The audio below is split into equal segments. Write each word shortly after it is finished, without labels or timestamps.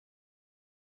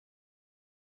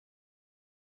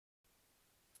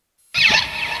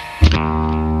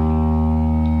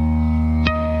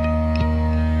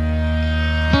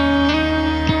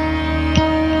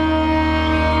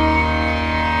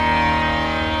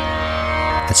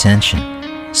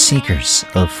Attention, seekers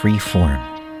of free form.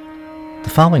 The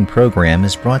following program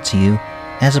is brought to you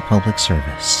as a public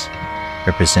service,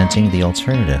 representing the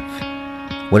alternative,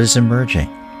 what is emerging,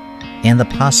 and the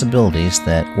possibilities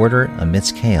that order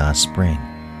amidst chaos bring.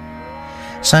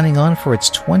 Signing on for its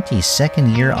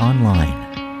 22nd year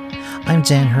online, I'm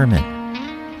Dan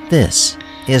Herman. This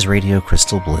is Radio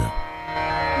Crystal Blue.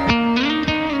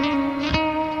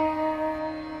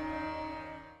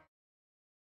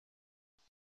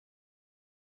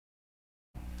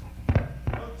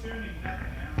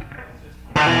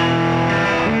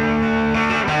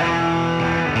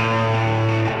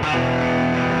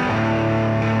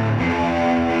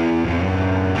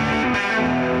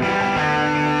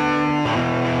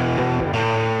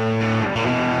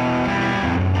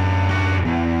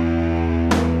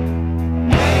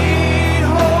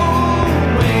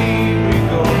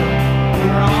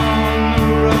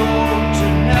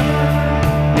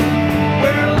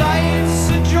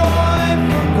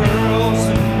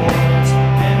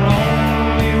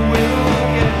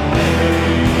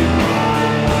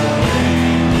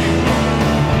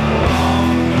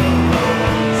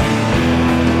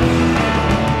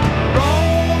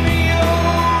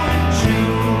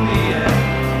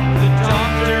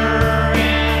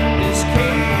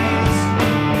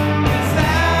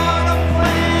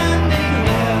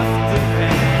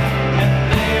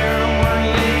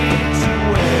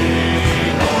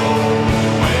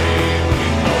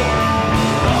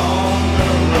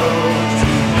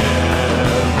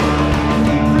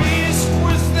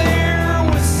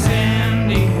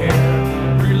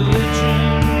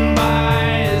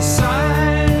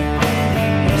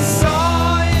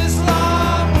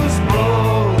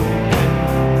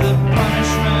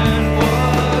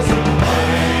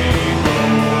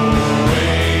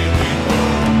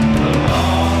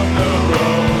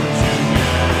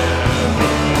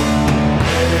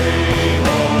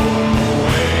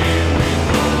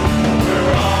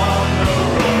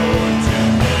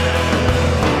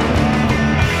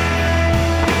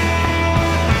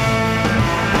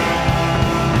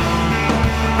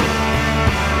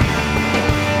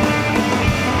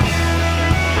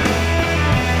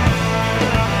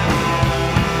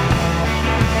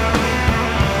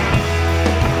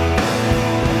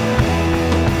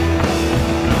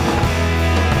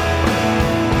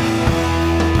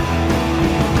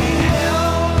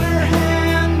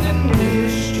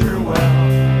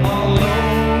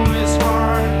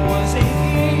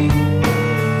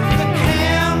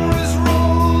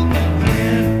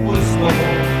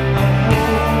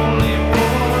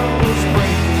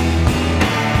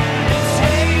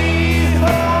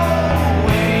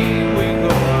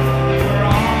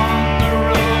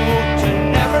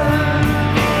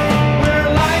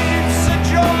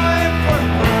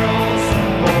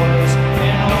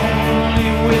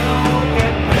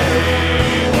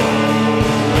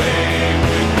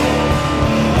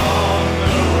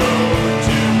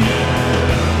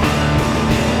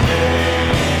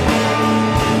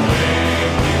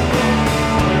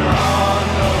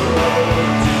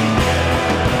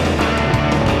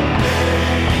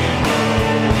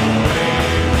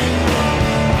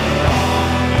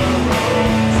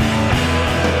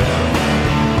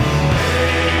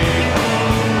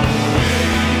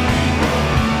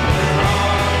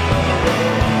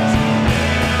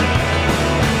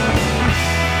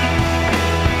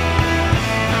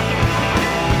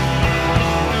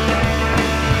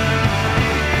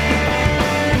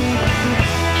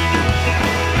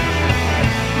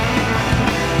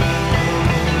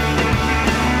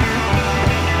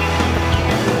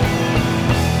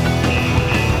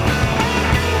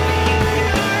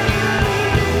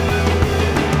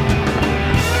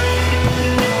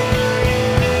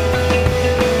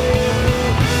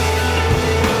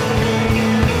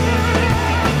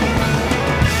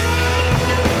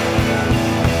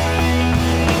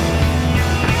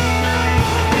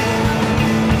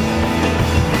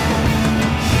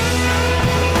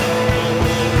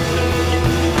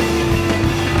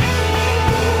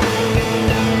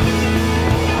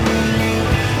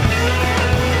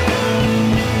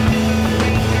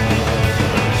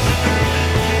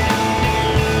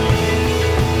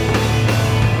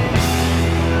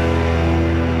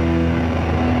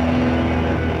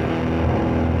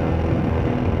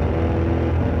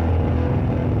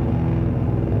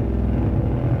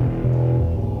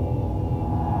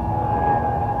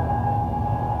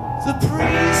 The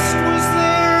priest was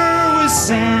there with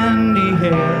sandy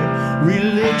hair,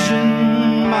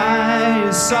 religion by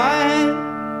his side.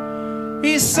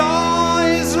 He saw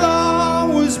his law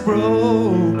was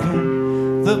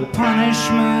broken, the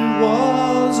punishment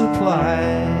was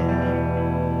applied.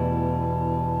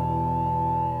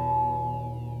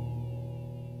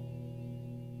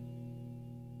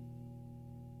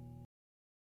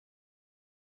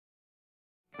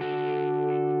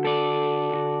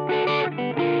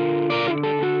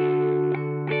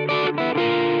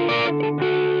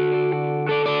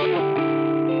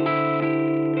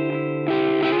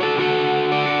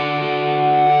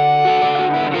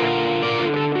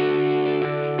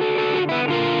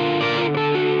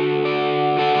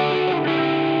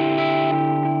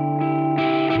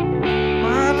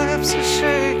 lips are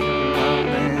shaking, my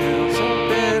nails are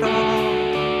bit off.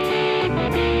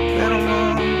 Been a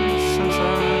month since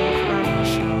I've heard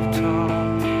myself talk.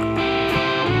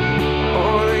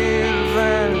 All the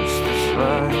advance this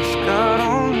life's got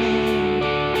on me.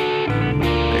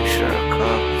 Picture a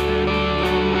cup in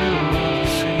the middle of the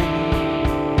sea.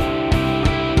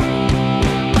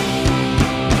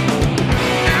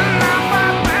 And now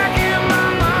I'm back in my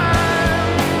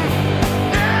mind.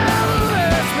 Never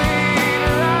lets me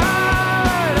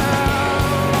light out.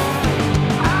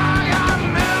 I got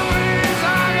memories,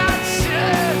 I got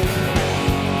shit.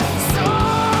 So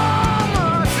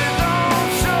much it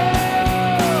don't show.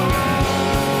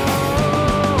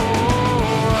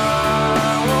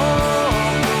 I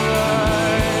walk the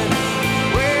line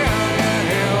where you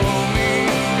held me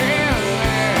in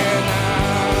that night.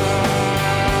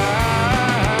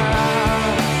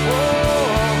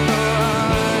 Walk the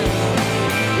line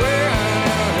where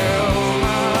you held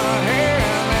my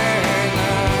hand that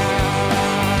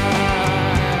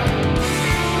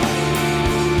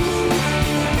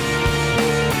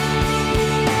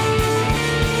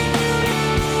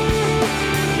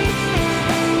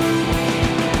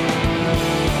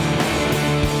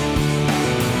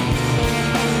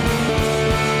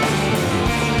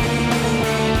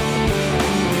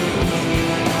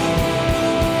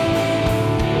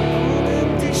on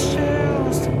empty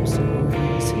shells, I'm so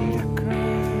easy to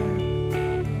cry.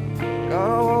 Got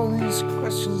all these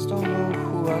questions, don't know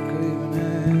who I could even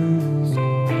ask.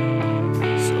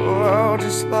 So I'll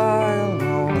just lie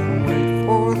alone and wait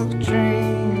for the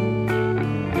dream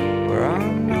where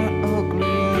I'm not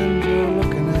ugly and you're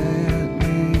looking at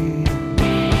me.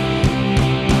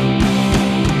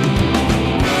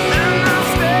 And I'll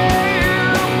stay in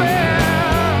the bed.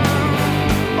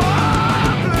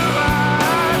 All the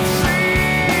lights see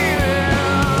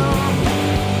them.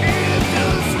 In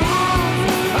this room,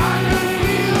 I can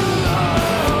feel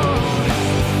love.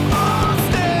 Oh,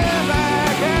 stare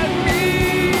back at me.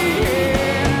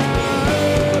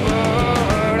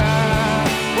 But I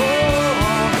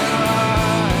walk the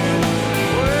line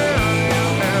where you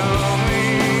held me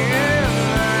in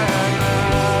that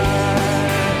night.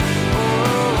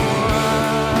 Oh,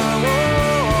 I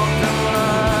walk the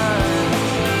line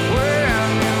where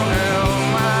you held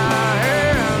my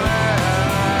hand that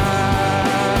night.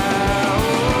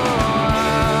 Oh,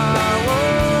 I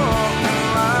walk the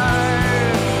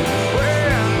line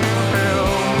where you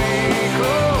held me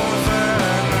close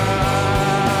that night.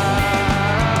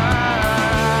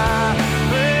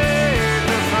 Paid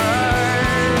the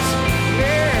price,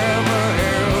 never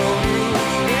held you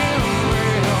in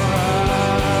real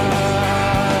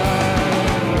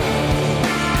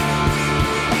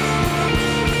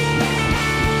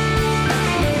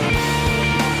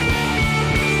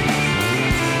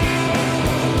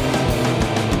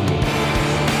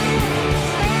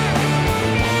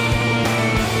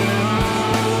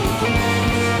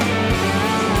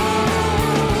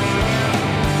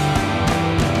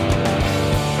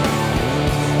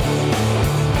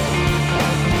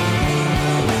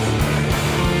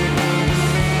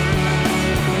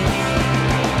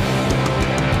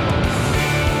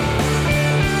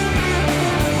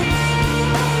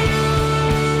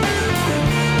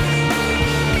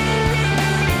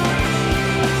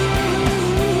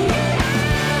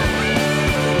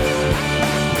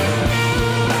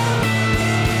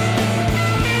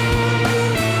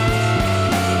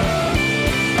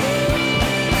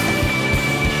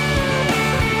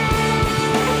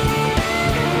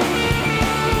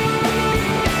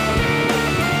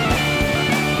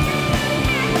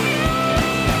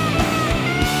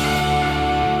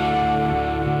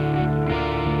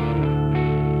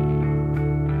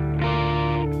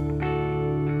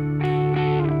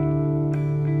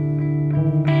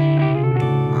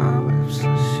my lips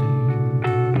are shaking.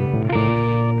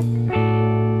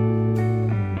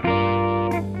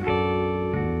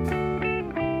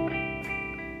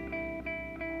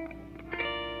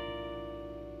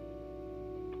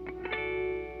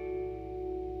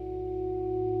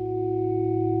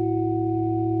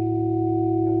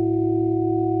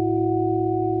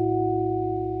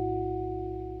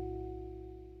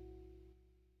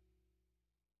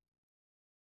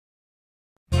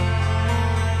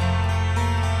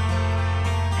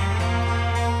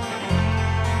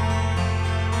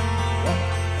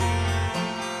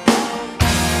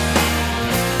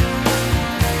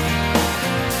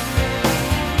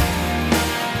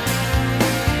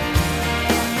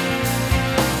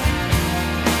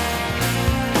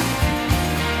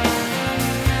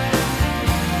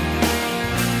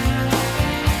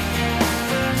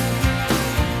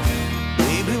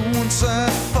 Maybe once I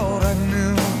thought I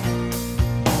knew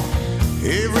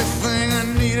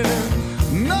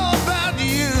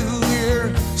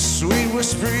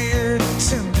for your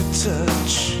tender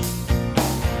touch.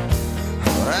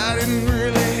 I didn't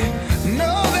really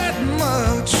know that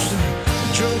much.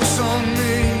 Joke's on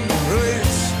me,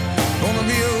 it's gonna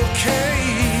be okay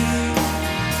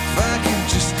if I can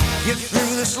just get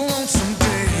through this lonesome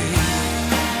day.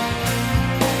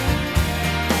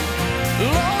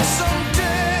 Lonesome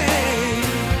day.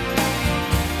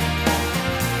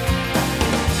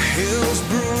 Hills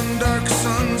brewing, dark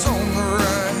suns on the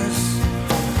rise.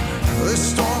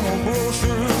 This storm will blow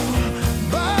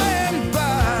through by and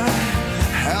by.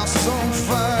 House on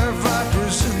fire,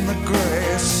 vipers in the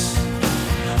grass.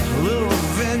 A little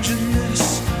revenge in this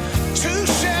too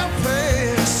shall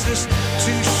pass. This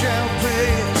too shall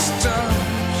pass. Time,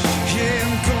 yeah,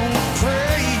 I'm gonna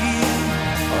pray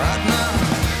right now.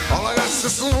 All I got's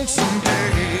this lonesome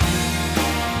day.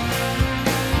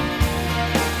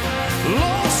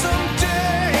 Lonesome day.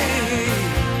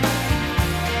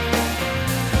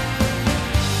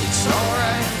 It's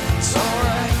alright, it's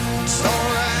alright, it's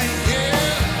alright,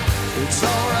 yeah. It's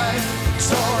alright,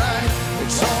 it's alright,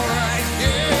 it's alright,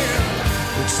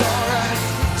 yeah. It's alright,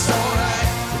 it's alright,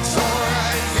 it's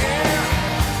alright,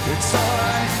 yeah. It's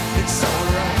alright, it's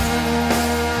alright.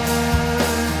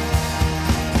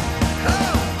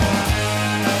 Oh.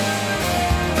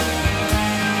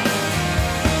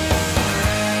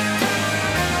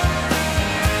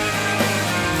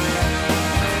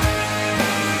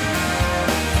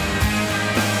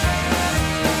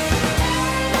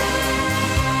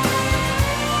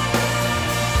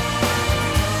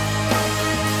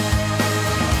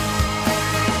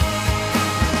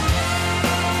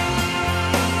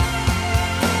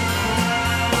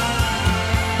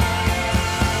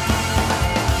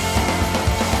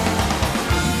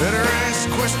 Better ask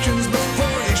questions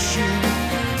before you shoot.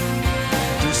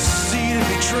 Deceit and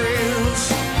betrayals,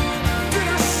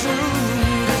 bitter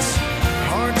fruit. It's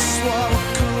hard to swallow,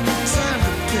 come time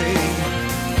to pay.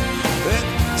 That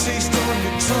taste on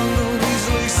your tongue don't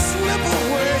easily slip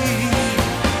away.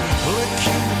 Let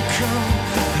kingdom come,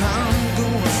 I'm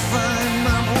gonna find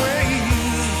my way.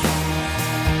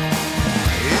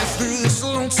 Yeah, through this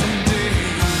lonesome day.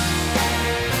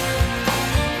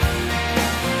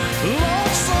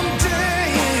 Lonesome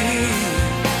day.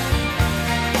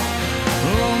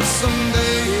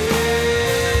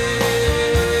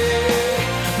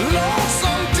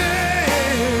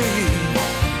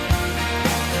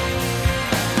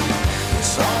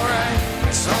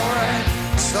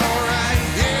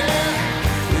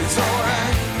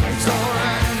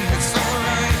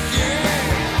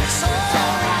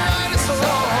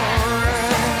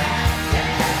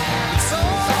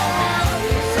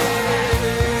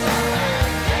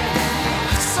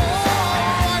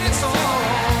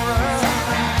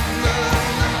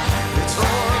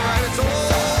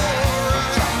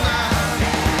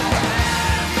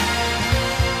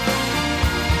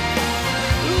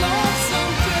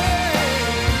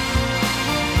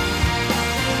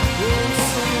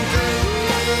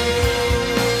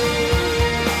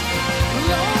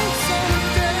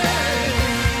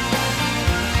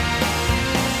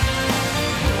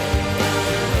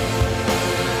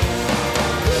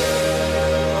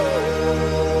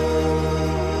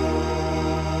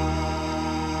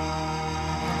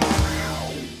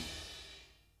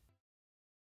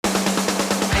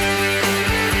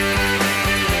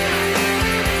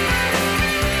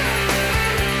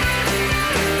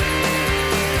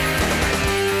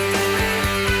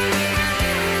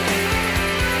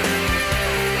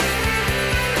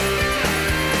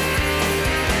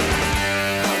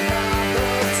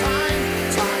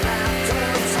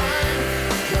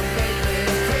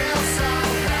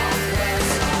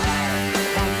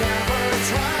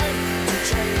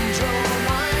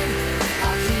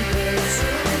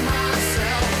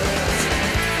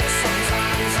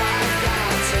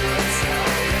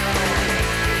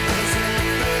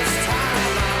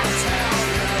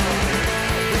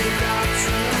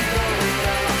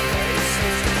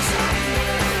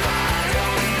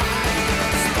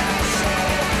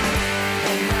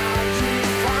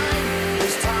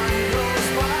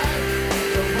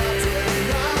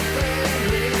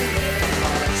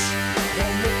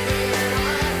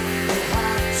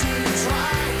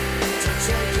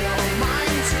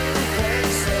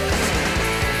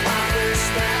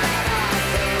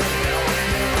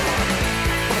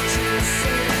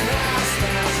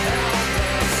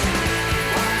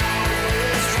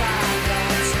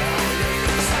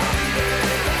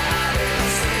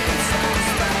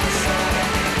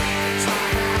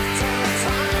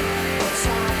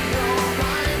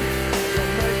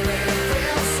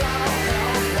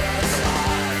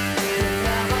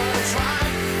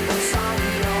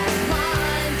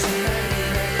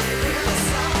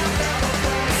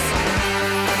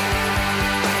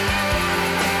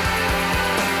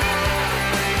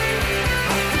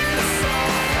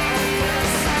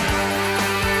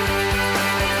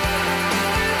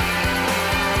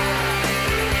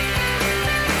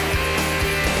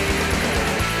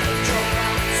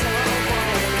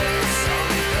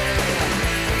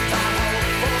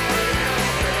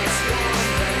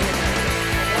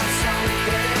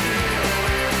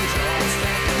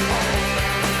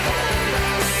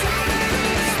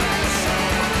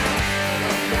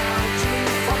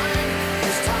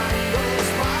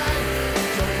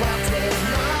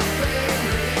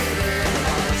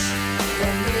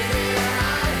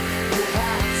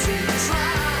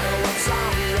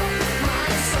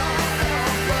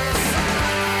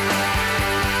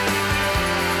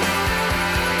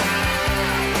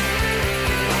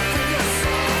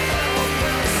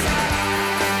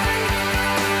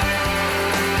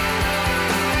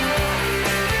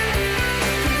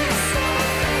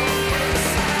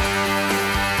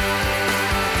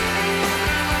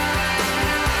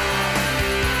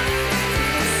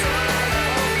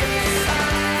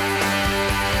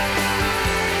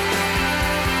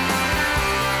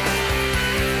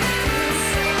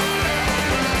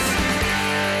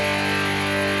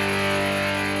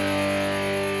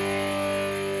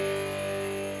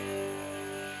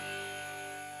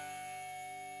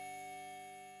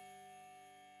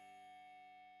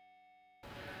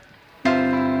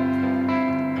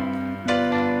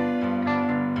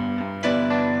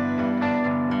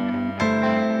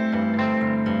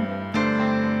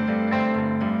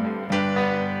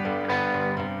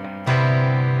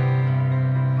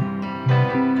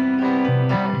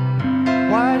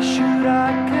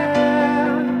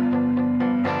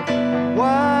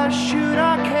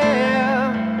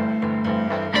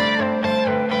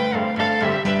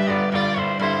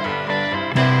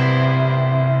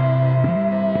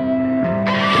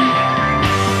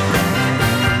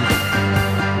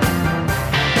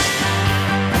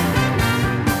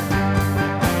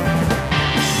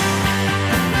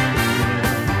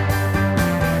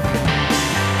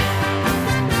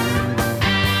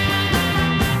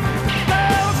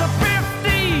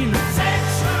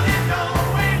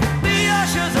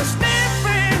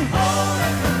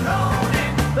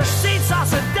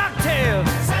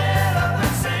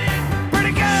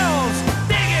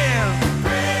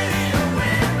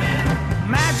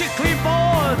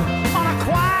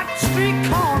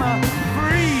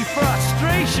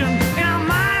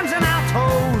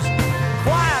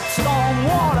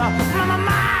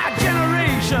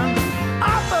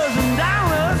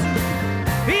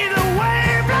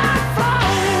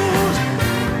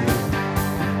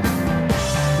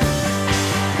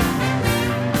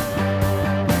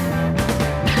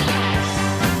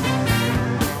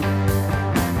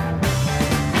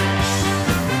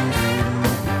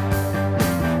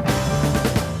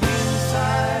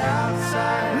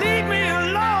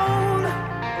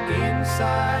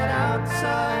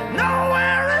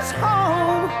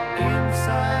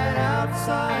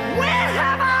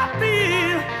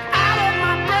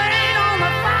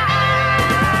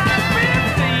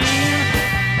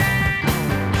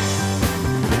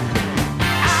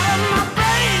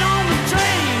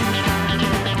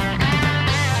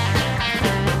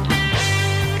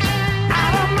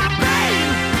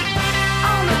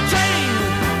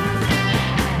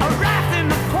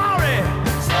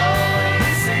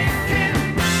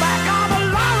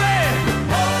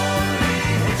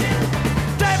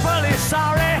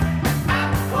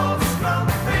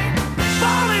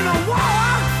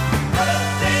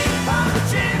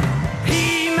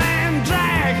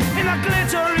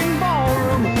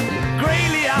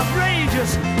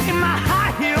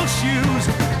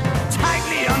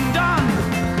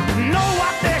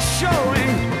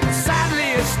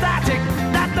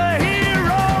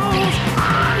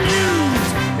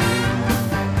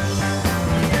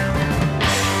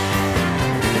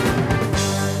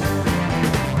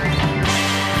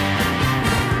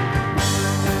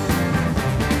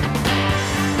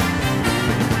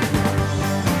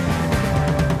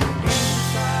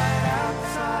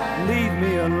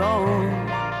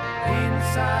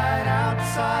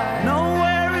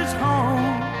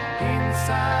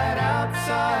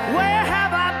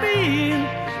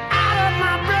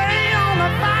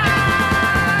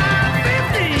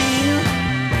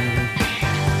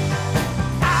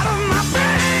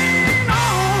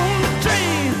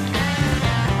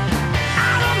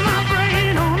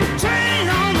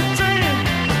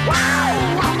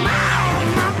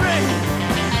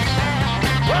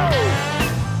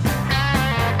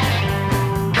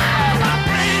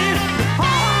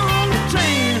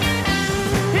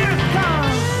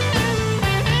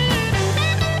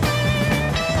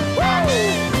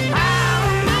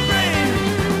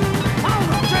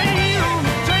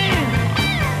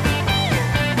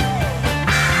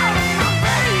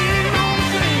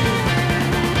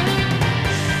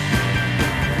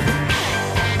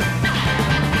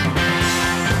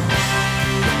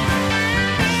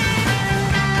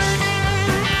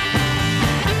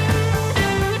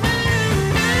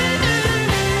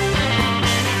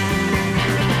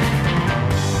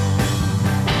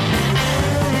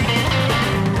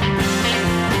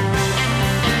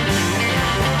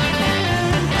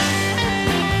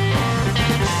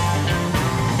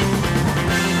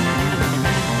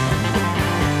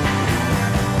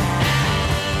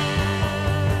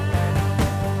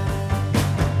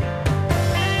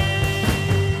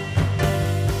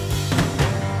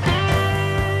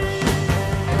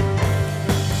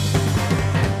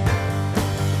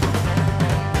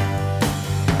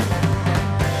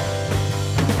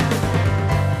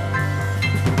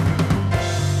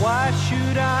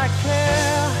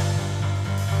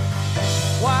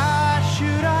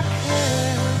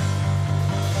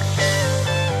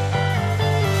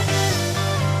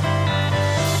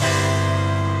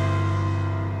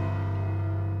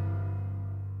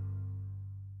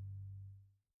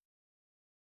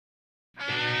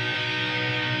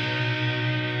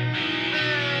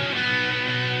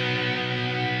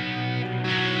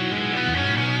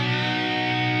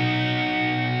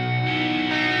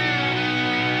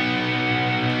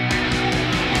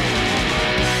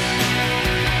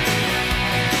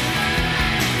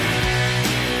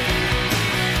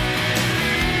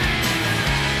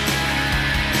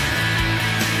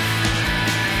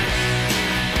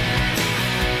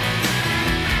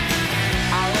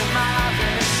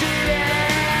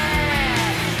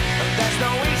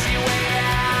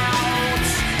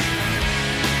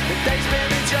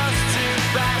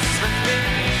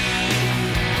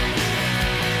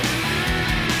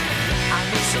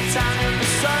 time in the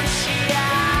sunshine,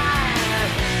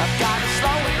 I've gotta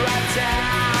slow it right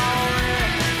down.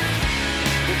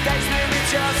 The days moving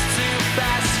just too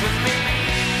fast for me.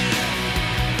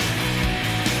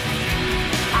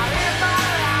 I live my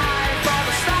life for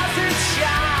the stars that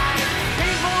shine.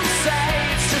 People say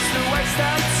it's just a waste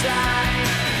of time.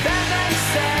 Then they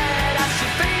said I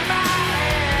should be my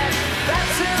head. That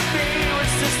to me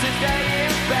was just a day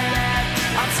in bed.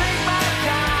 I'll take my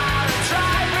car and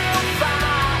drive real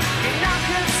far. You're not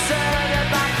concerned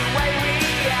about the way we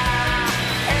are.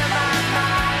 In my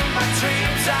mind, my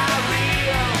dreams are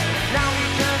real. Now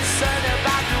you're concerned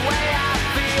about the way I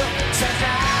feel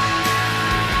tonight.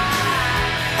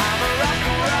 I'm a rock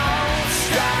and roll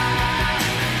star.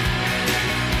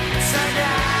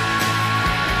 Tonight,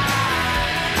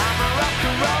 I'm a rock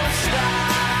and roll star.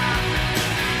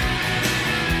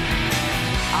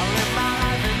 I live my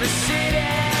life in the city.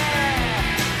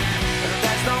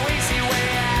 There's no easy way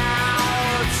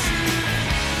out.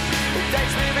 The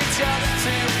days moving just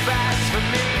too fast for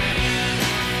me.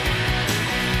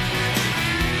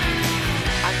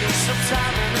 I need some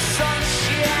time in the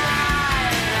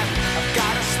sunshine. I've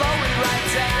gotta slow it right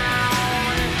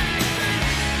down.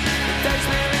 The days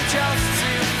moving just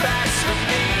too fast for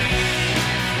me.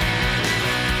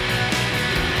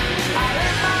 I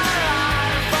live my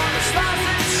life for the stars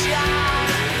that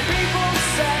shine. People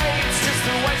say it's just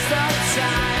a waste of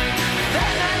time.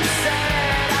 Then they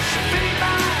said I should be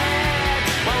my head.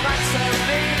 Well, that to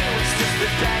me was just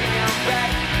a day in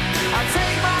bed. I'll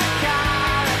take my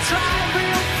car and drive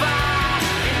real far.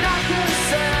 You're not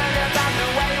concerned about the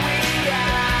way we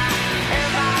are. In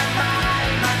my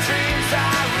mind, my dreams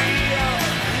are real.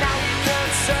 Now you're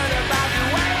concerned about the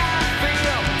way I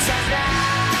feel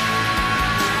tonight.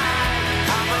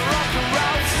 I'm a rock and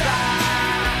roll star.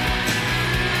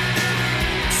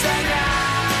 Tonight,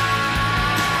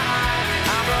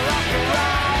 I'm a rock and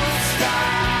roll star.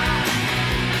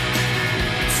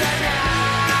 Tonight,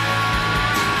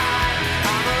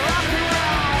 I'm a rock and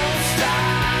roll star.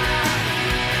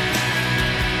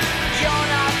 You're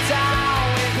not down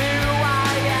with who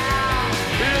I am.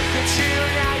 Look at you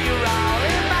now, you're all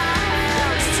in my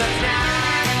hands tonight.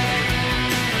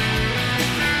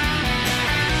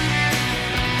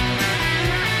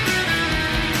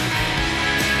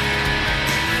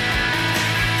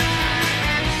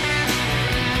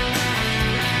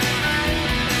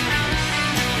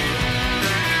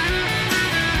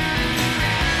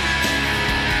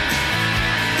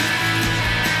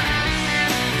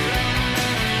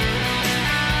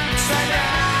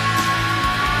 Tonight,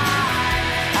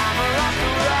 I'm a rock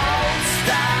and roll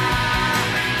star.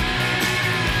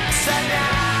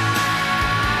 Tonight,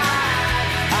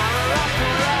 I'm a rock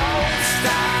and roll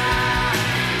star.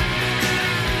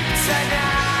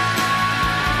 Tonight,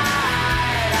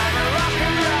 I'm a rock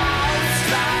and roll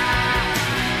star.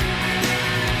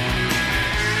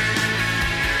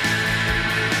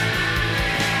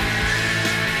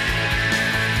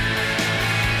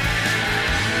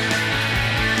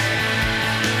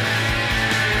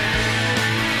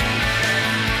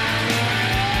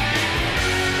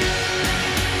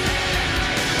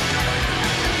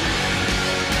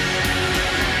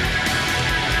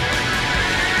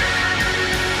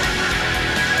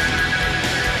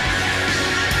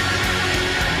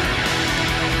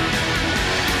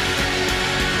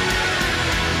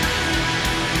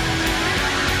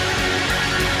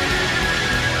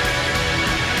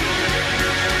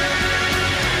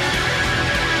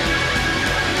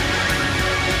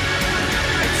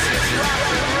 It's just rock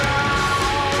and roll.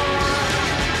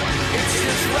 It's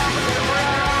just rock and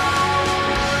roll.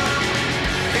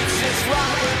 It's just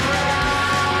rock and roll.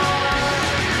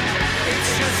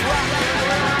 It's just rock and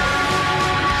roll.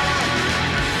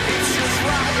 It's just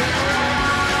rock and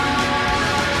roll.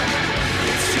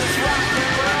 It's just rock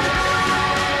and roll.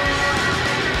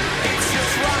 It's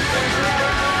just rock and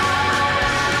roll.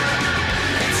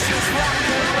 It's just rock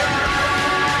and roll.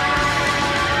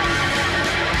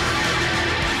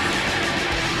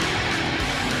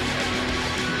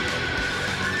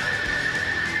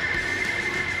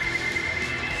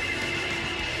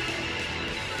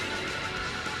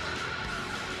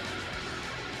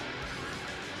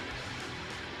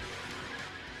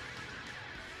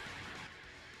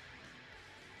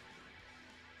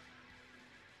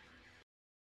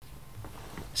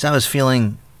 So I was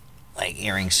feeling like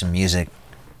hearing some music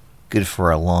good for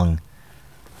a long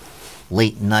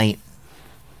late night,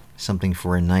 something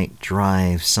for a night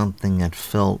drive, something that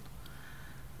felt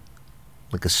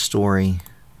like a story,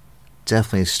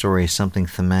 definitely a story, something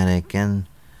thematic, and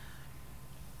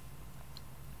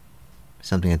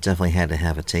something that definitely had to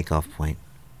have a takeoff point.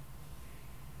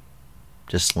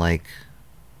 just like,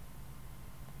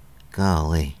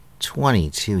 golly,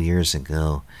 22 years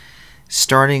ago,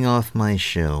 starting off my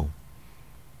show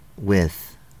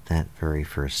with that very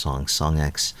first song, Song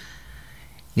X.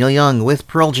 Neil Young with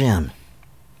Pearl Jam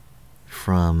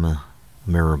from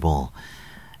Mirror Ball.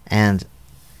 And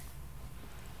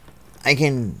I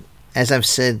can, as I've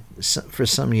said for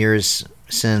some years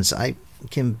since, I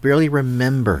can barely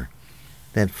remember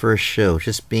that first show,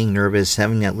 just being nervous,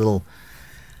 having that little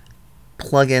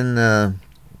plug-in,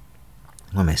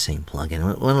 what am I saying plug-in?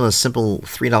 One of those simple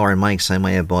 $3 mics I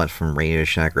might have bought from Radio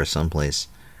Shack or someplace,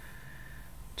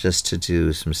 just to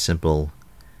do some simple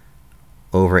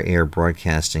over-air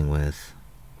broadcasting with.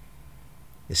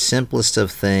 The simplest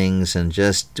of things, and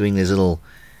just doing these little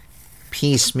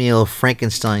piecemeal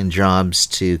Frankenstein jobs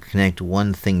to connect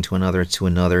one thing to another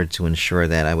to ensure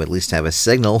that I would at least have a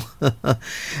signal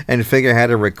and figure how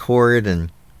to record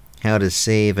and how to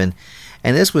save. And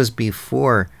this was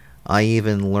before I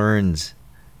even learned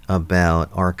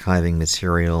about archiving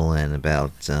material and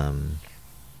about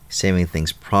saving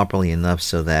things properly enough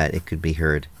so that it could be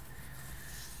heard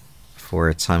for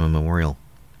a time immemorial.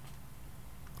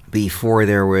 Just before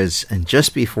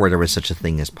there was such a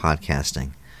thing as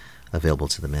podcasting available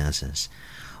to the masses.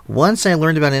 Once I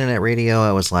learned about internet radio,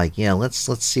 I was like, yeah, let's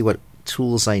see what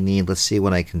tools I need. Let's see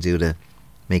what I can do to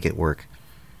make it work.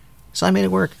 So I made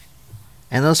it work.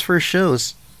 And those first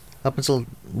shows, up until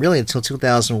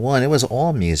 2001, it was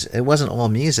all music. It wasn't all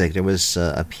music. There was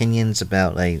opinions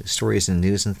about stories and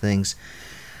news and things.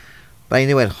 But I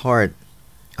knew at heart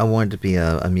I wanted to be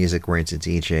a music-oriented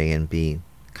DJ and be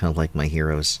kind of like my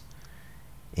heroes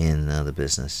in the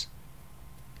business.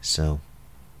 So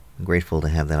I'm grateful to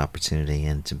have that opportunity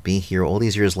and to be here all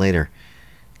these years later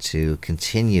to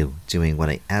continue doing what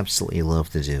I absolutely love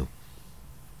to do.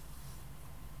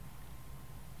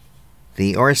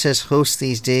 The RSS host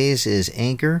these days is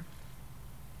Anchor,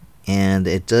 and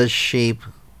it does shape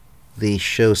the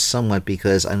show somewhat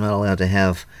because I'm not allowed to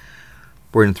have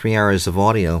more than 3 hours of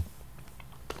audio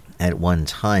at one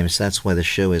time, so that's why the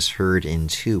show is heard in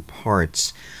 2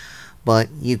 parts. But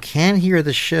you can hear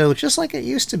the show just like it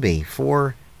used to be,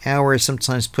 4 hours,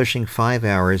 sometimes pushing 5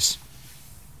 hours.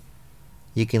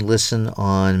 You can listen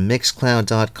on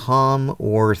Mixcloud.com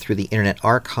or through the Internet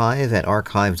Archive at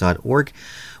archive.org,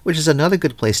 which is another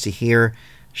good place to hear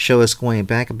shows going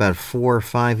back about 4 or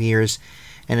 5 years,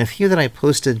 and a few that I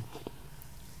posted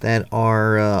that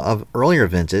are of earlier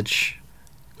vintage,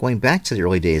 going back to the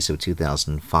early days of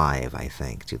 2005, I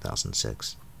think,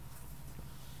 2006.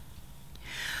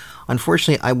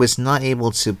 Unfortunately, I was not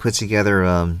able to put together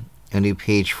a new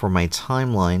page for my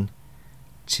timeline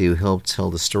to help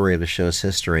tell the story of the show's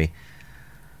history,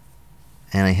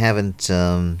 and I haven't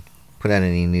put out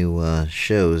any new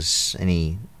shows,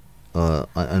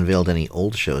 unveiled any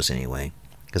old shows anyway,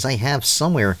 because I have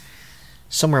somewhere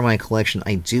in my collection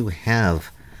I do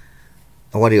have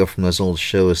audio from those old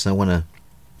shows, and I want to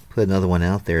put another one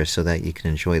out there so that you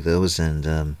can enjoy those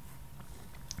and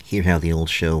hear how the old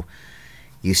show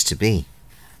used to be.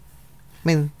 I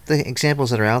mean, the examples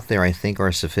that are out there I think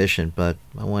are sufficient, but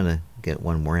I want to get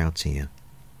one more out to you,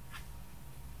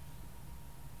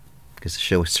 because the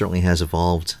show certainly has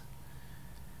evolved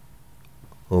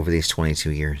over these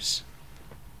 22 years.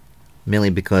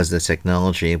 Mainly because of the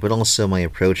technology, but also my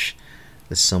approach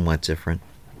is somewhat different.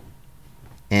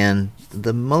 And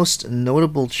the most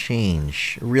notable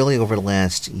change, really over the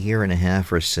last year and a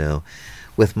half or so,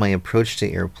 with my approach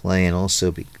to airplay, and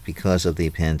also because of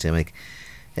the pandemic,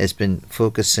 has been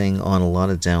focusing on a lot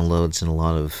of downloads and a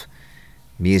lot of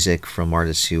music from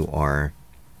artists who are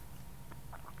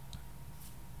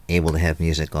able to have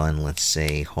music on, let's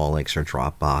say, Holix or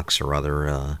Dropbox or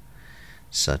other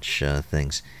such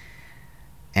things,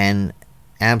 and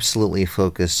absolutely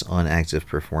focus on active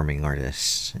performing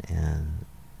artists. And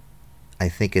I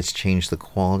think it's changed the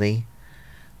quality.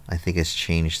 I think it's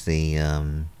changed the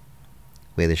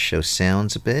way the show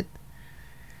sounds a bit.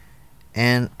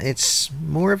 And it's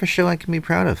more of a show I can be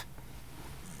proud of.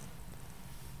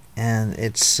 And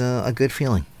it's a good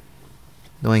feeling,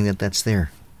 knowing that that's there.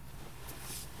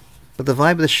 But the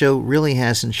vibe of the show really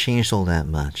hasn't changed all that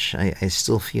much. I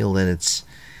still feel that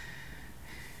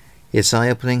it's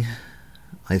eye-opening.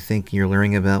 I think you're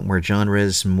learning about more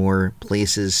genres, more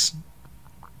places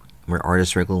where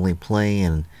artists regularly play,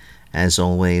 and as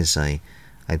always, I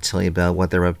tell you about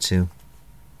what they're up to.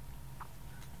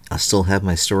 I still have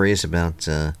my stories about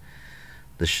the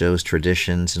show's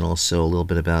traditions, and also a little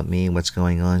bit about me and what's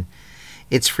going on.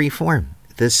 It's free form.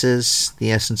 This is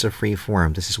the essence of free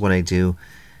form. This is what I do,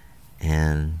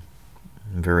 and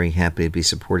I'm very happy to be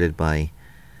supported by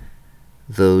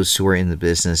those who are in the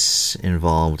business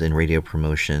involved in radio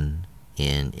promotion,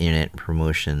 in internet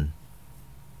promotion,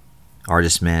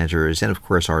 artist managers, and of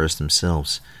course artists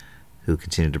themselves who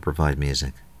continue to provide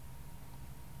music.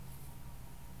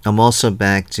 I'm also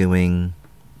back doing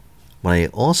what I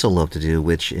also love to do,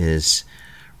 which is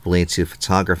related to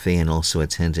photography and also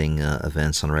attending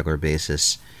events on a regular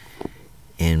basis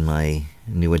in my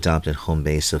new adopted home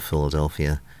base of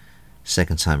Philadelphia,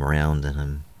 second time around.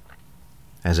 And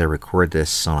as I record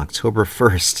this on October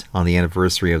 1st, on the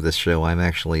anniversary of this show, I'm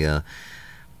actually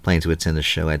planning to attend a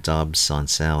show at Dobbs on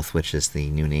South, which is the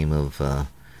new name of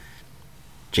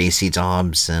J.C.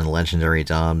 Dobbs and Legendary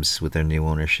Dobbs with their new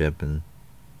ownership. And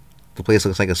the place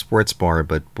looks like a sports bar,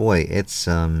 but boy, it's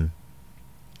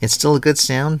still a good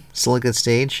sound, still a good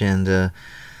stage, and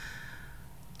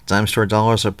Dime Store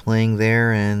Dollars are playing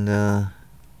there, and the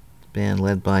band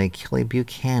led by Kelly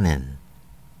Buchanan,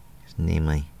 his name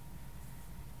I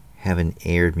haven't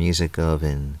aired music of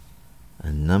in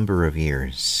a number of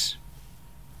years.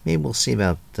 Maybe we'll see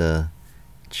about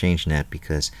changing that,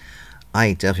 because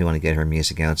I definitely want to get her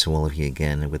music out to all of you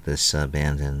again with this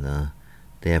band, and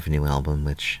they have a new album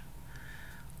which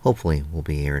hopefully will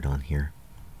be aired on here.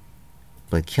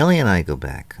 But Kelly and I go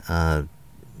back.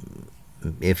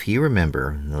 If you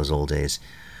remember in those old days,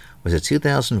 was it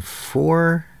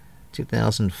 2004,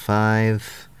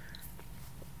 2005,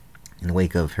 in the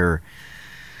wake of her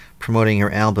promoting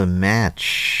her album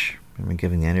Match. I remember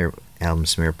giving that album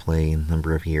some airplay a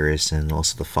number of years, and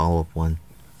also the follow-up one.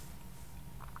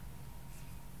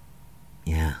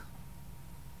 Yeah.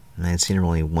 And I had seen her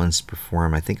only once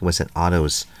perform. I think it was at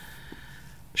Otto's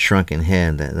Shrunken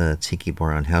Head, the tiki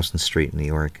bar on Houston Street in New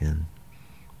York. And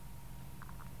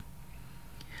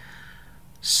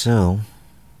so,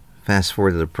 fast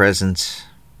forward to the present,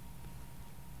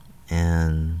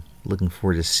 and looking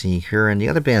forward to see her and the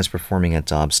other bands performing at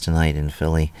Dobbs tonight in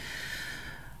Philly.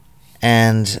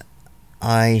 And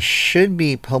I should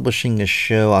be publishing the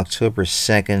show October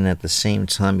 2nd at the same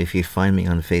time. If you find me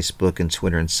on Facebook and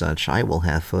Twitter and such, I will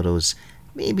have photos,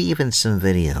 maybe even some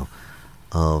video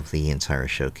of the entire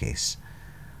showcase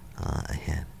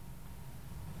ahead.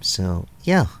 So,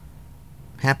 yeah,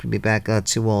 happy to be back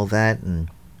to all that, and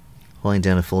holding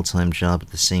down a full-time job at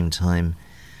the same time,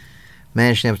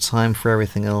 managing to have time for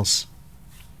everything else.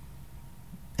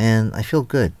 And I feel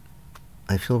good.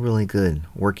 I feel really good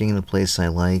working in a place I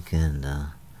like, and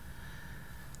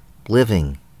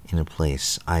living in a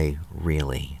place I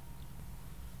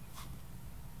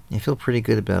feel pretty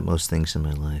good about most things in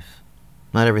my life.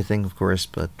 Not everything, of course,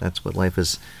 but that's what life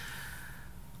is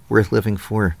worth living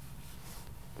for.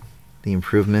 The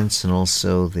improvements, and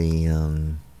also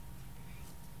the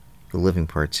living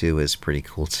part too is pretty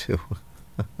cool too.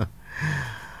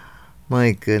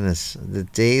 My goodness, the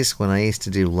days when I used to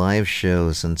do live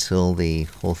shows until the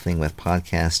whole thing with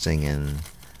podcasting and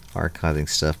archiving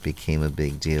stuff became a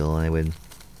big deal. I would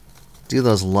do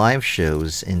those live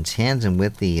shows in tandem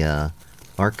with the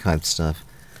archived stuff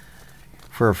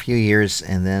for a few years,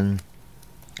 and then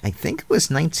I think it was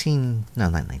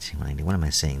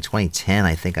 2010,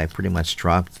 I think I pretty much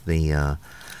dropped the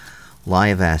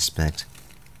live aspect.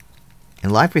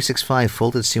 And Live 365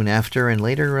 folded soon after, and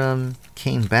later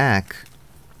came back,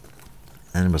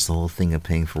 and it was the whole thing of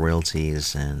paying for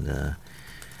royalties and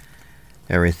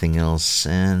everything else,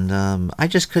 and I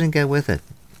just couldn't get with it.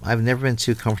 I've never been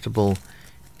too comfortable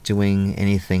doing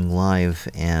anything live,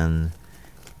 and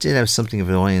did have something of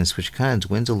an audience which kind of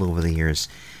dwindled over the years,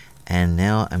 and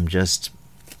now I'm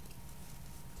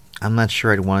not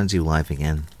sure I'd want to do live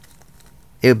again.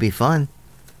 It would be fun,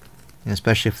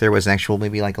 especially if there was actual,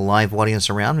 maybe like a live audience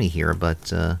around me here,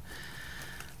 but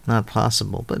not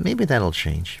possible. But maybe that'll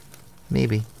change.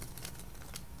 Maybe.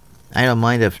 I don't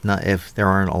mind if there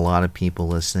aren't a lot of people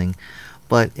listening,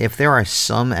 but if there are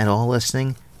some at all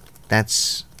listening,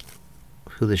 that's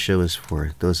who the show is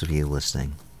for. Those of you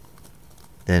listening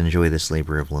that enjoy this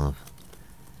labor of love.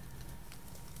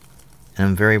 And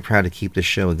I'm very proud to keep this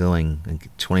show going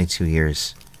 22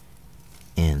 years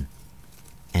in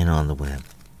and on the web.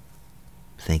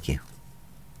 Thank you.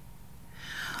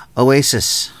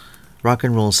 Oasis, Rock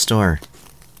and Roll Star,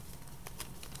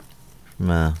 from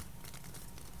a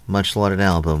much lauded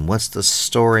album, What's the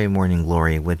Story, Morning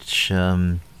Glory, which,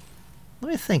 let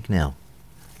me think now,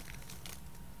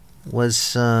 was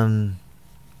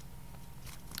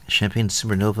Champagne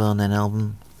Supernova on that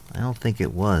album? I don't think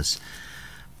it was.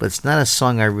 But it's not a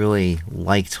song I really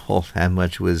liked all that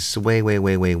much. It was way, way,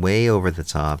 way, way, way over the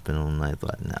top, and I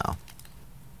thought, no,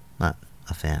 not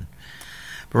a fan.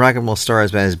 But Rock and Roll Star is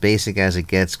about as basic as it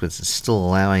gets, but it's still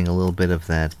allowing a little bit of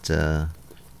that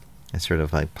sort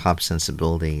of like pop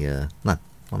sensibility, not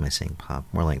what am I saying, pop?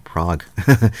 More like prog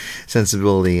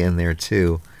sensibility in there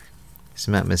too.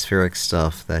 Some atmospheric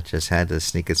stuff that just had to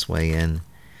sneak its way in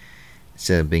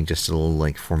instead of being just a little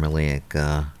like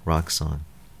formulaic rock song,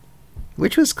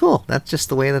 which was cool. That's just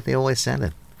the way that they always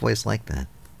sounded. I've always liked that.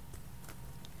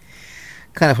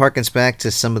 Kind of harkens back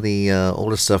to some of the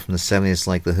older stuff from the 70s,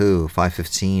 like The Who,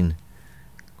 515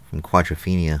 from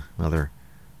Quadrophenia, another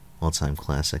all-time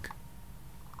classic.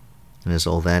 And there's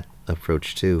all that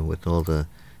approach too, with all the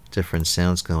different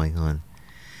sounds going on.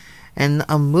 And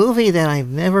a movie that I've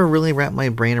never really wrapped my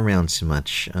brain around too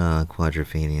much,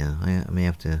 Quadrophenia. I may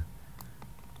have to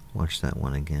watch that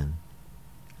one again.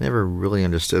 Never really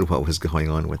understood what was going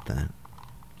on with that.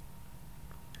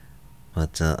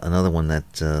 But another one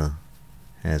that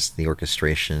has the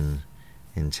orchestration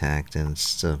intact, and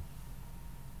it's a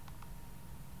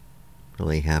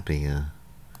really happy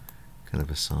kind of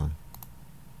a song.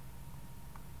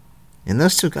 And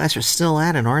those two guys are still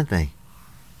at it, aren't they?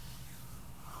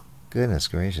 Goodness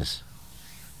gracious.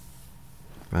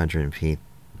 Roger and Pete.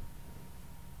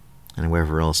 And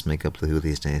whoever else make up the Who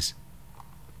these days.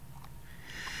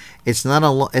 It's not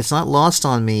lost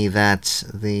on me that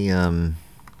the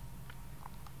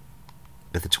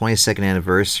 22nd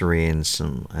anniversary in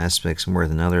some aspects more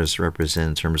than others represent,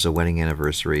 in terms of wedding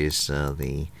anniversaries,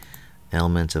 the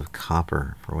element of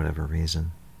copper for whatever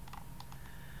reason.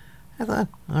 I thought,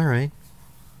 alright.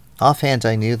 Offhand,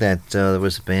 I knew that there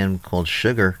was a band called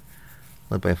Sugar,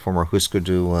 led by former Husker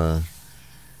Du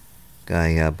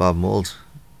guy Bob Mould,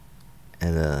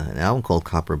 and an album called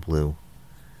Copper Blue,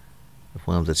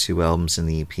 one of the two albums in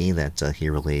the EP that he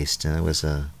released, and I was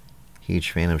a huge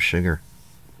fan of Sugar.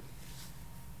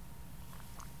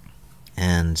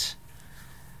 And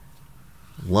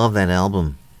love that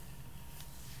album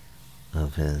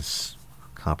of his,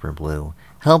 Copper Blue.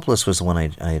 Helpless was the one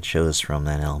I chose from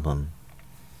that album.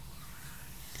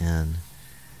 And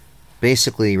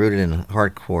basically rooted in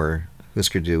hardcore,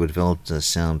 Husker Du developed a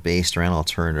sound based around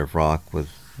alternative rock with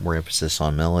more emphasis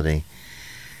on melody.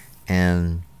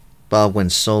 And Bob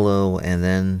went solo, and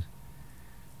then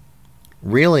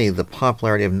really the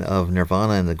popularity of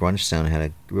Nirvana and the grunge sound had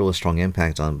a really strong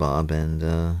impact on Bob,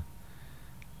 and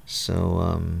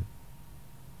so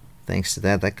thanks to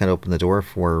that kind of opened the door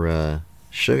for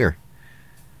Sugar.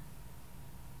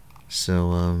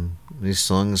 So these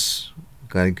songs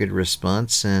got a good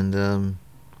response, and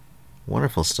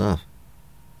wonderful stuff.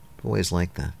 Always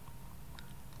like that.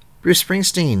 Bruce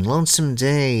Springsteen, Lonesome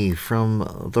Day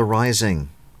from The Rising.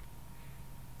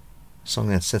 A song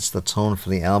that sets the tone for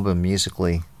the album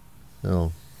musically. A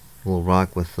little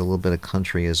rock with a little bit of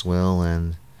country as well,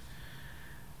 and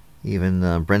even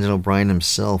Brendan O'Brien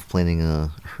himself playing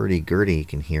a hurdy-gurdy you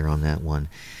can hear on that one.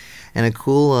 And a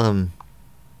cool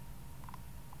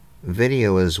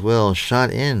video as well, shot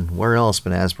in, where else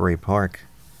but Asbury Park.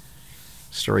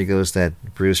 Story goes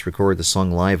that Bruce recorded the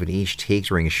song live at each take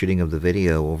during shooting of the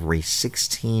video over a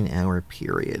 16-hour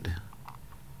period.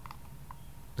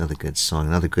 Another good song,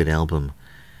 another good album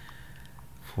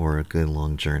for a good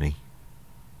long journey.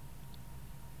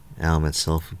 Album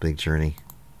itself, a big journey,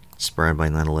 inspired by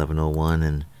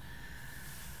 9/11/01,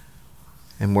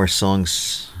 and more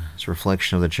songs as a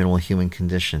reflection of the general human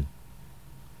condition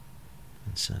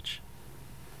and such.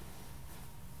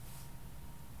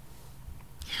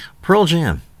 Pearl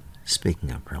Jam.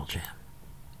 Speaking of Pearl Jam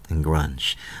and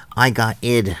grunge, I Got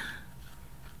Id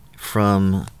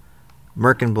from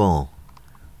Merkin Ball,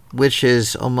 which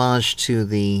is homage to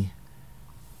the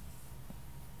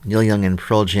Neil Young and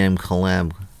Pearl Jam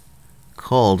collab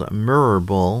called Mirror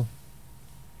Ball.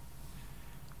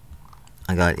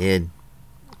 I Got Id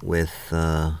with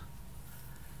kind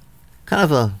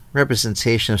of a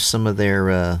representation of some of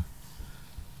their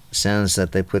sounds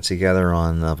that they put together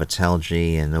on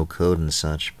Vitalgy and No Code and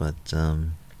such, but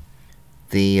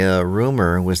the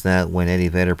rumor was that when Eddie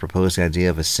Vedder proposed the idea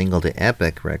of a single to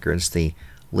Epic Records, the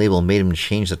label made him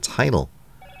change the title.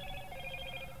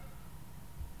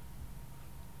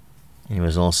 He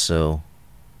was also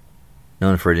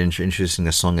known for introducing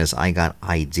the song as I Got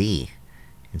ID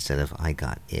instead of I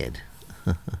Got Id.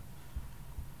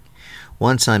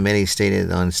 One time Eddie stated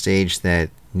on stage that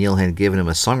Neil had given him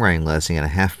a songwriting lesson at a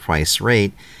half-price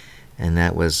rate, and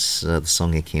that was the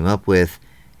song he came up with,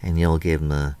 and Neil gave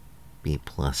him a B+,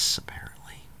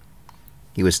 apparently.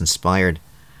 He was inspired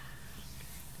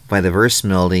by the verse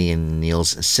melody in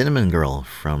Neil's Cinnamon Girl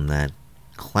from that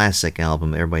classic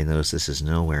album Everybody Knows This Is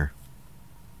Nowhere.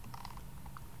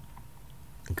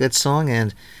 A good song,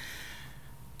 and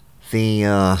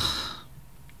the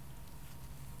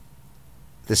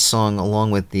this song,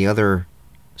 along with the other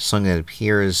song that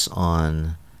appears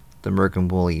on the Merkin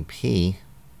Ball EP,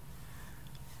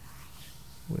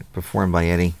 performed by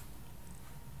Eddie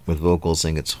with vocals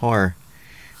and guitar.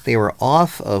 They were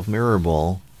off of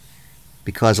Mirrorball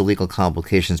because of legal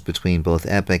complications between both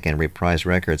Epic and Reprise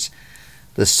Records.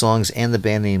 The songs and the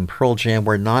band name Pearl Jam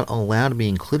were not allowed to be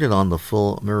included on the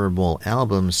full Mirrorball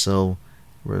album, so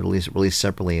were released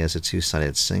separately as a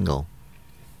two-sided single,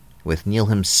 with Neil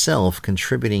himself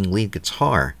contributing lead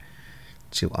guitar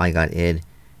to I Got Id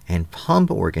and pump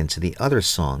organ to the other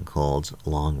song called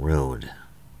Long Road.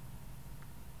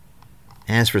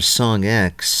 As for Song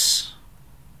X,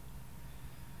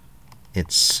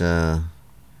 it's a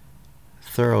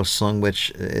thorough song,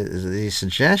 which the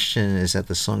suggestion is that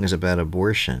the song is about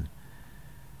abortion.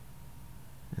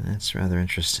 And that's rather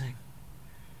interesting.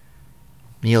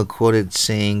 Neil quoted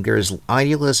saying, "There's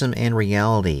idealism and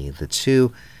reality. The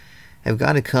two have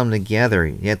got to come together,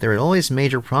 yet there are always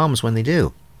major problems when they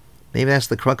do." Maybe that's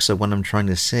the crux of what I'm trying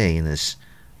to say in this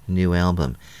new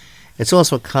album. It's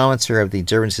also a commentary of the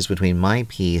differences between my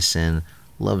piece and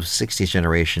Love's 60s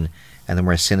generation and the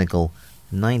more cynical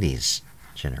 90s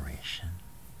generation.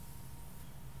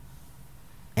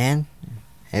 And,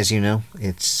 as you know,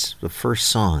 it's the first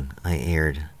song I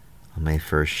aired on my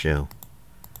first show.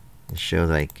 A show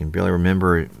that I can barely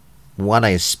remember what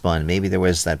I spun. Maybe there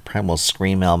was that Primal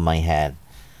Scream album I had,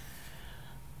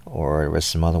 or there was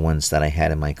some other ones that I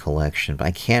had in my collection, but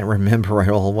I can't remember at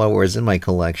all what was in my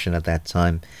collection at that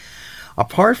time.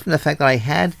 Apart from the fact that I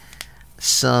had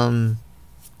some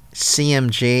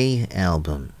CMJ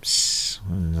albums.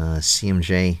 When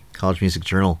CMJ, College Music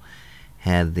Journal,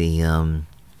 had the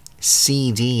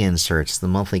CD inserts, the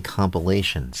monthly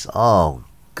compilations. Oh,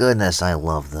 goodness, I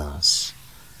love those.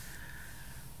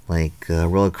 Like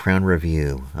Royal Crown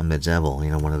Review, I'm the Devil,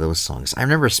 one of those songs. I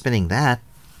remember spinning that.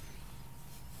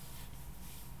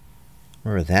 I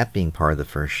remember that being part of the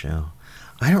first show.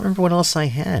 I don't remember what else I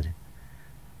had.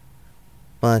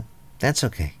 But that's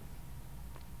okay.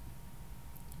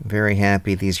 I'm very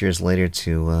happy these years later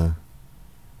to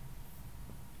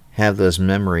have those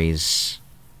memories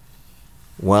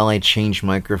while I change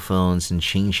microphones and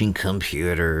changing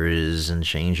computers and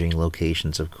changing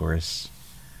locations, of course.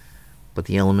 But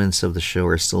the elements of the show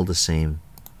are still the same.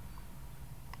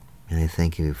 And I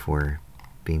thank you for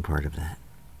being part of that.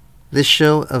 This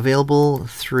show available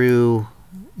through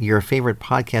your favorite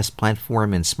podcast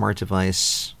platform and smart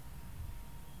device.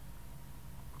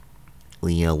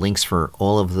 The links for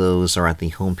all of those are at the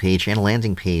homepage and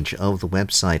landing page of the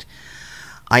website.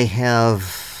 I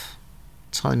have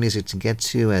a ton of music to get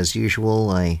to. As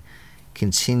usual, I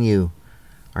continue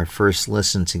our first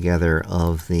listen together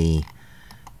of the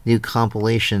new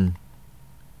compilation,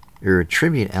 or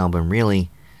tribute album, really,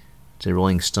 to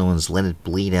Rolling Stones' Let It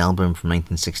Bleed album from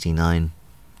 1969,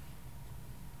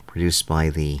 produced by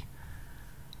the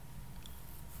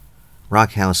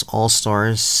Rockhouse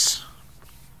All-Stars.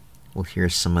 We'll hear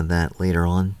some of that later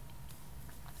on.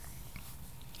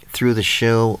 Through the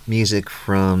show, music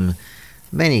from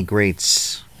many great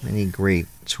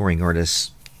touring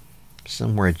artists.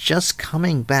 Some were just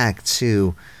coming back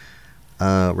to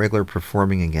regular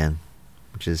performing again,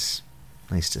 which is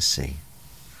nice to see.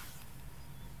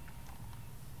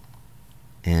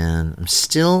 And I'm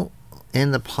still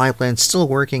in the pipeline, still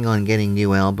working on getting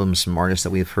new albums from artists that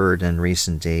we've heard in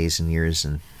recent days and years,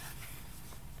 and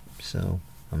so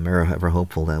I'm ever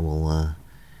hopeful that we'll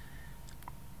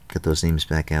get those names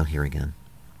back out here again.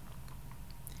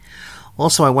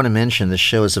 Also, I want to mention the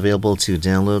show is available to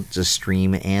download, to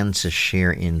stream, and to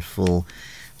share in full.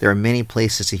 There are many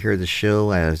places to hear the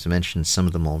show. I've mentioned some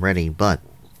of them already, but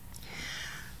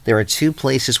there are two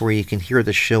places where you can hear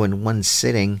the show in one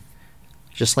sitting,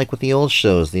 just like with the old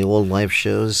shows, the old live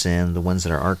shows and the ones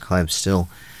that are archived still.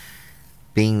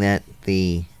 Being that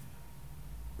the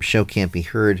show can't be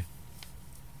heard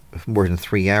more than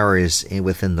 3 hours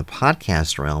within the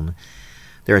podcast realm,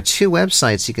 there are two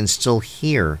websites you can still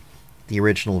hear the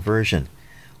original version.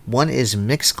 One is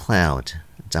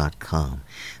Mixcloud.com.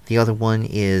 The other one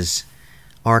is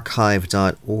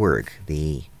archive.org,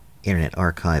 the Internet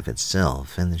Archive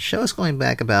itself. And the show is going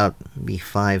back about maybe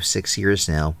 5-6 years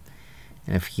now,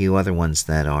 and a few other ones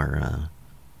that are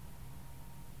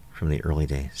from the early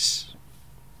days.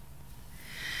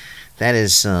 That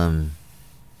is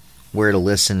where to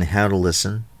listen, how to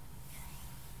listen.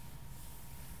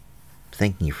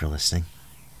 Thanking you for listening.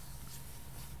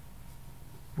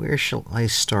 Where shall I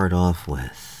start off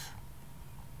with?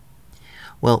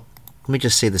 Well, let me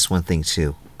just say this one thing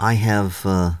too. I have,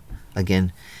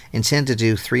 again, intend to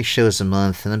do 3 shows a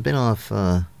month, and I've been off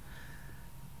a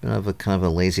kind of a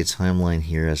lazy timeline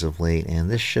here as of late,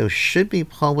 and this show should be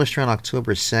published around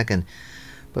October 2nd,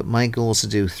 but my goal is to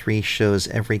do 3 shows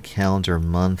every calendar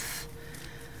month.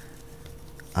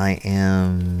 I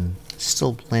am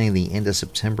still planning the end of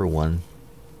September one.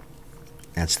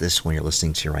 That's this one you're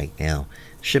listening to right now.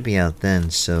 Should be out then.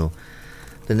 So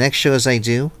the next shows I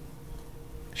do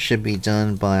should be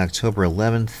done by October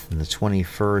 11th and the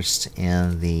 21st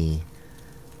and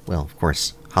of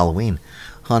course, Halloween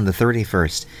on the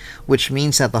 31st, which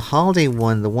means that the holiday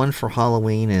one, the one for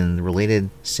Halloween and related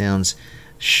sounds,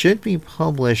 should be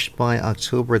published by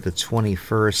October the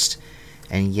 21st.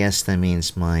 And yes, that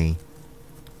means my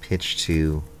pitch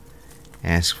to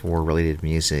ask for related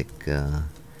music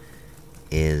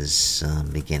is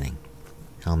beginning.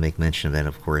 I'll make mention of that,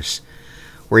 of course,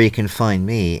 where you can find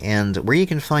me. And where you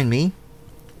can find me,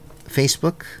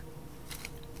 Facebook,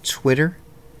 Twitter,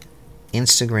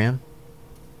 Instagram,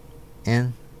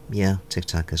 and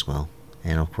TikTok as well.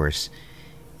 And of course,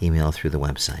 email through the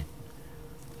website.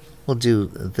 We'll do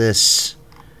this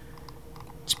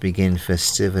to begin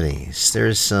festivities.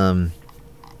 There's a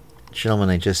gentleman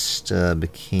I just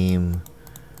became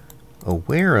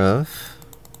aware of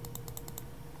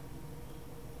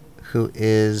who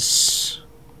is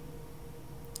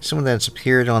someone that's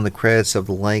appeared on the credits of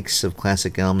the likes of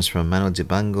classic albums from Mano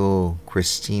Dibango,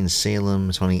 Christine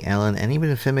Salem, Tony Allen, and even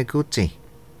Femi Kuti.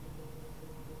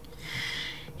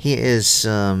 He is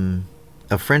a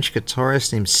French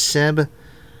guitarist named Seb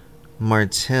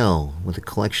Martel, with a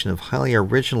collection of highly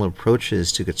original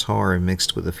approaches to guitar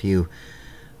mixed with a few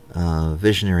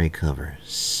visionary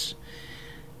covers.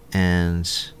 And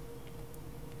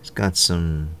he's got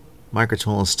some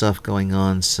microtonal stuff going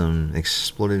on, some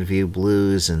exploded view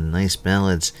blues and nice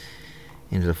ballads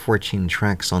into the 14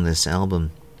 tracks on this album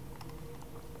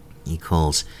he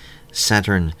calls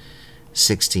Saturn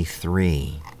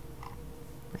 63.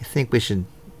 I think we should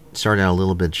start out a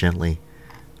little bit gently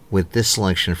with this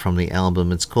selection from the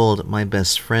album. It's called My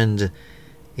Best Friend.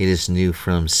 It is new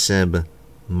from Seb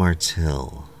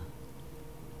Martel.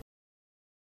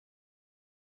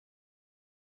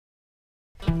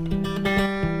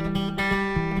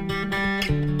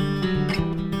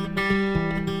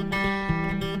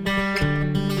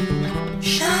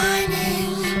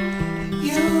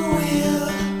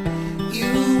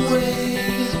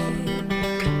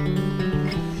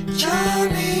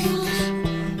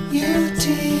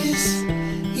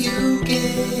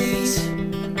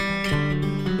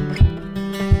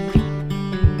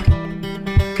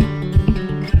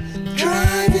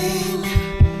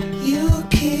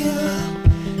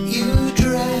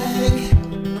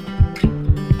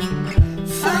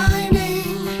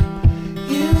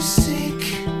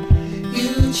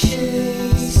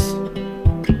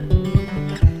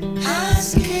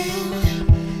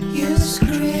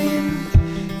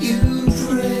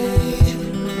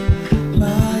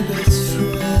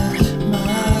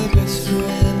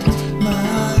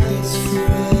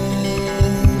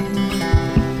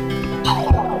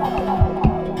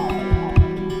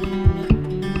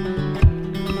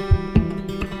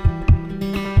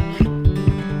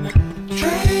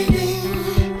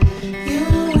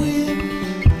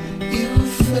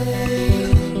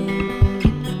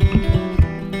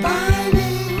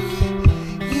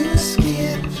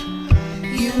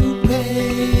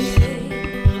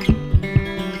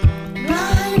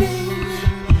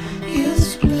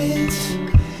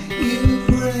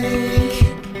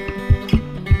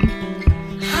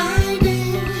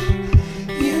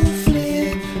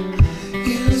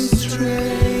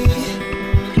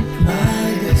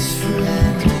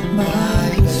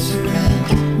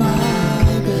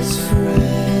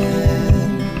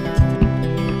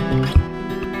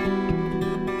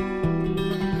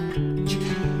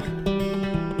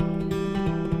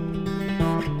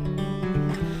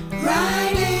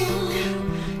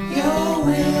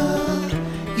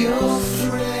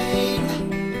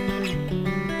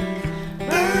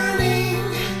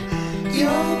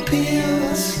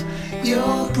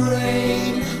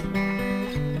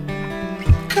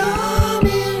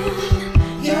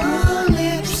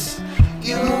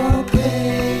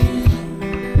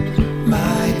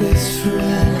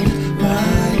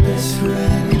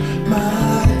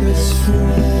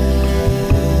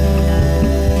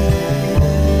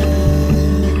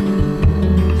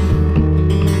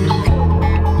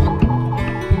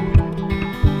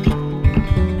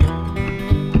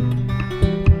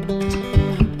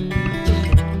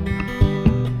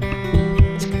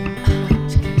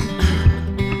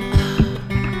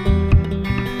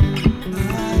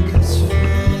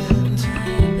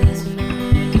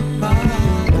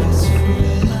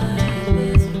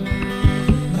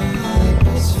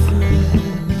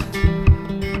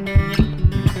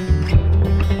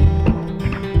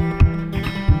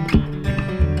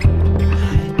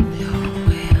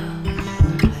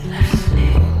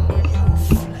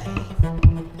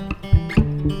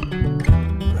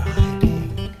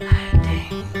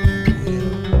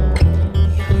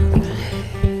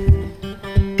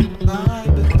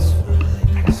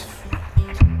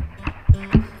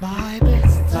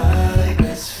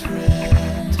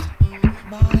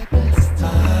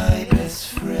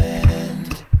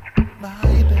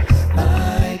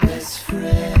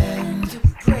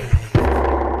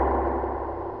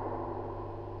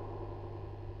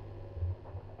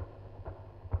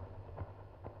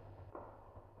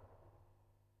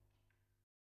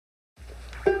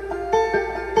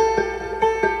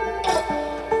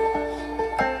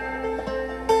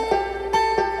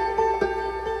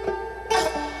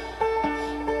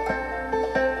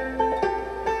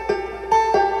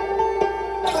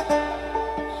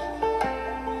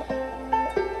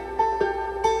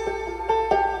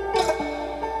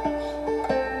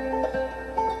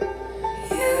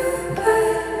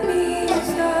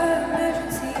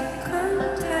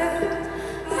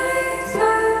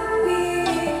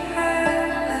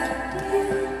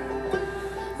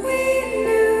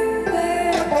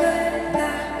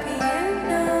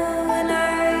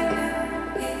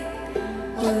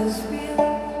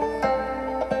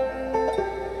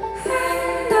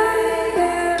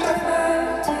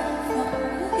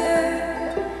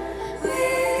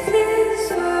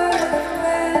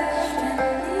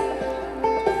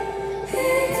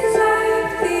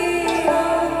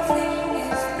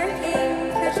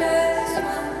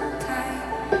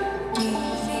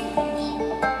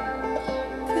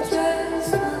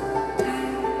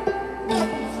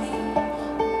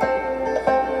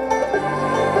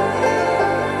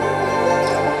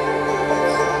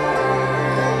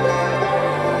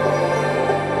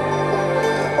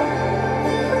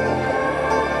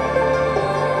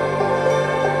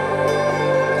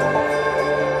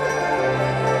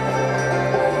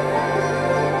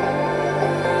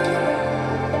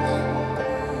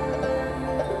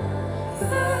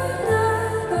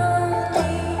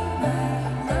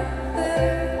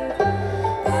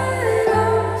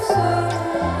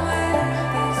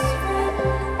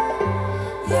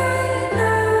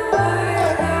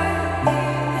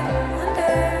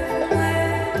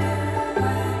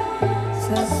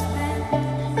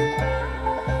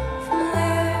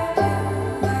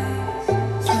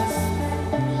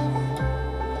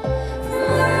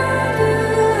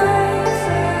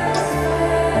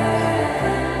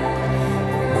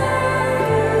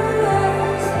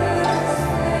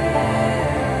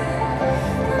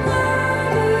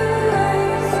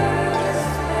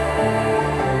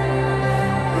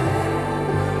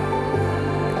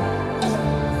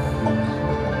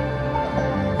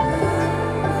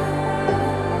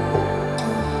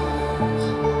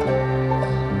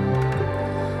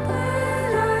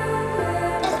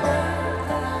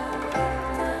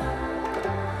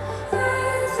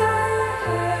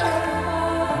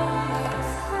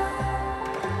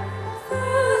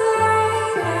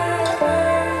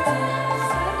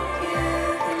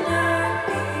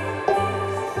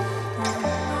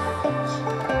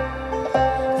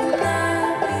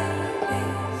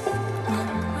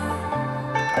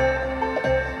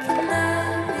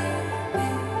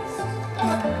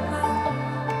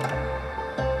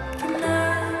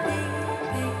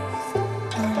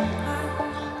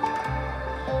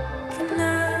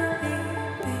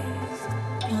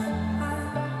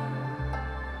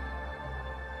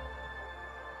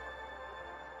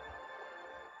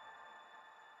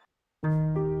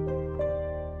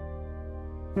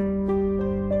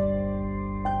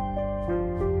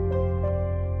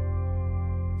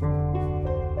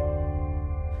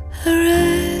 a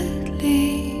red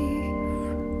leaf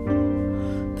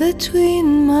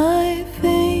between my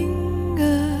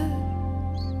fingers,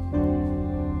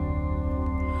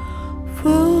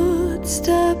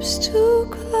 footsteps too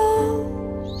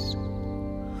close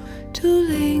to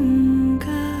linger,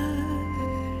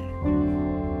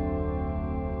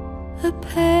 a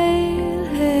pale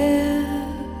hair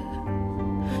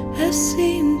has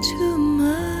seen too much,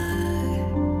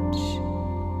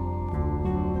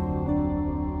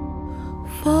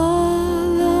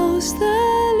 follows the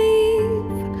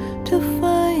leaf to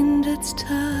find its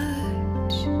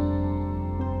touch.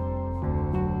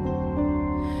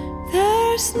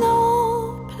 There's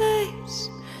no place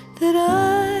that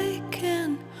I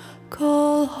can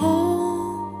call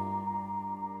home.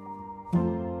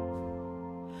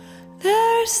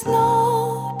 There's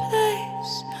no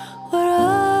place where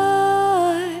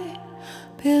I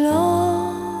belong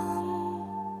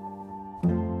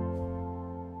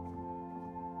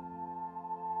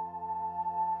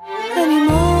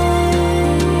anymore.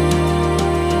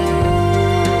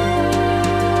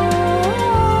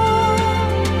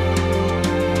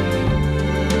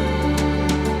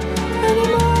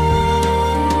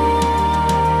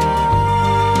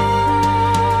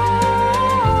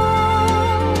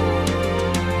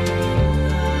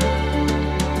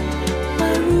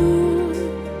 My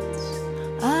roots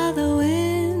are the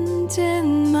wind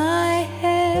in my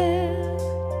hair.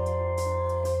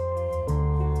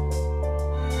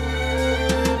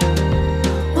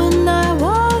 When I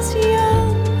was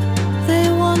young, they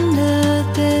wandered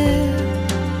there.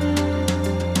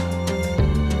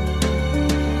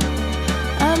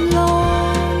 I'm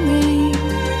longing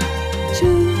to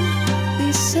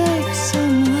be safe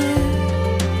somewhere,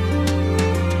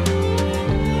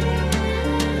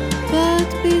 but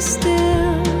be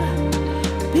still,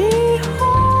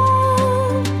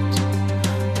 behold,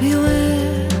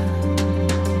 beware.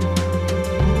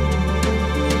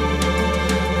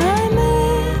 I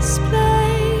miss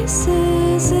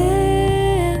places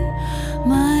in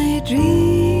my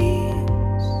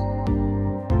dreams,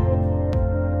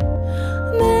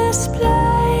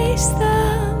 misplace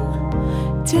them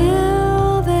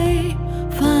till they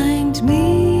find me.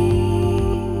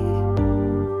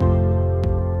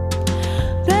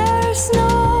 There's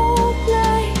no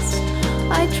place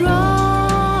I'd rather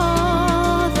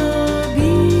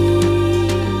be.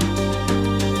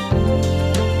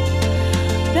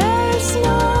 There's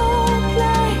no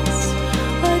place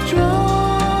I'd rather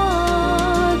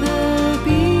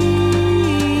be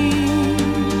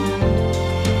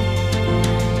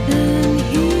than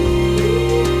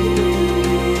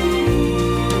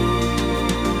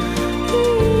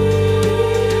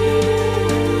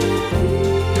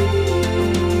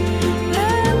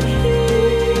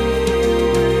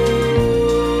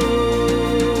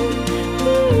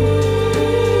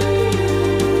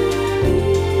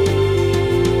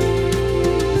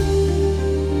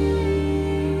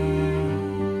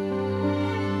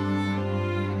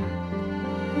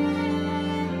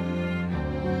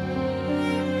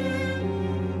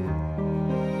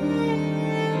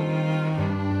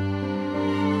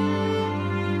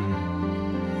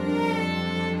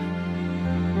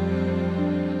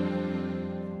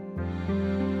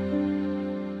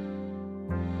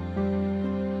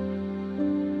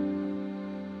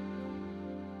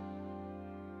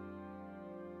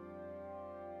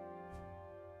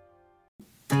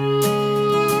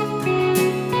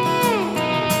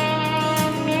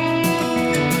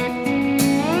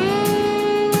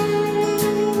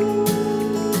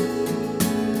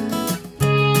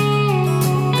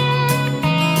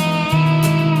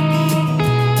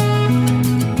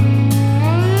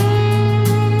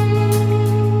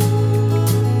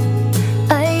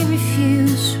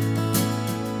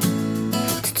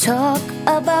talk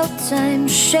about time,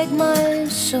 shake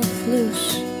myself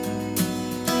loose,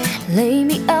 lay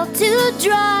me out to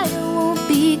dry, I won't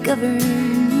be governed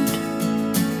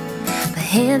by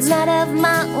hands not of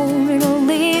my own, and I'll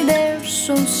lay there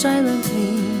so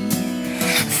silently.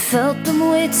 Felt them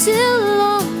way too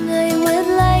long, I would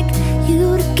like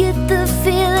you to get the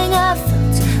feeling I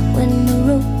felt when I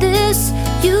wrote this.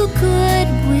 You could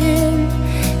win,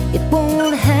 it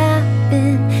won't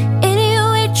happen.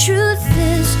 Anyway, truth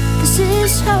is, this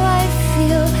is how I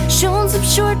feel. Shown some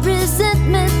short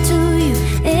resentment to you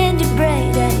and your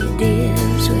bright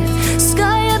ideas. With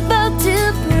sky about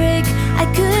to break, I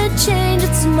could change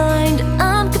its mind.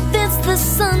 I'm convinced the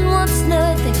sun wants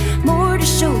nothing more to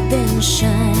show than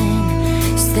shine.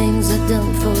 These things I've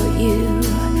done for you,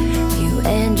 you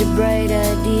and your bright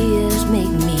ideas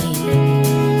make me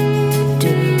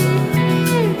do.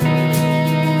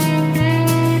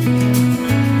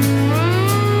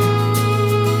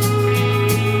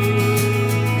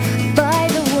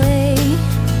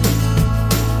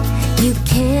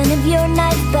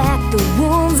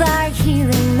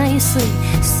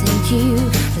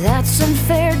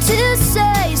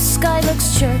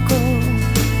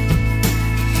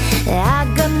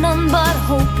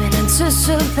 hope and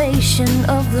anticipation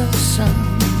of the sun.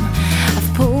 I've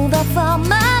pulled off all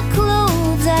my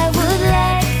clothes. I would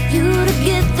like you to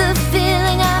get the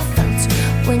feeling I felt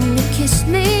when you kissed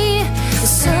me. The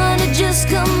sun had just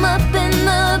come up and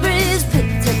the breeze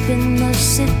picked up in the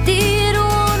city. It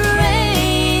won't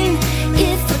rain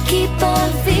if I keep on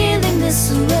feeling this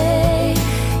way.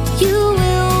 You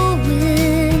will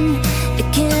win. It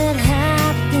can't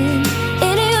happen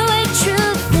anyway.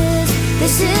 Truth is,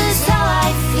 this is how I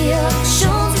feel.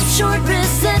 Shown some short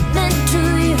resentment to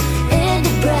you and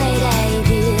your bright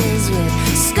ideas with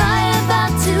sky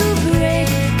about to break.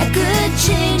 I could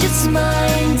change its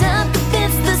mind. I'm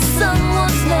convinced the sun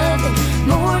wants nothing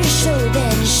more to show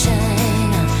than to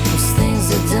shine on those things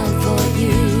are done for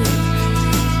you,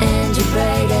 and your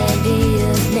bright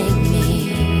ideas make me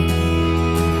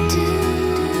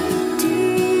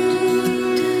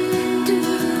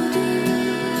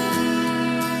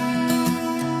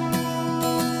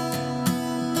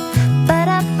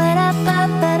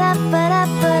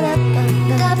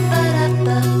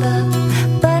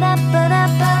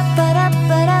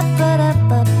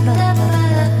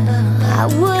I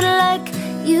would like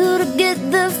you to get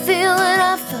the feeling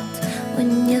I felt when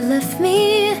you left me.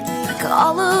 Like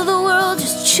all of the world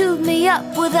just chewed me up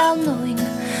without knowing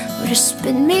where to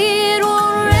spin me. It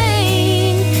won't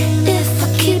rain if I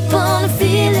keep on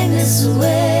feeling this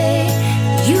way.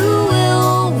 You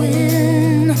will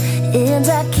win, and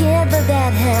I can't let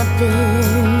that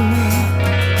happen.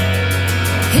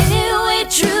 Anyway,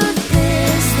 truth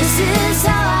is, this is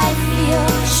how I feel.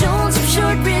 Shown some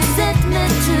short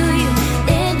resentment to you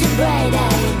and your bright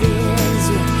ideas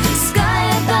with sky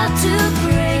about to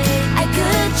break. I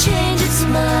could change its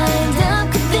mind. I'm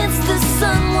convinced the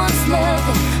sun wants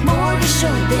nothing more to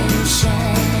show than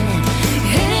shine.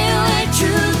 Anyway,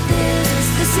 truth is,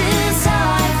 this is how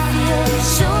I feel.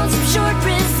 Shown some short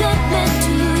resentment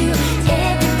to you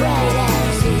and your bright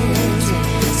ideas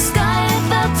with sky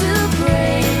about to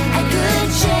break. I could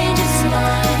change its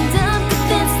mind. I'm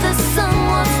convinced the sun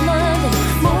wants nothing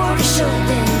more to show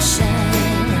than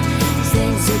shine.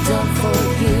 Things are done for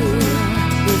you.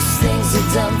 These things are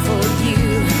done for you,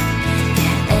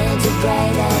 and your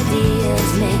bright ideas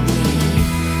make me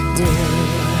do.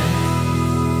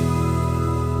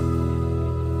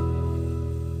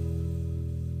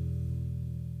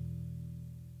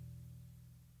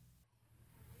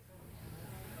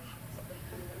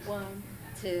 One,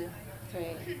 two,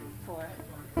 three, four.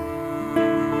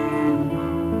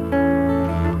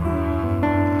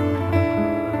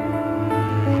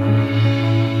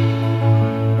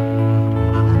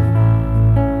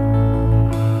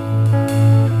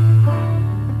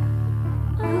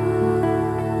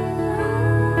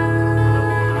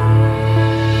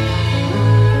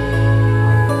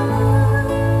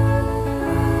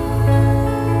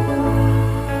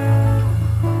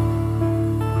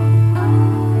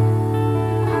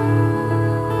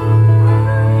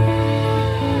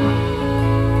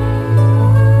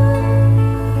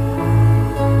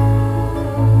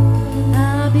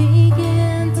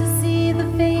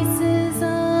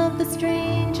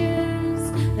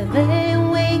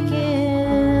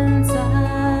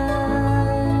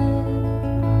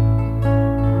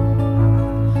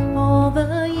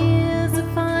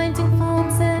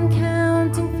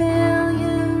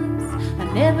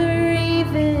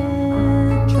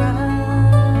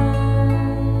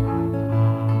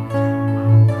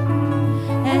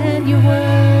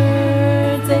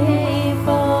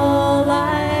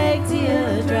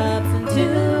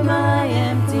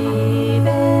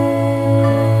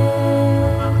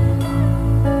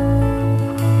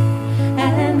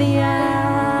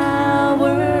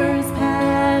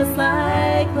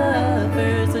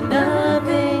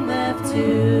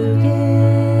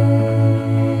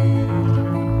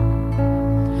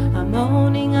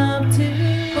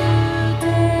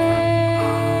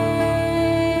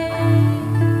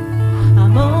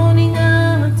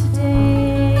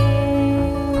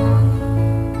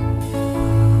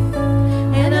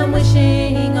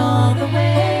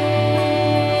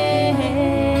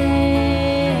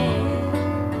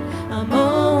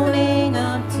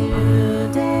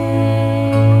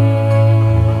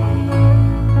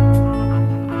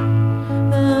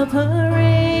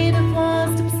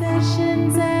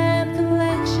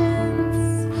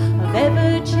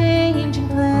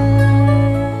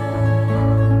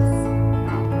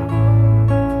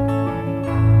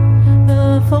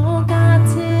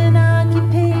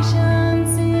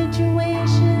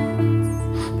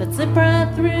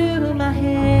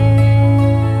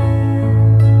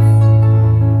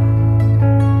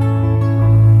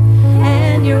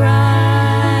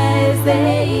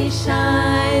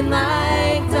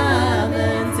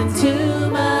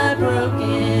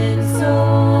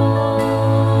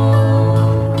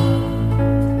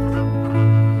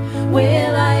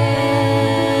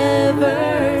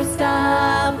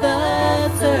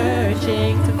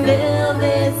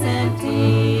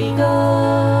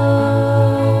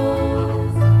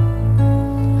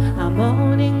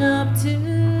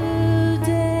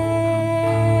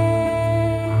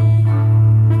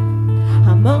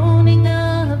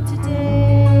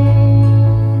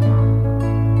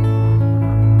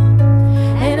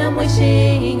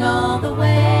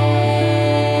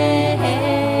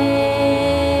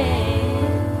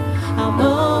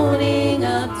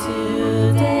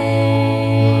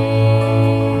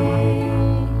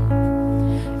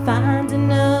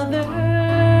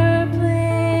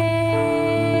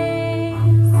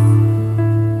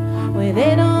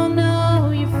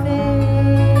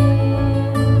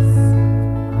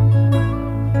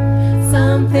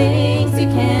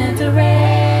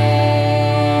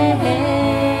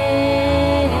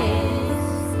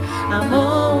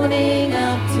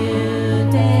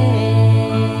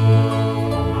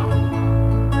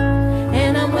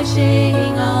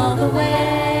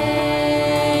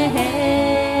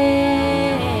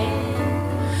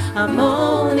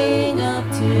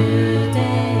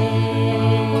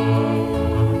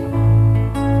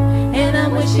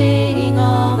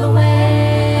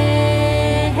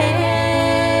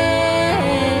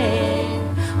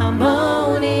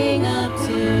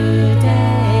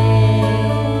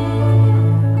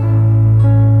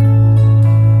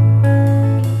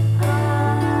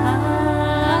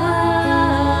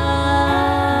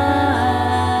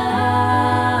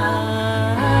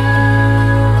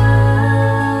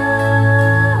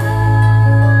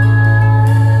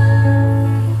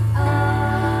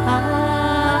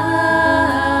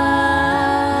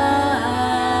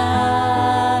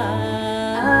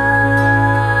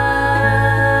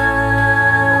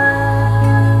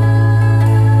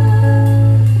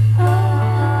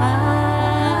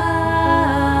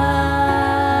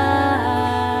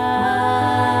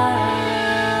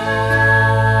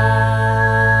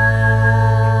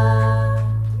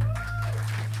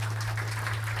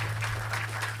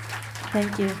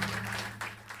 Thank you.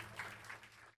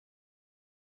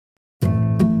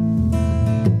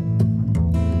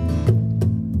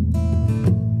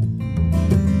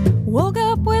 Woke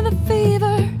up with a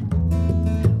fever,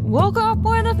 woke up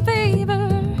with a fever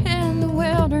in the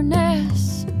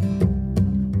wilderness.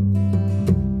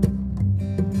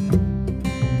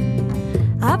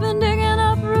 I've been digging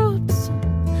up roots,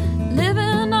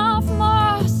 living off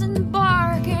moss and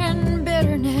bark and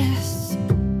bitterness.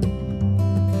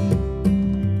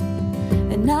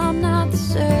 And I'm not the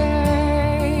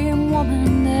same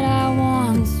woman that I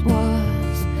once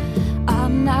was.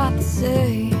 I'm not the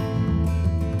same.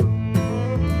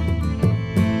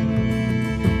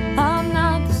 I'm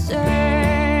not the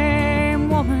same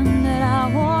woman that I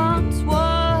once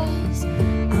was.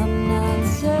 I'm not the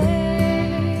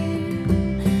same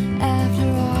after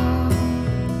all.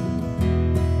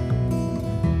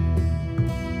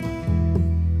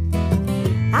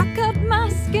 I cut my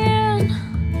skin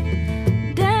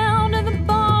down to the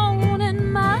bone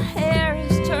and my hair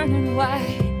is turning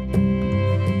white.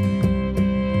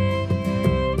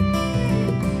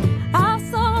 I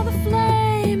saw the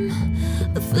flame,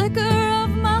 the flicker of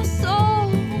my soul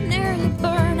nearly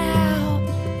burn out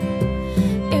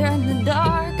in the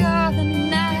dark of the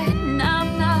night. And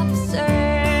I'm not the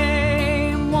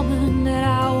same woman that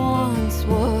I once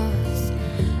was.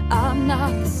 I'm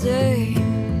not the same.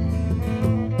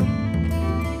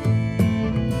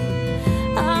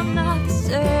 I'm not the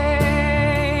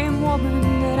same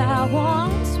woman that I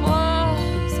once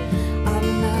was.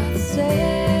 I'm not the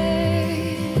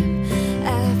same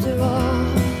after all.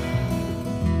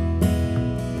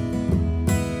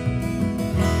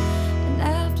 And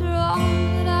after all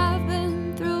that I've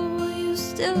been through, will you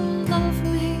still love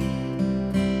me?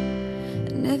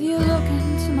 And if you look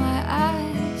into my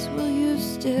eyes, will you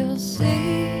still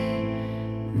see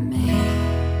me?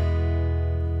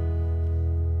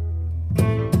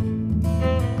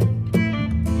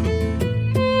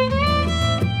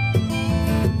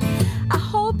 I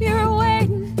hope you're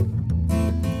waiting.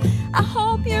 I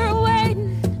hope you're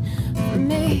waiting for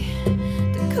me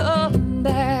to come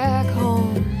back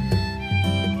home.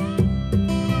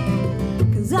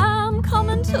 'Cause I'm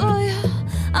coming to you,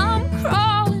 I'm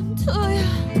crawling to you,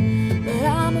 but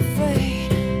I'm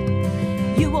afraid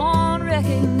you won't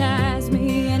recognize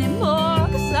me anymore.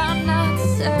 'Cause I'm not the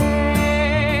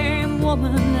same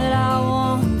woman that I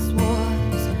once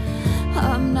was.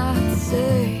 I'm not the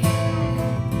same.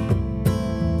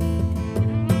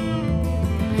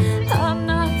 I'm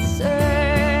not the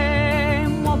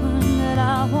same woman that I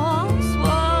once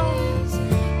was.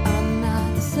 I'm not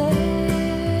the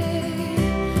same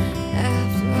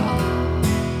after all.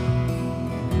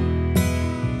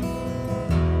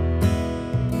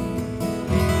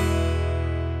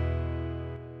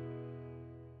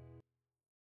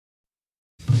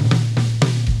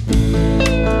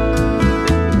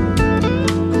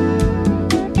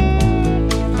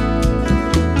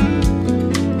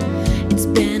 It's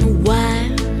been a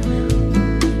while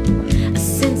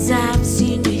since I've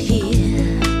seen you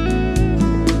here.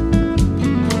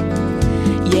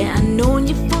 Yeah, I've known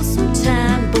you for some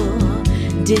time, but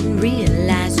didn't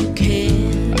realize you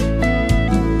cared.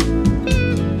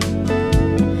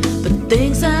 But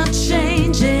things are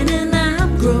changing and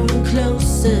I'm growing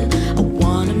closer. I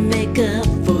wanna make up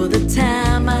for the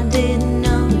time I didn't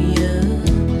know you.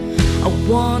 I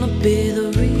wanna be the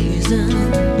reason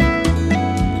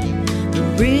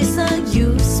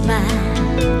you smile.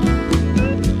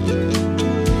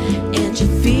 And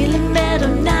you're feeling better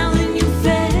now than you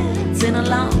felt in a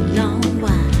long, long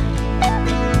while.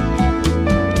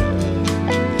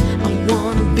 I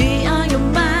wanna be on your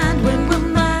mind when we're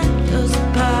miles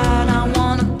apart. I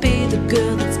wanna be the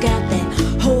girl that's got that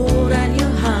hold on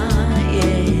your heart,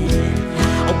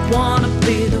 yeah. I wanna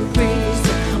be the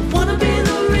reason, I wanna be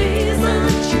the reason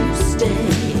that you stay.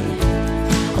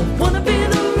 I wanna be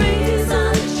the reason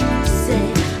that you say.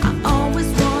 I always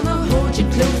wanna hold you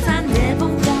close, I never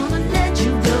wanna let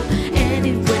you go.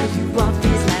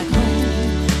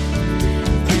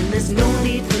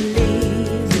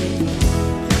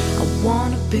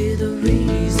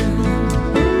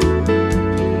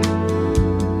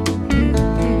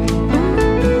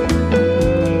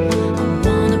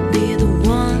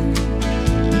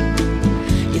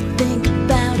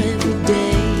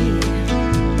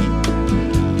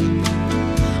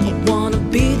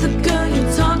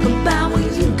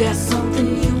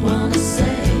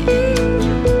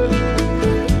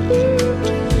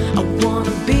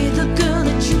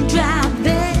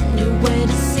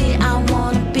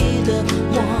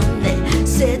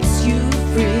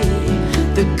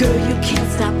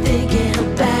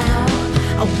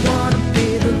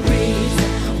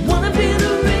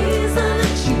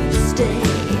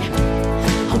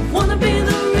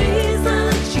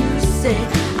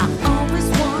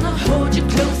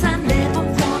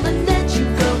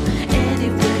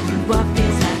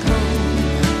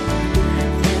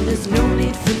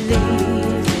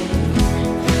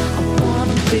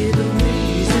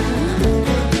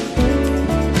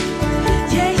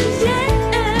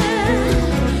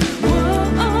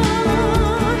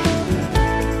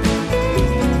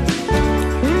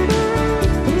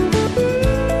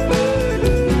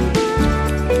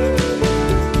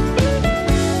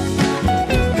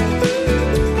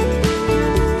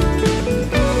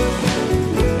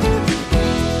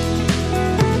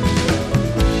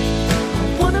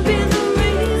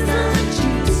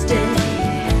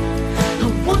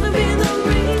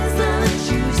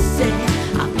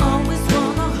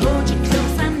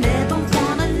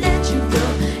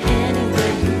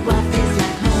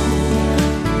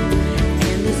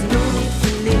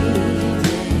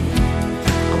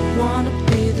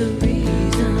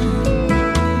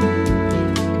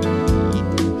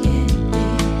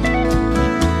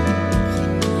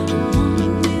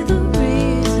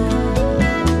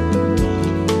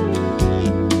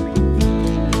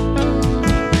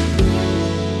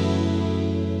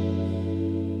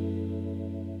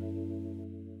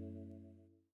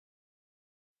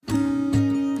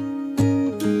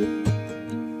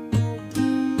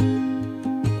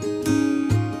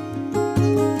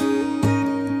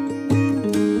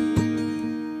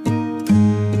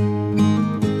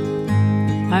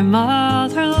 My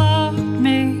mother loved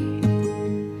me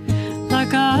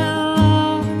like I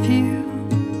love you.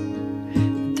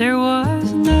 There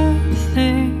was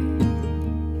nothing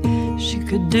she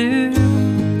could do.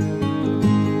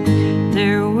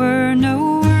 There were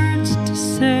no words to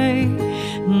say,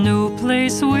 no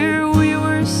place where we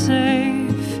were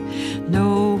safe,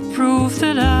 no proof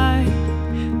that I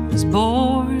was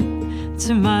born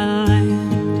to my land.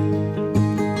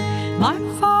 My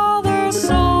father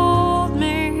sold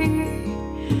me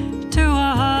to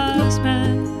a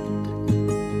husband.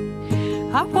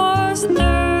 I was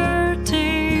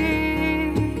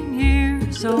 13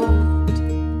 years old.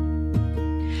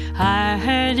 I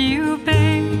had you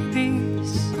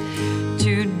babies,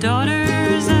 2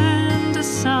 daughters and a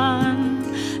son.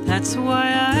 That's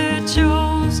why I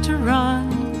chose to run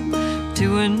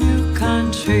to a new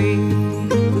country.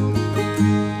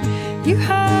 You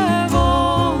have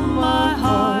all my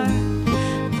heart,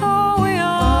 though we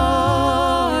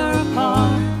are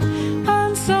apart.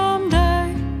 And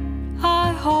someday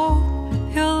I hope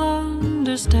you'll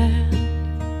understand.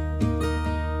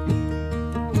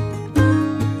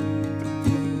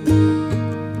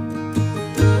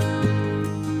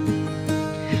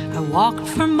 I walked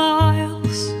for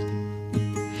miles,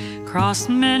 crossed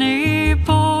many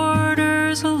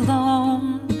borders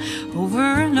alone,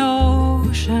 over an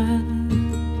ocean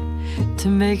to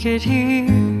make it here.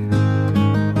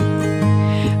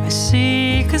 I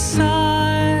seek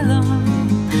asylum,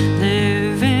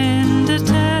 live in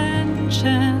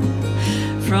detention,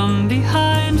 from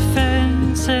behind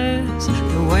fences,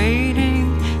 the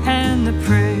waiting and the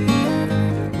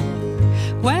prayer.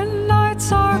 When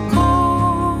nights are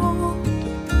cold,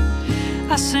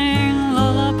 I sing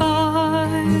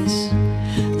lullabies.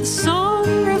 The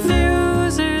sun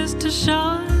refuses to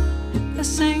shine. I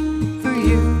sing for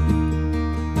you.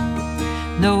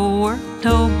 No work,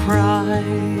 no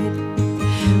pride.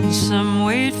 Some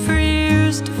wait for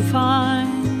years to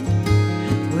find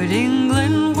what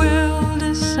England will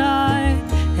decide,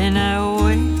 and I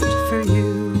wait for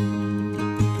you.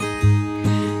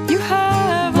 You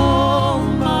have all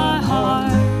my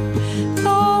heart,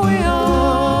 though we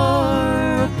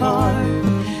are apart.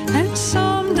 And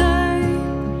someday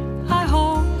I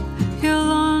hope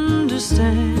you'll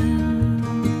understand.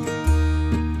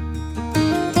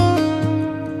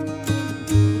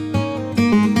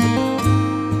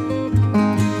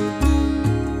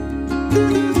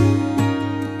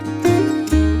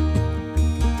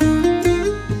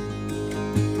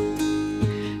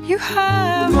 You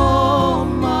have all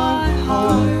my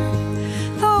heart,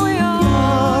 though we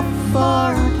are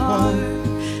far apart.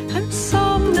 And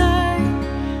someday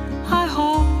I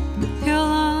hope you'll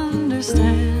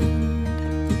understand.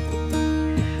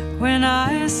 When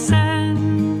I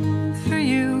send for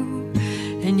you,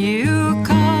 and you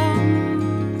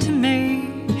come to me,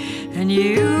 and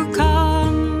you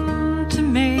come to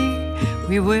me,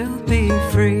 we will be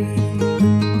free.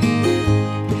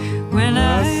 When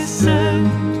I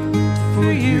send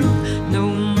for you, no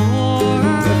more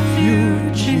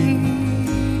refugee.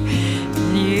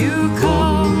 And you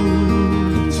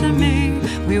come to me,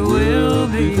 we will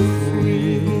be free.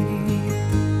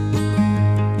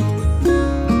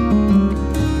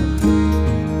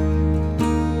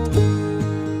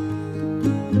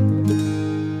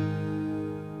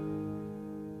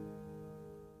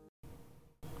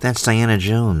 That's Diana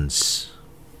Jones.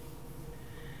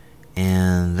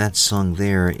 And that song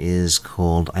there is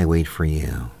called I Wait For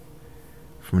You,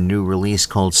 from a new release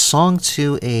called Song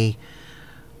to a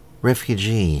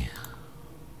Refugee.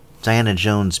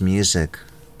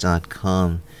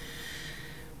 DianaJonesMusic.com.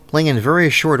 Playing in very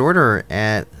short order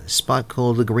at a spot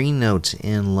called the Green Note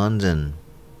in London.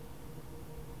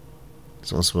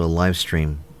 It's also a live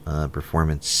stream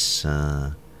performance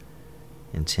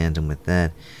in tandem with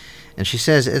that. And she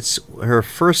says it's her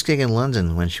first gig in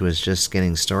London when she was just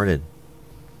getting started.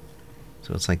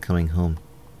 So it's like coming home.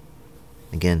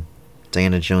 Again,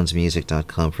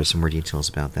 DianaJonesMusic.com for some more details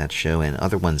about that show and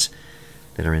other ones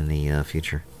that are in the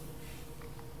future.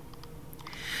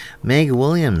 Meg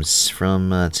Williams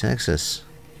from Texas.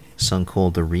 A song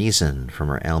called The Reason from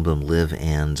her album Live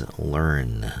and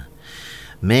Learn.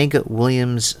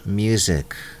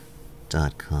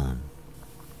 MegWilliamsMusic.com.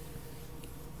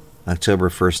 October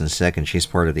 1st and 2nd, she's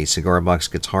part of the Cigar Box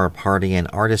Guitar Party and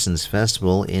Artisans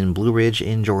Festival in Blue Ridge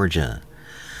in Georgia.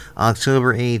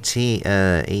 October 8th,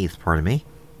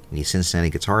 the Cincinnati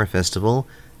Guitar Festival,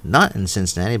 not in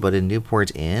Cincinnati, but in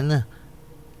Newport in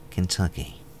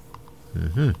Kentucky.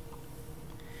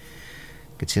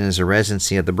 Continues a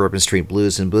residency at the Bourbon Street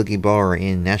Blues and Boogie Bar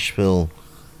in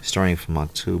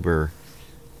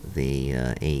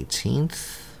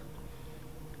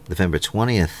November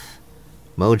 20th,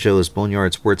 Mojo's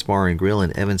Boneyard Sports Bar and Grill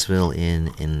in Evansville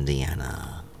in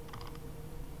Indiana.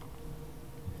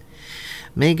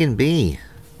 Megan B.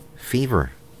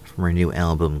 Fever from her new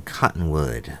album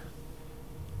Cottonwood.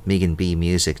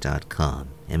 MeganBeemusic.com.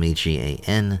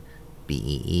 MEGANBEE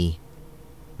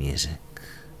Music.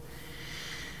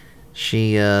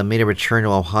 She made a return to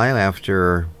Ohio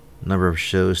after a number of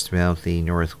shows throughout the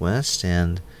Northwest,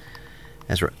 and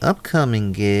as her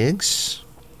upcoming gigs,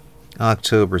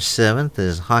 October 7th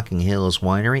is Hocking Hills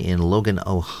Winery in Logan,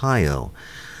 Ohio.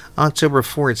 October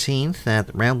 14th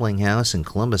at Rambling House in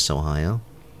Columbus, Ohio.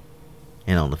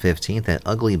 And on the 15th at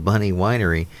Ugly Bunny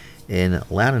Winery in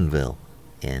Loudonville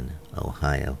in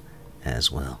Ohio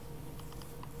as well.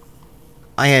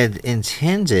 I had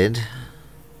intended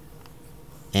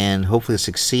and hopefully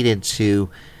succeeded to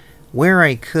where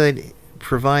I could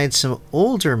provide some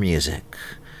older music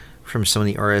from some of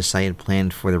the artists I had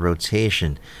planned for the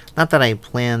rotation. Not that I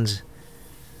planned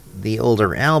the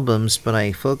older albums, but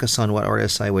I focused on what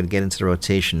artists I would get into the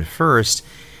rotation first,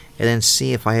 and then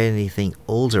see if I had anything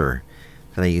older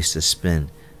that I used to spin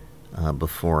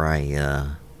before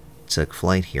I took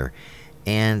flight here.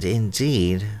 And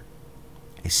indeed,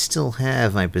 I still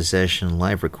have in my possession a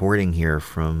live recording here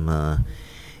from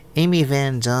Amy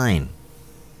Van Dyne,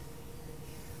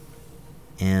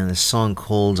 and a song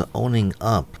called Owning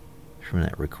Up from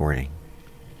that recording.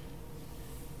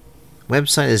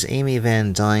 Website is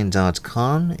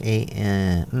amyvandyne.com,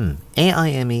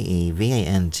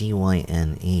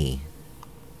 AIMEEVANDYNE.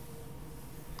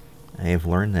 I have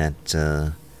learned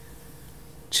that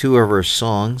two of her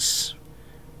songs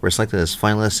were selected as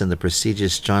finalists in the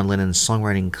prestigious John Lennon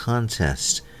Songwriting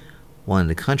Contest. One in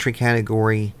the country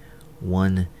category,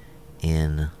 one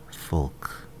in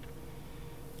folk.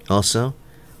 Also,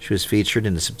 she was featured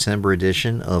in the September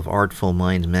edition of Artful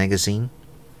Mind magazine.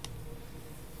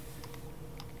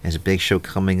 Has a big show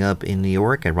coming up in New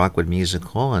York at Rockwood Music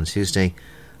Hall on Tuesday,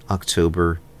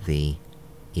 October the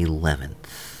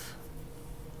 11th.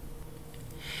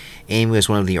 Amy was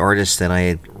one of the artists that I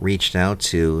had reached out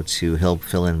to help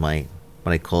fill in my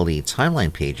what I call the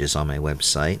timeline pages on my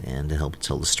website and to help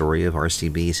tell the story of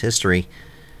RCB's history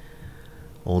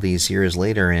all these years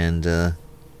later. And I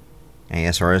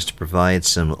asked artists to provide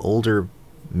some older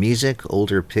music,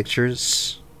 older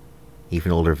pictures,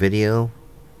 even older video,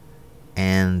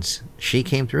 and she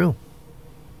came through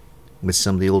with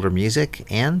some of the older music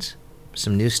and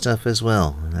some new stuff as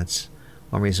well. And that's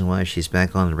one reason why she's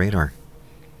back on the radar,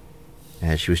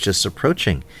 as she was just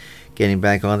approaching getting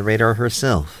back on the radar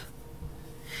herself.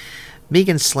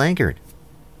 Megan Slankard,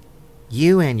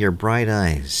 You and Your Bright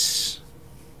Eyes,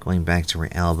 going back to her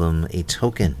album A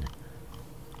Token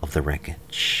of the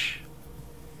Wreckage.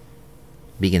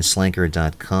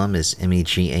 MeganSlankard.com is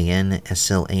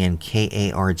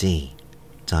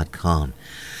MEGANSLANKARD.com.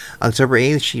 October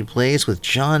 8th, she plays with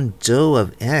John Doe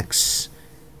of X,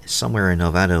 somewhere in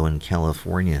Novato in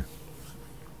California.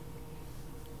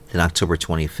 Then October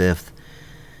 25th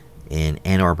in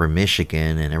Ann Arbor,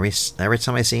 Michigan. And every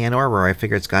time I say Ann Arbor, I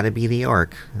figure it's got to be the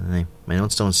Ark. And my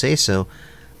notes don't say so,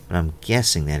 but I'm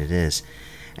guessing that it is.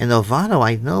 And Novato,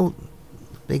 I know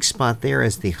the big spot there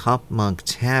is the Hop Monk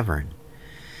Tavern.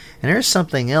 And there's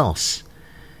something else.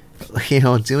 You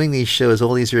know, doing these shows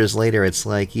all these years later, it's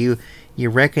like you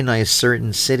recognize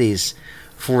certain cities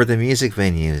for the music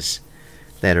venues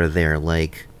that are there.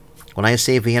 Like, when I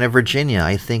say Vienna, Virginia,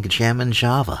 I think Jam and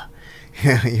Java.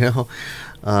 You know?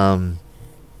 I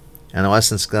know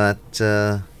Austin's got,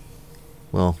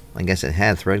 well, I guess it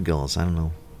had Threadgills. I don't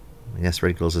know. I guess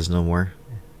Threadgills is no more.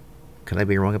 Could I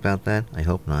be wrong about that? I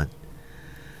hope not.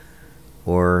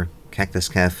 Or Cactus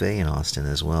Cafe in Austin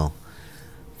as well.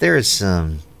 There's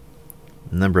a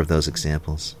number of those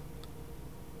examples.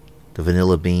 The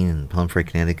Vanilla Bean in Pomfret,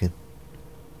 Connecticut.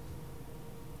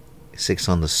 6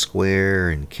 on the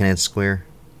Square in Kennett Square.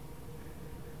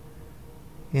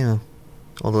 You know,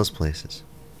 all those places.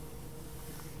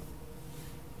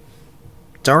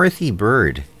 Dorothy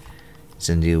Bird is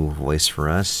a new voice for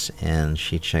us, and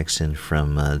she checks in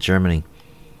from Germany.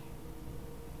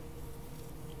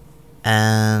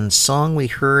 And song we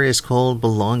heard is called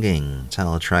Belonging,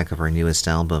 title track of our newest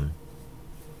album.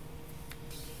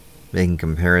 Making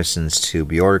comparisons to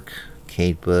Bjork,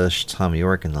 Kate Bush, Thom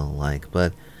Yorke, and the like,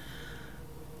 but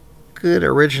good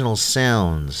original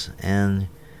sounds. And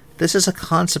this is a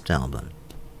concept album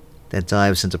that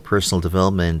dives into personal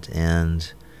development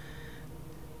and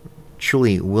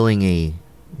truly willing a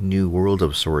new world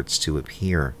of sorts to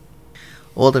appear.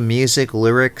 All the music,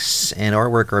 lyrics, and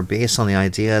artwork are based on the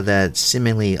idea that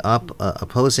seemingly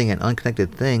opposing and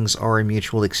unconnected things are a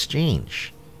mutual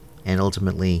exchange, and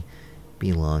ultimately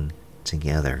belong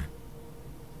together.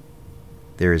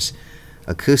 There's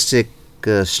acoustic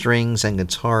strings and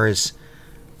guitars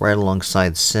right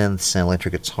alongside synths and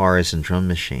electric guitars and drum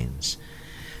machines.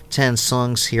 10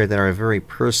 songs here that are very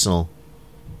personal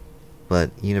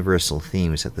but universal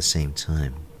themes at the same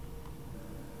time.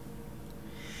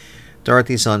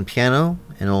 Dorothy's on piano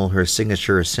and all her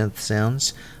signature synth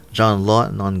sounds, John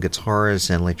Lawton on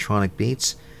guitars and electronic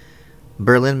beats,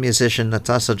 Berlin musician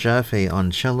Natasha Jaffe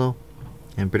on cello,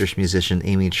 and British musician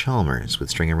Amy Chalmers with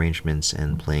string arrangements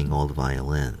and playing all the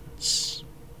violins.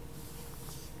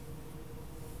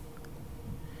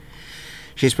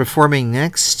 She's performing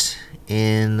next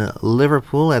in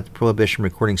Liverpool at the Prohibition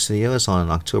Recording Studios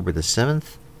on October the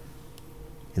 7th,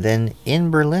 and then in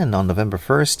Berlin on November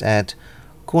 1st at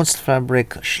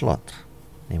Kunstfabrik Schlott,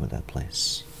 name of that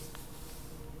place.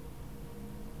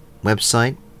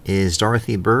 Website is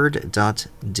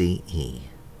dorothybird.de.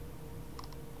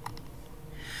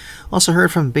 Also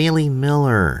heard from Bailey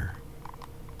Miller.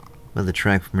 Another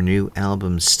track from her new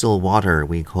album Still Water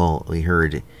we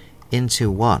heard Into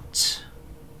What.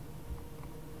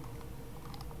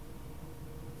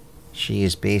 She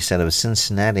is based out of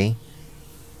Cincinnati,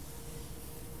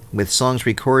 with songs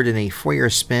recorded in a 4-year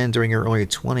span during her early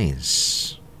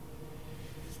 20s.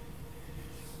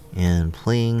 And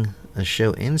playing a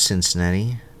show in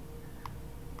Cincinnati.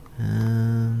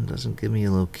 Doesn't give me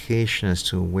a location as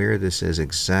to where this is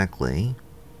exactly.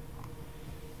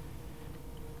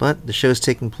 But the show's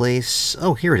taking place,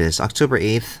 here it is, October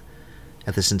 8th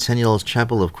at the Centennial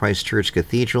Chapel of Christ Church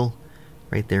Cathedral,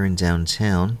 right there in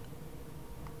downtown.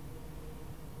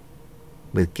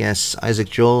 With guests Isaac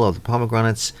Joel of the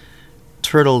Pomegranates,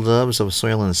 Turtle Doves of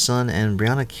Soil and Sun, and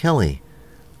Brianna Kelly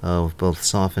of both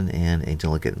Soften and A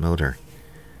Delicate Motor.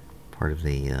 Part of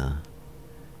the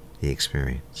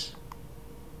experience.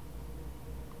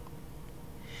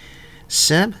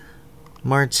 Seb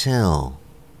Martel,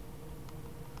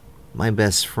 My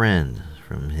Best Friend,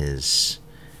 from his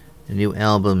new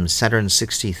album Saturn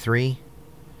 63.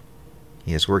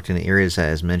 He has worked in areas,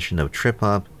 as mentioned, of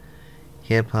trip-hop,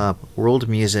 hip-hop, world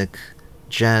music,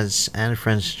 jazz, and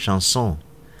French chanson.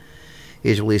 He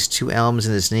has released 2 albums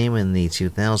in his name in the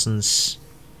 2000s.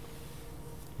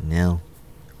 Now,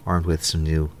 armed with some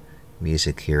new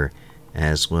music here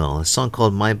as well. A song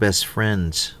called My Best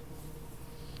Friend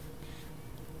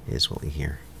is what we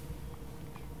hear.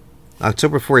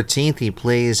 October 14th, he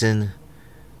plays in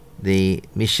the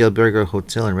Michel Berger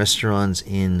Hotel and Restaurants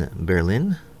in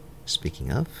Berlin,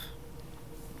 speaking of.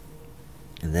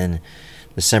 And then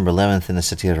December 11th in the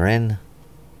Cité de Rennes.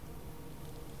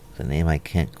 The name I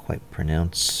can't quite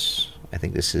pronounce. I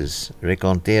think this is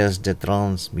Recontes de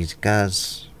Trans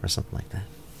Musicales or something like that.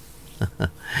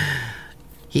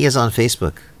 He is on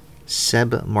Facebook,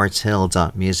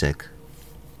 sebmartel.music.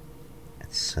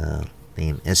 That's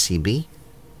name SCB,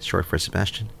 short for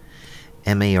Sebastian,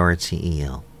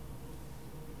 Martel.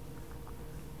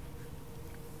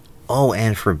 Oh,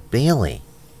 and for Bailey,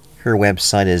 her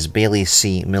website is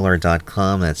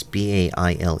baileycmiller.com. That's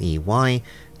Bailey,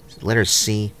 letter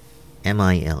C,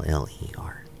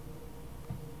 Miller.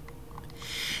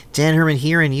 Dan Herman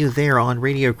here and you there on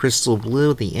Radio Crystal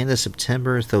Blue at the end of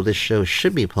September, though this show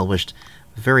should be published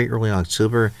very early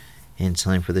October in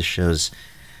time for this show's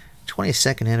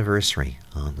 22nd anniversary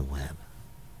on the web.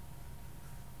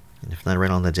 And if not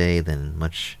right on the day, then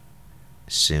much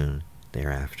soon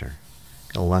thereafter.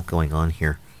 Got a lot going on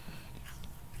here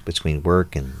between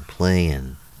work and play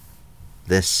and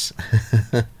this.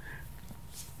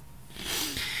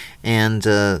 And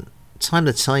time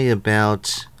to tell you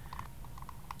about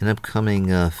an upcoming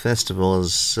festival.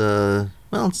 Is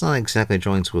it's not exactly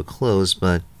drawing to a close,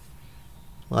 but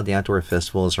a lot of the outdoor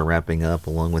festivals are wrapping up,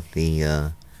 along with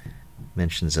the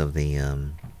mentions of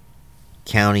the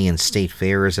county and state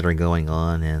fairs that are going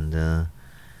on, and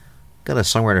got a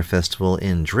songwriter festival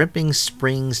in Dripping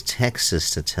Springs,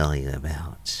 Texas to tell you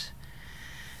about.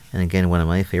 And again, one of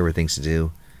my favorite things to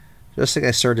do, just like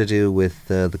I started to do with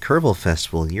the Kerrville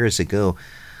Festival years ago,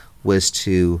 was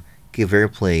to give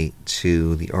airplay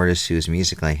to the artists whose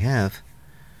music I have,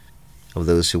 of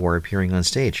those who are appearing on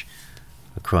stage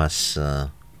across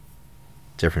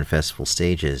different festival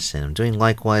stages. And I'm doing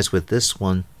likewise with this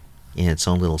one in its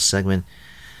own little segment.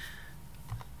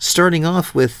 Starting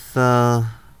off with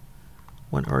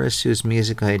one artist whose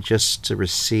music I had just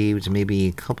received maybe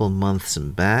a couple months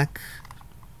back,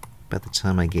 about the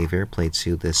time I gave airplay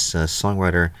to this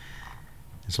songwriter,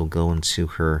 as we'll go into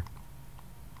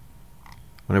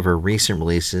one of her recent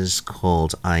releases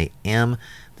called I Am.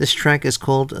 This track is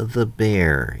called The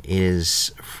Bear. It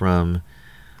is from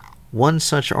one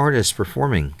such artist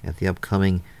performing at the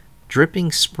upcoming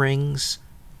Dripping Springs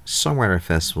Songwriter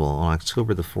Festival on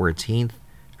October the 14th.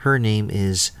 Her name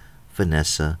is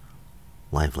Vanessa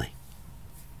Lively.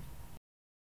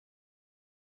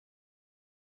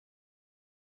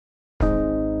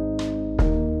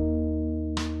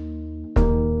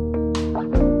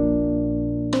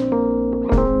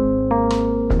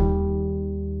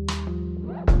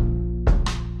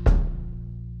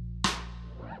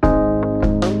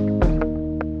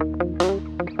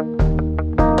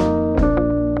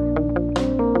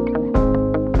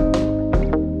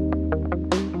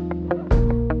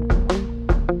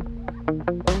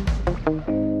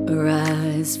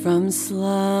 From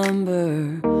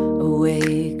slumber,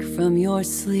 awake from your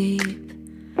sleep.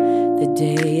 The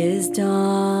day is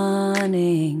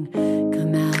dawning,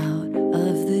 come out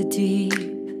of the deep.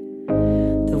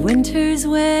 The winter's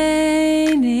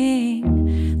waning,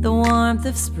 the warmth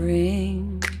of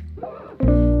spring.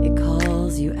 It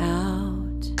calls you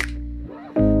out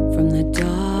from the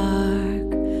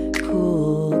dark,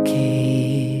 cool cave.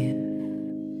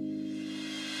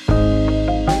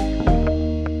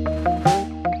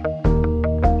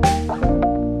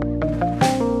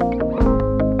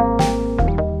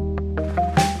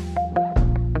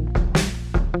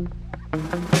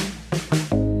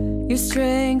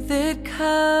 Strength, it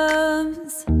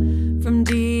comes from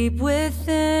deep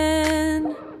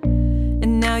within,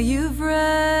 and now you've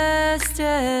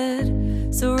rested,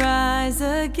 so rise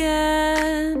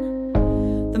again.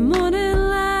 The morning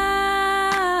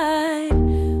light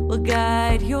will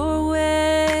guide your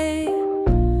way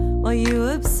while you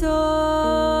absorb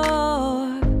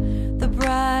the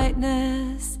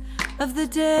brightness of the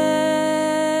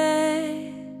day.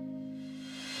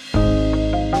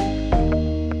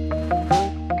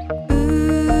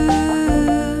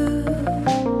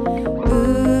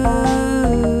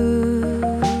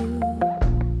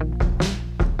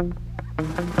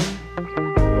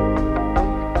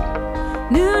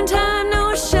 Noontime,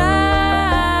 no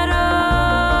shadow.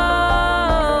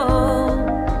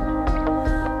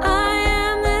 I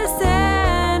am this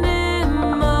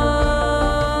animal,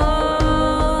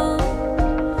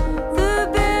 the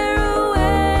bear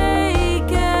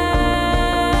awakened.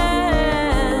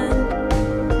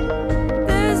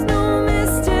 There's no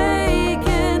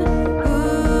mistaking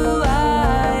who I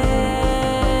am.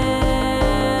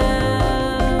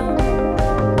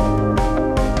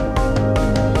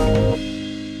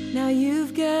 Now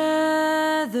you've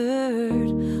gathered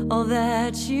all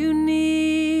that you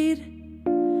need,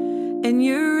 and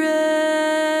you're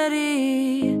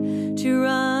ready to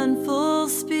run full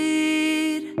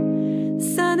speed. The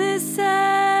sun is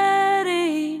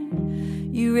setting,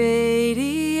 you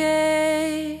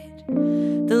radiate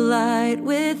the light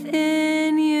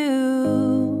within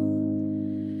you,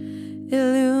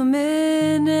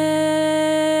 illuminate.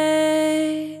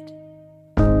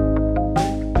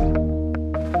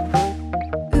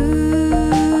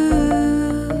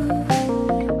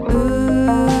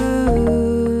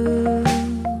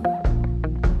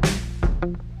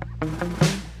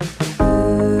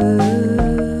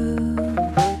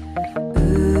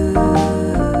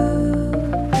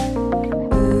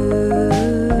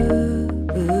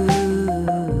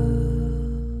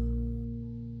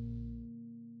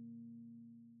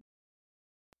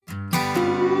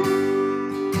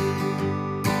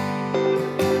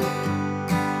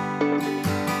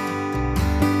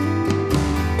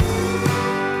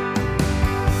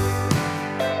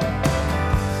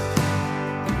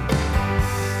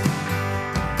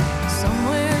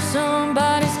 Somewhere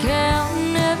somebody's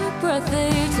counting every breath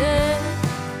they take,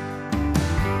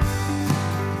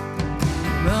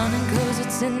 running 'cause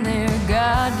it's in their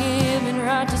God-given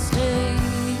right to stay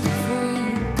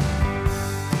free.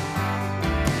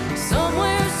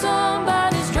 Somewhere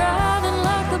somebody's driving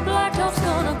like the blacktop's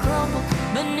gonna crumble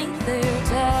beneath their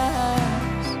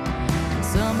tires, and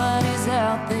somebody's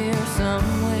out there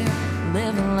somewhere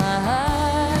living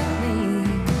like me.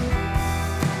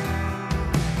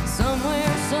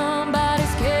 Somewhere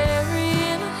somebody's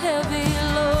carrying a heavy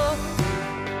load,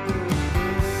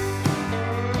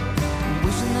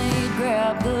 wishing they'd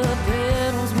grab the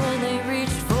pedal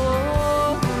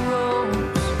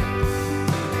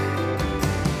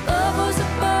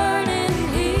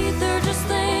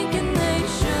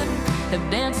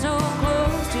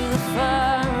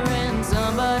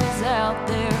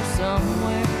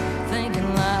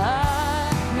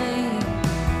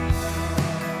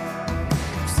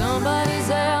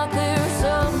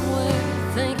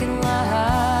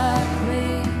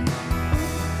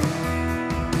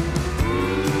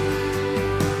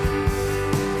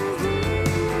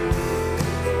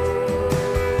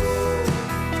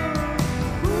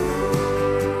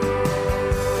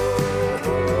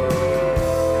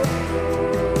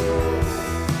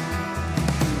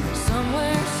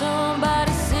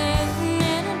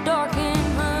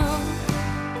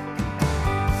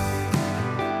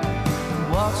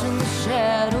the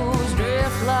shadows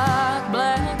drift like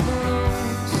black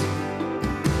balloons.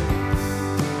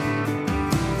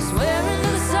 Swearing to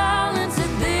the silence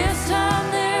that this time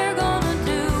they're gonna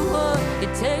do what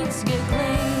it takes to get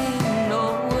clean.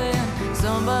 Knowing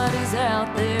somebody's out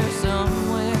there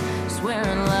somewhere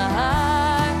swearing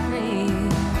like me.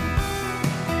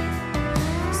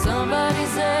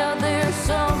 Somebody's out there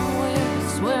somewhere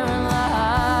swearing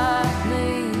like me.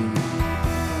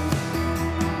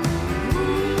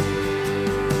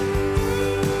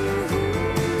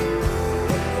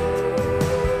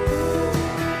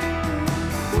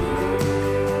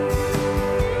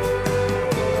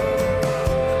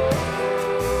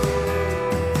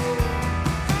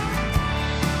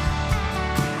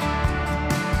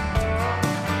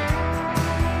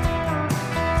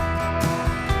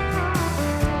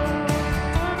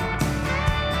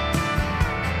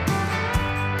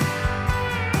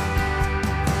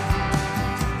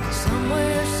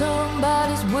 Somewhere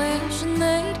somebody's wishing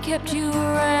they'd kept you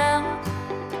around,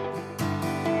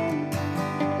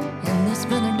 and they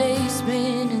spend their days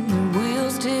spinning their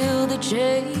wheels till they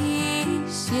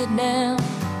chase you down.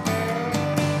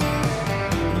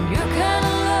 Your kind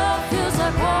of love feels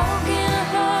like walking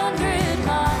 100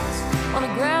 miles on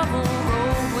a gravel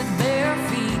road with bare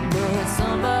feet, but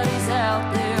somebody's out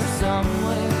there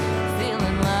somewhere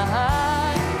feeling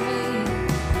like me.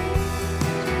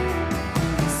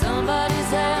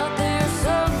 Somebody's out there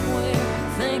somewhere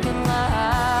thinking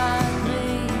like me.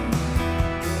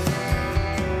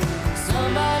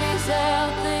 Somebody's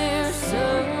out there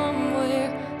somewhere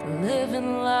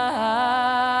living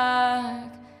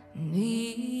like me.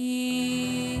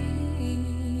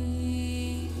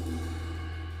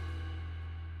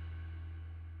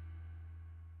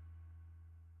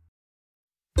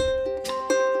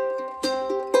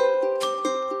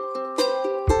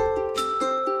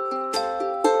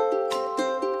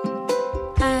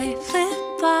 I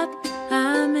flip-flop,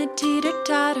 I'm a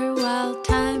teeter-totter while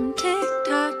time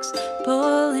tick-tocks,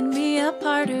 pulling me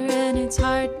aparter, and it's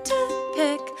hard to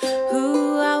pick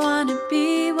who I wanna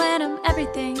be when I'm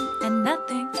everything and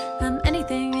nothing. I'm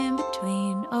anything in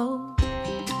between. Oh,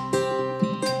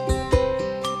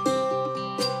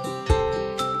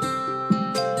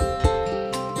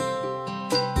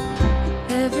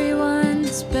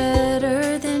 everyone's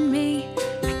better than me.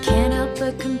 I can't help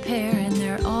but compare, and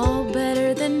they're all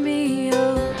better than me.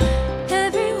 Oh,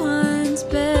 everyone's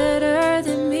better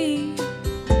than me.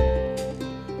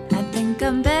 I think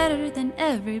I'm better than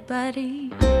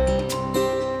everybody.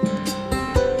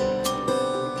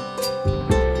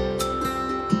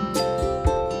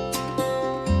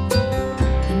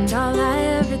 And all I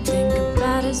ever think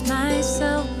about is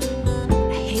myself.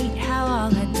 I hate how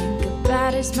all I think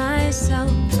about is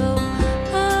myself. Oh,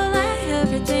 all I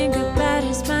ever think about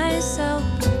is myself.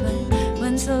 But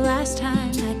when's the last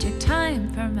time I took time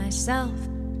for myself?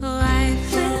 Oh, I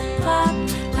flip-flop,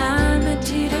 I'm a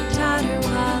teeter-totter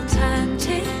while time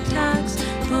tick-tocks,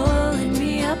 pulling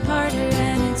me aparter,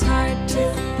 and it's hard to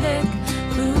pick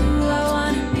who I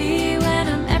wanna be when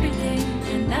I'm everything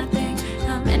and nothing.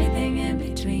 I'm anything in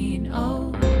between.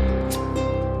 Oh,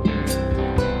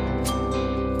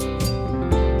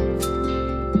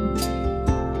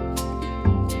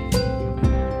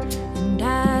 and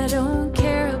I don't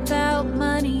care about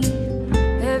money.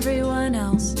 Everyone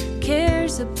else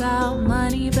cares about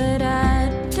money, but I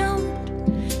don't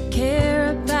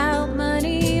care about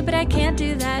money. But I can't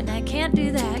do that, and I can't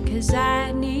do that, 'cause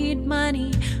I need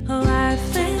money. Oh, I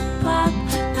flip-flop,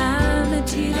 I'm a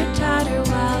teeter-totter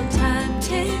while time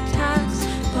tick-tocks,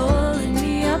 pulling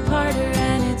me aparter,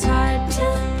 and it's hard to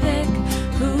pick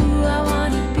who I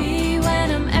wanna be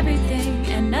when I'm everything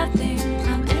and nothing.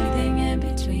 I'm anything in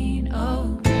between. Oh,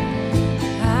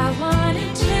 I wanna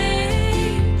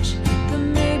change, but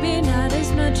maybe not as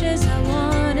much as I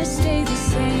wanna stay the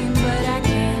same. But I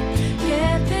can't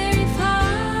get very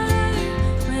far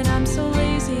when I'm so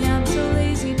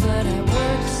lazy, but I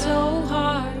work so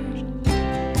hard.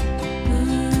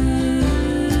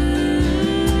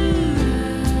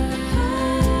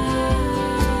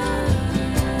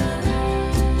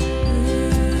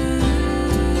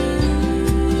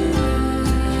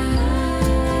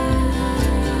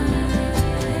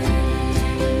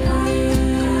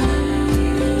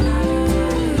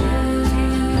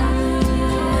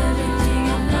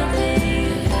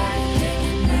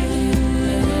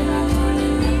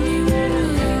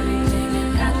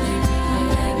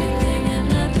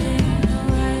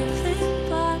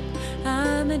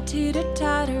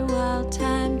 Teeter-totter while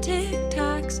time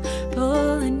tick-tocks,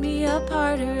 pulling me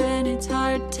aparter, and it's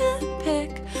hard to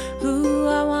pick who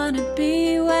I wanna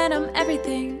be when I'm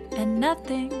everything and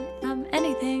nothing. I'm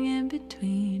anything in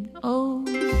between.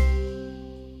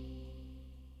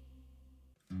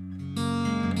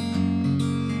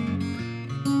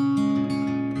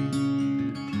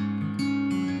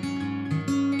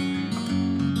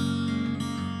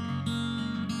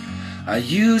 I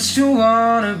used to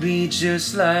wanna be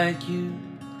just like you.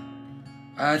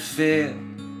 I'd fail,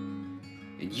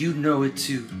 and you'd know it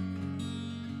too.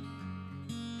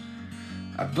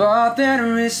 I bought that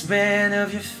wristband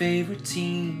of your favorite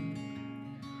team.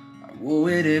 I wore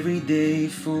it every day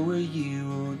for a year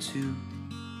or two.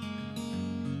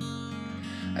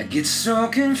 I get so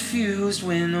confused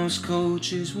when those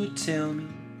coaches would tell me,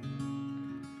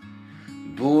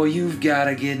 boy, you've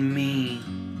gotta get mean.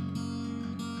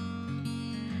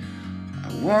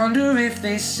 I wonder if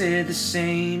they said the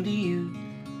same to you,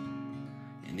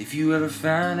 and if you ever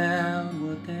found out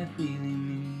what that really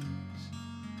means.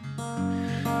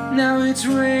 Now it's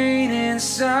raining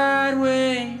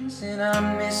sideways and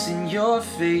I'm missing your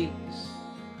face.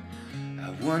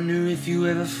 I wonder if you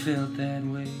ever felt that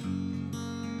way.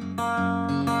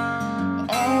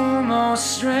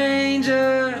 Almost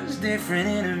strangers, different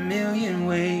in a million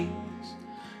ways,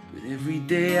 but every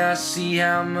day I see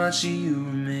how much of you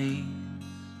remains.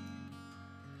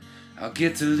 I'll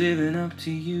get to living up to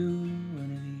you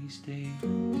one of these days.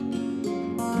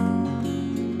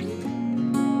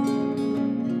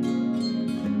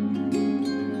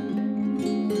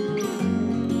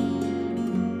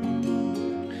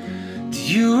 Do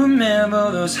you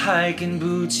remember those hiking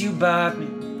boots you bought me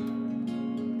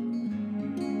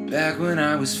back when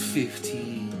I was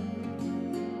 15?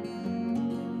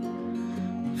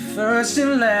 First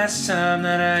and last time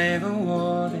that I ever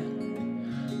wore them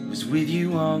was with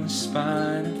you on the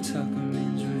spine of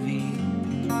Tuckerman's Ravine.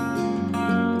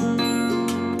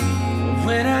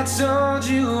 When I told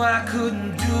you I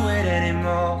couldn't do it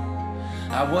anymore,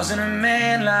 I wasn't a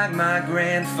man like my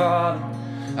grandfather.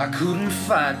 I couldn't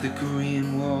fight the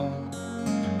Korean War.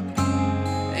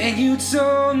 And you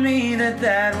told me that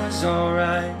that was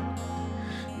alright.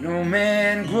 No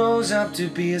man grows up to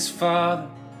be his father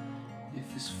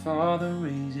if his father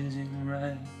raises him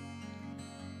right.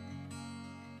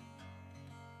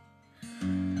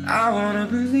 I wanna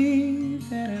believe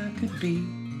that I could be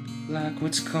like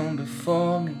what's come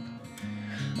before me,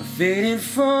 a faded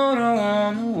photo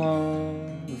on the wall,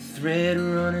 a thread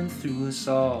running through us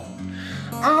all.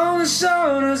 On the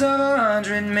shoulders of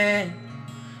 100 men,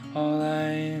 all I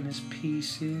am is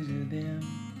pieces of them.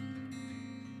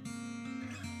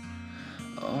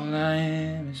 All I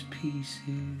am is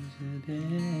pieces of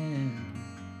them.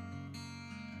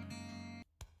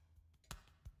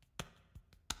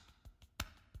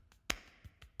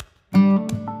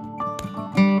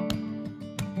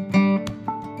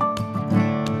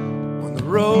 When the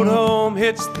road home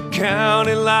hits the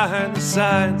county line, the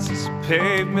sign says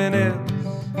pavement ends,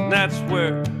 and that's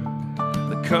where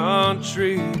the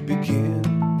country begins.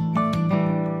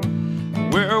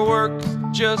 Where work is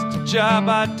just a job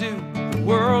I do, the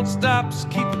world stops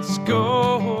keeping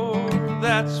score.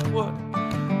 That's what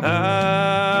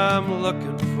I'm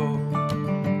looking for.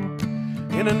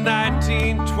 In a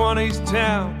 1920s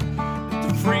town that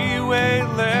the freeway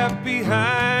left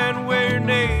behind, where your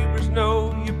neighbors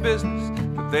know your business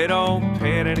but they don't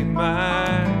pay it any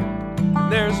mind.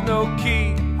 And there's no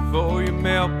key for your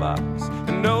mailbox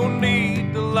and no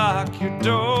need to lock your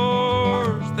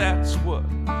doors. That's what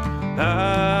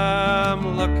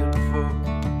I'm looking for.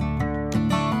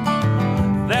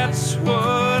 That's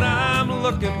what I'm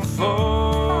looking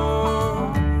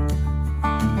for.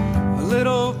 A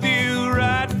little view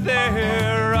right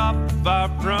there off of our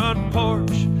front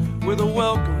porch, with a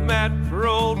welcome mat for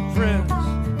old friends,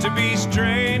 to be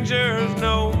strangers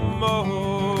no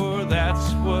more.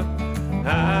 That's what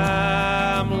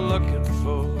I'm looking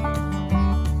for.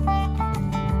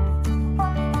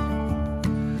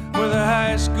 Where the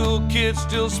high school kids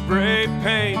still spray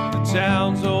paint the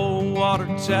town's old water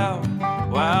tower,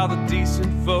 while the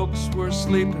decent folks were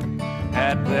sleeping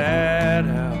at that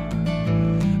hour.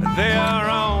 They are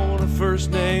on a first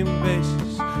name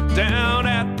basis down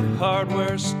at the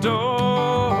hardware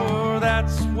store.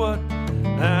 That's what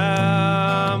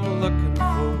I'm looking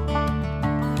for.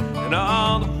 And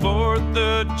on the 4th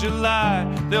of July,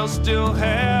 they'll still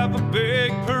have a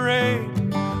big parade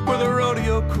where the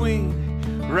rodeo queen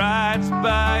rides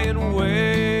by and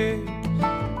waves.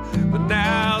 But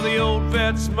now the old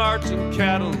vets march in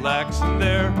Cadillacs in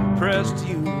their pressed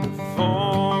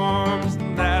uniforms,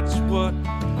 and that's what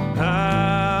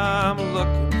I'm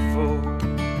looking for.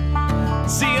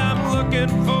 See, I'm looking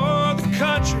for the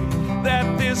country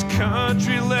that this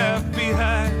country left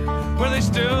behind, where they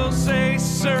still say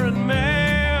sir and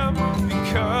ma'am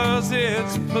because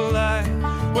it's polite,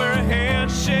 where a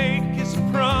handshake is a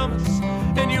promise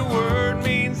and your word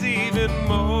means even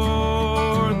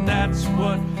more. And that's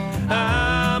what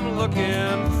I'm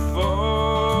looking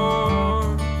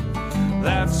for.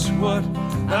 That's what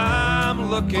I'm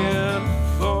looking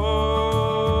for.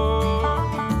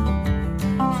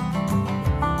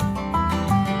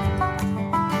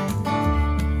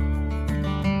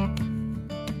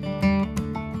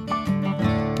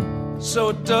 So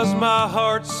it does my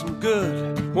heart some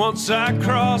good. Once I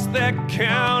cross that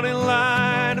county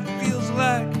line, it feels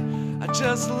like I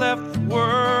just left the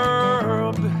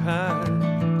world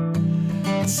behind.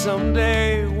 And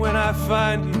someday when I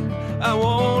find you, I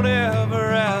won't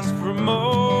ever ask for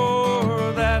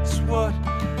more. That's what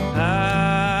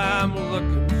I'm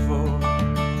looking for.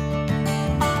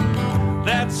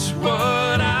 That's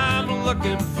what I'm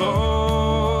looking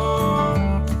for.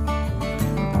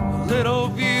 A little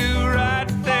view right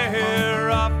there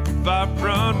up our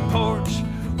front porch,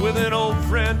 with an old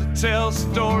friend to tell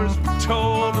stories we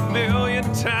told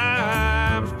 1,000,000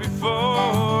 times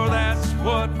before. That's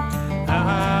what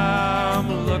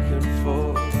I'm looking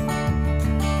for.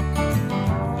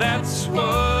 That's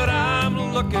what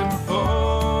I'm looking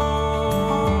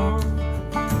for.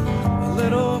 A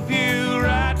little view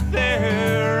right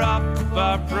there up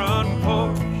our front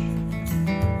porch.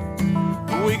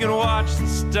 We can watch the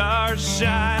stars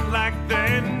shine like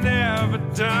they never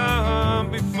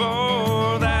done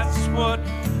before. That's what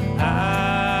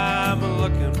I'm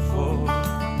looking for.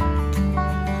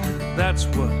 That's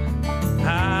what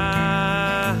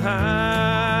I'm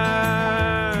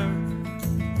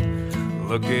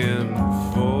looking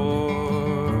for.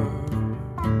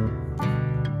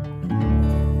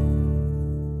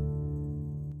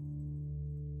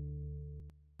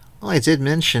 Well, I did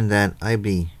mention that I'd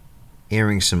be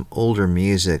airing some older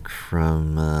music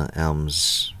from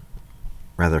albums,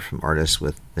 rather from artists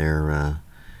with their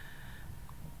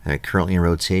currently in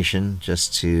rotation,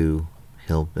 just to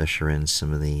help usher in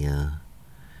some of the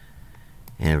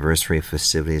anniversary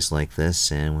festivities like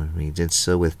this. And when we did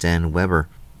so with Dan Weber,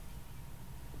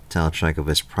 title track of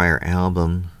his prior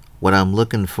album, What I'm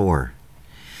Looking For.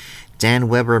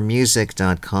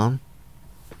 DanWeberMusic.com.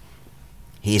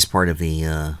 He's part of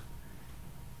the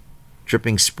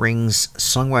Dripping Springs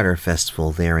Songwriter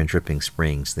Festival there in Dripping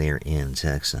Springs, there in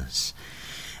Texas.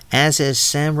 As is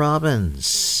Sam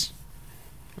Robbins,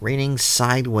 Raining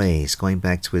Sideways, going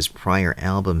back to his prior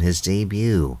album, his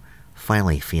debut,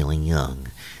 Finally Feeling Young.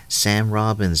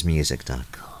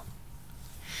 SamRobbinsMusic.com.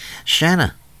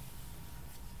 Shanna,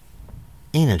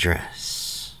 In a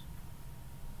Dress,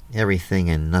 Everything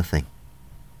and Nothing,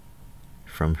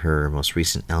 from her most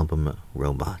recent album,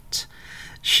 Robot.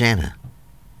 Shanna,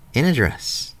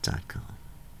 inaddress.com.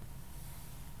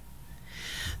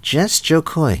 Jess Jo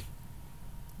Koy,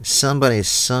 Somebody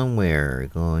Somewhere,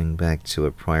 going back to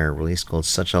a prior release called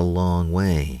Such a Long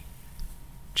Way.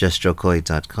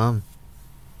 JessJoCoy.com.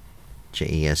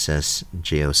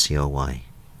 JessJoCoy.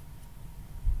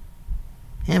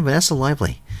 And Vanessa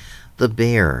Lively, The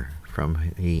Bear,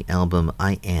 from the album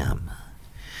I Am.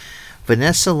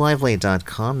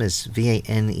 VanessaLively.com is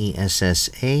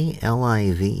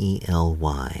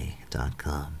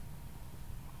VanessaLively.com.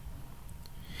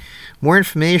 More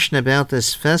information about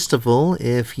this festival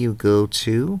if you go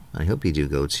to, I hope you do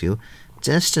go to,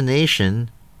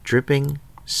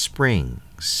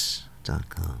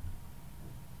 DestinationDrippingSprings.com.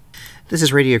 This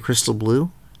is Radio Crystal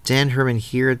Blue. Dan Herman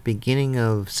here at the beginning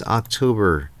of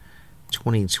October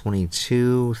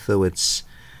 2022, though it's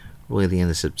really the end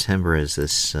of September as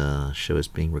this show is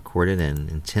being recorded and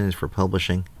intended for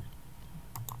publishing,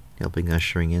 helping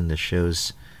ushering in the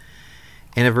show's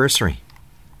anniversary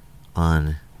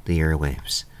on the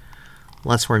airwaves.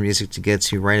 Lots more music to get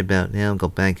to right about now. Go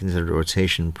back into the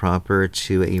rotation proper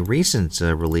to a recent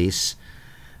release,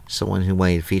 someone who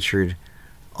I had featured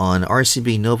on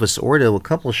RCB Novus Ordo a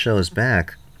couple shows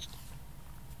back.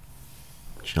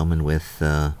 A gentleman with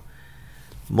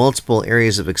multiple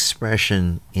areas of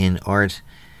expression in art,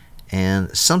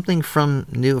 and something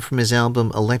new from his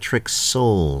album Electric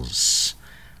Souls.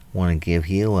 I want to give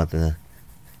you at the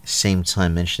same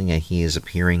time mentioning that he is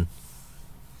appearing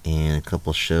in a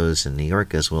couple shows in New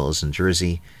York as well as in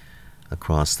Jersey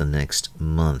across the next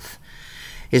month.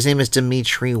 His name is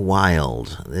Dimitri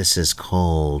Wild. This is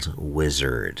called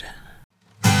Wizard.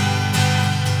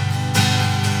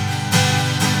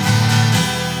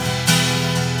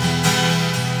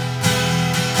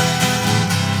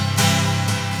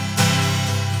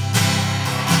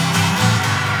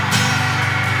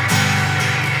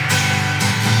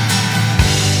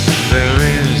 There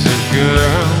is a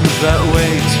girl that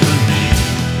waits for me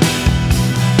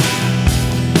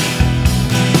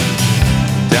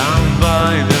down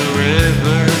by the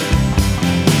river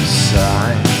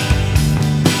side.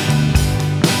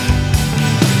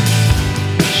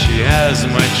 She has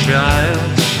my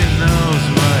child, she knows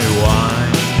my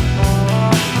wine.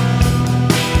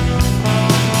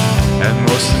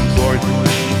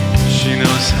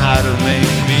 how to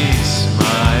make me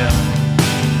smile.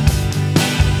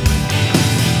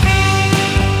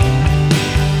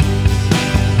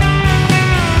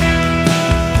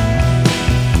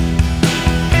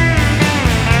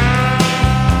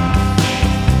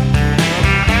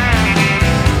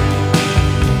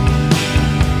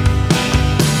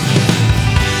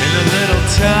 In a little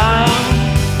town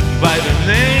by the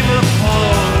name of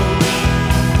home,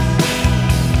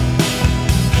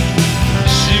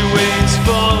 she waits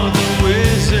for the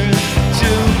wizard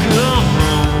to come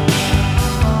home.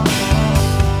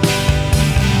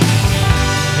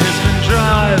 He's been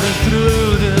driving through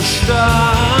the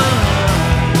stars,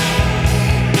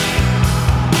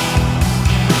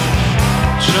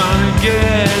 trying to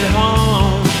get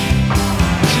home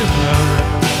to her.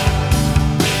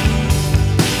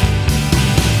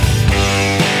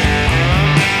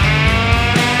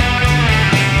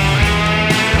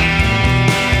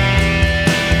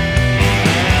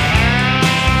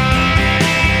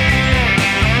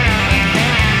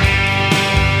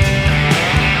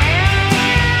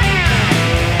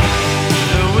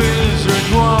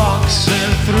 Walks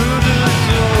in through the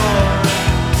door.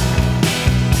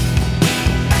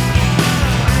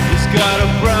 He's got a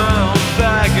brown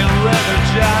bag and leather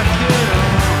jacket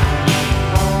on.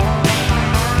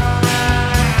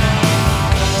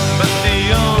 But the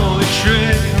only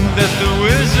trick that the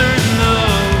wizard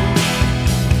knows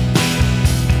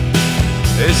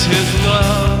is his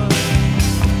love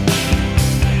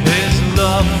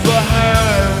for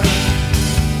her.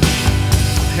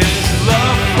 His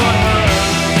love for her.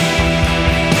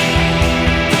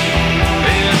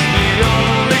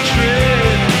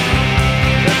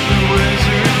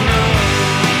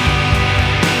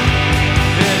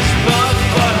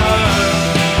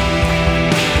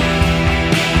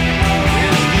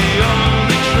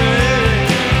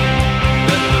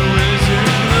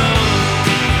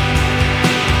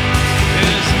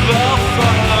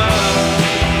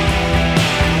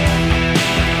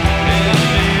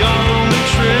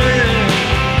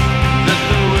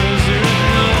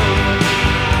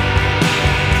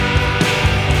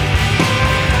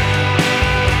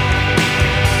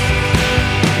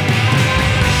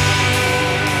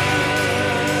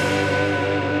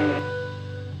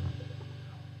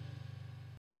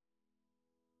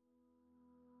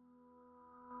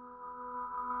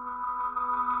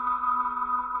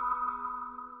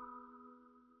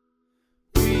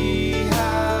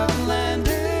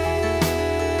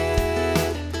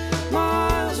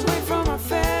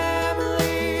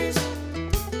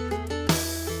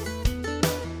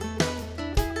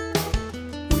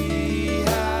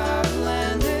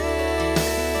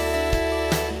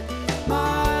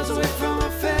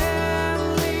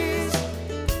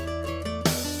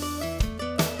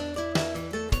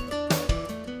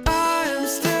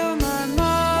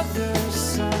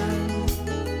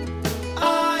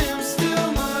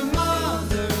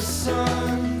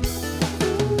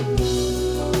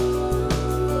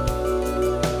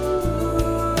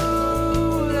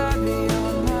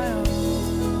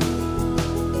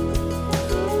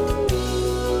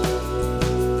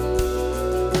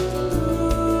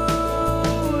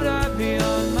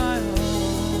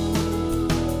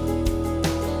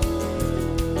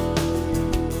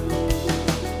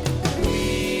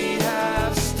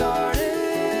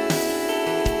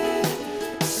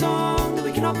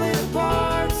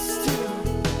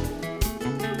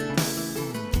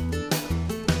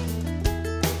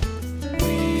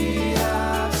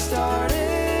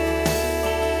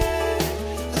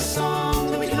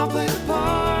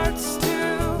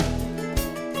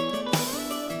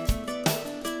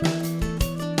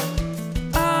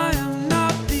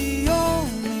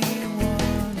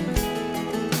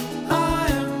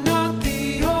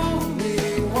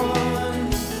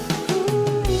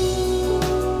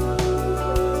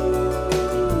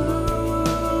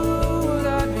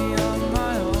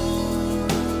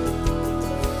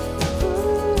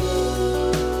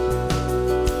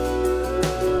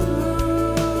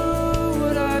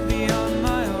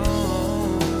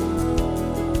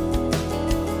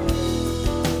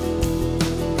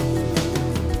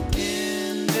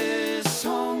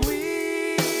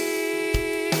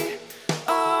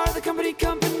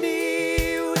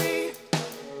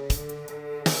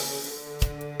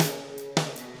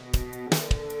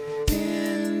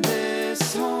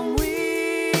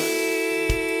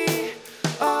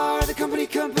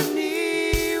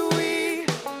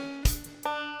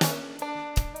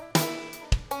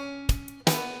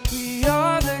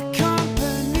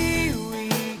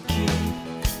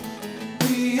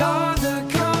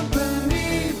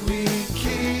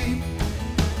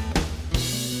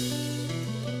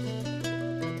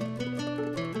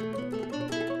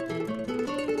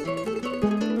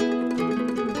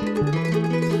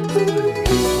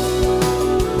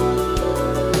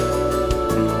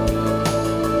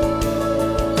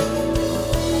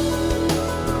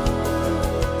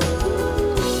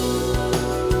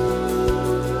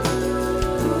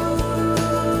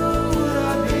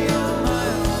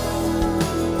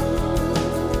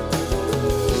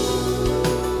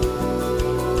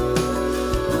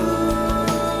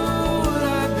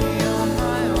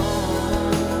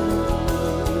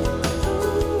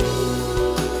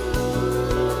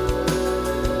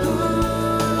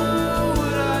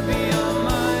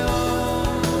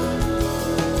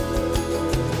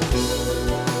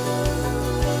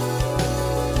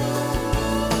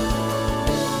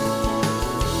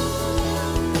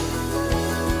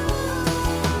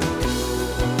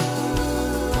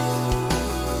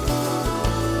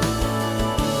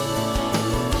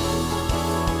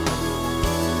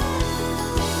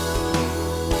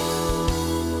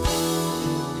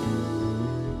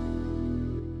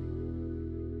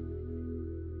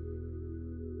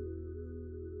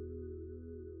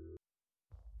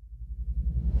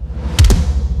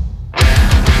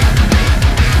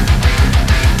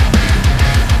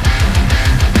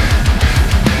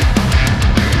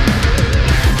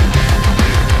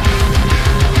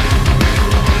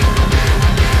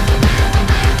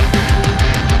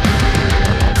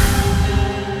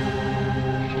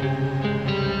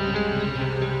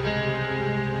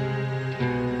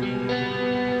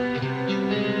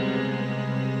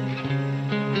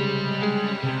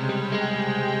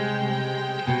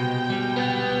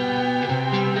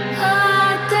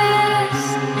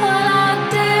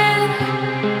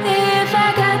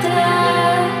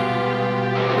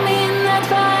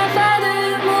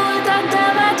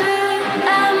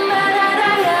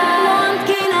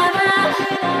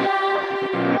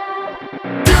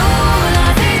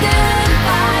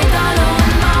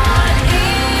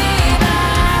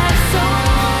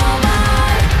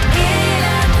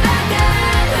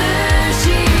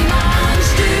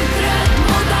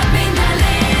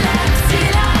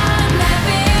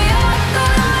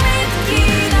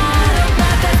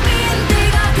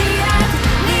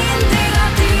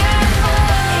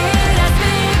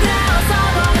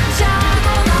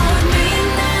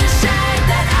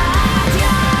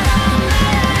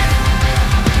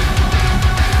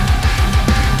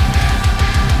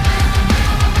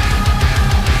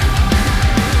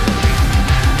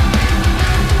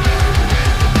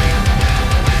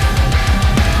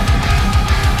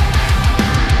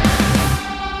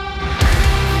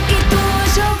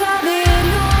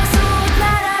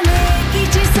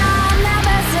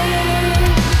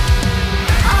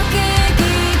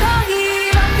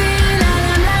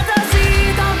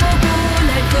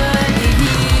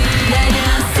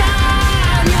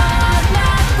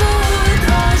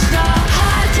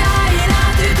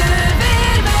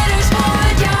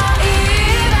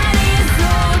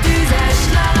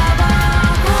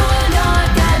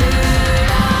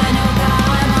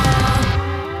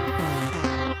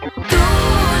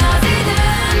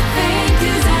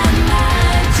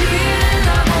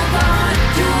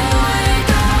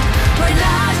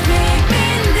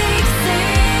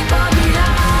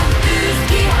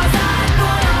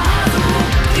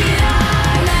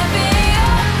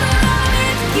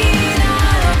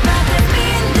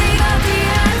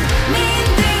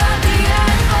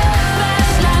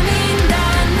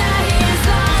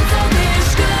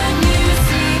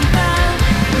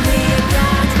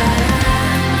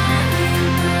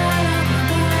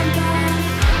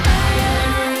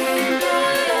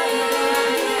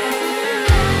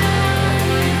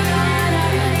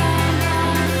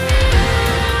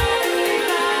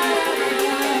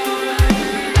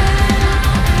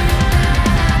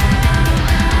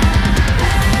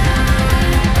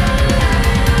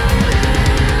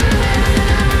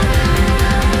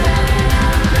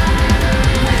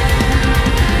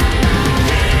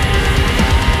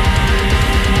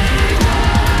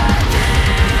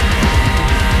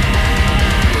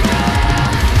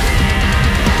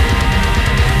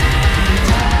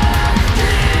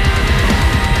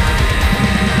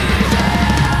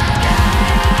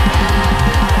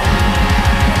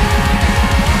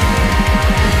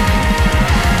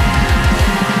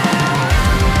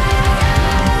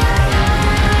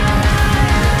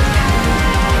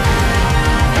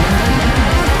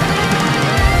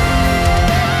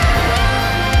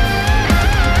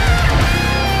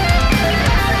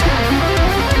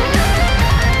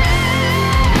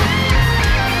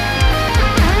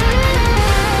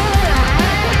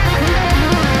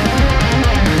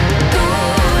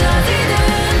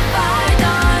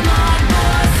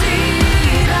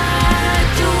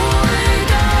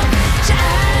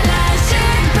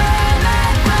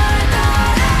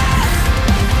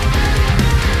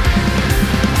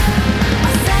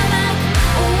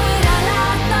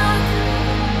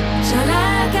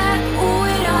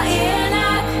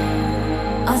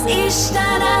 az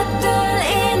Isten ettől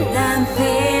én nem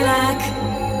félek.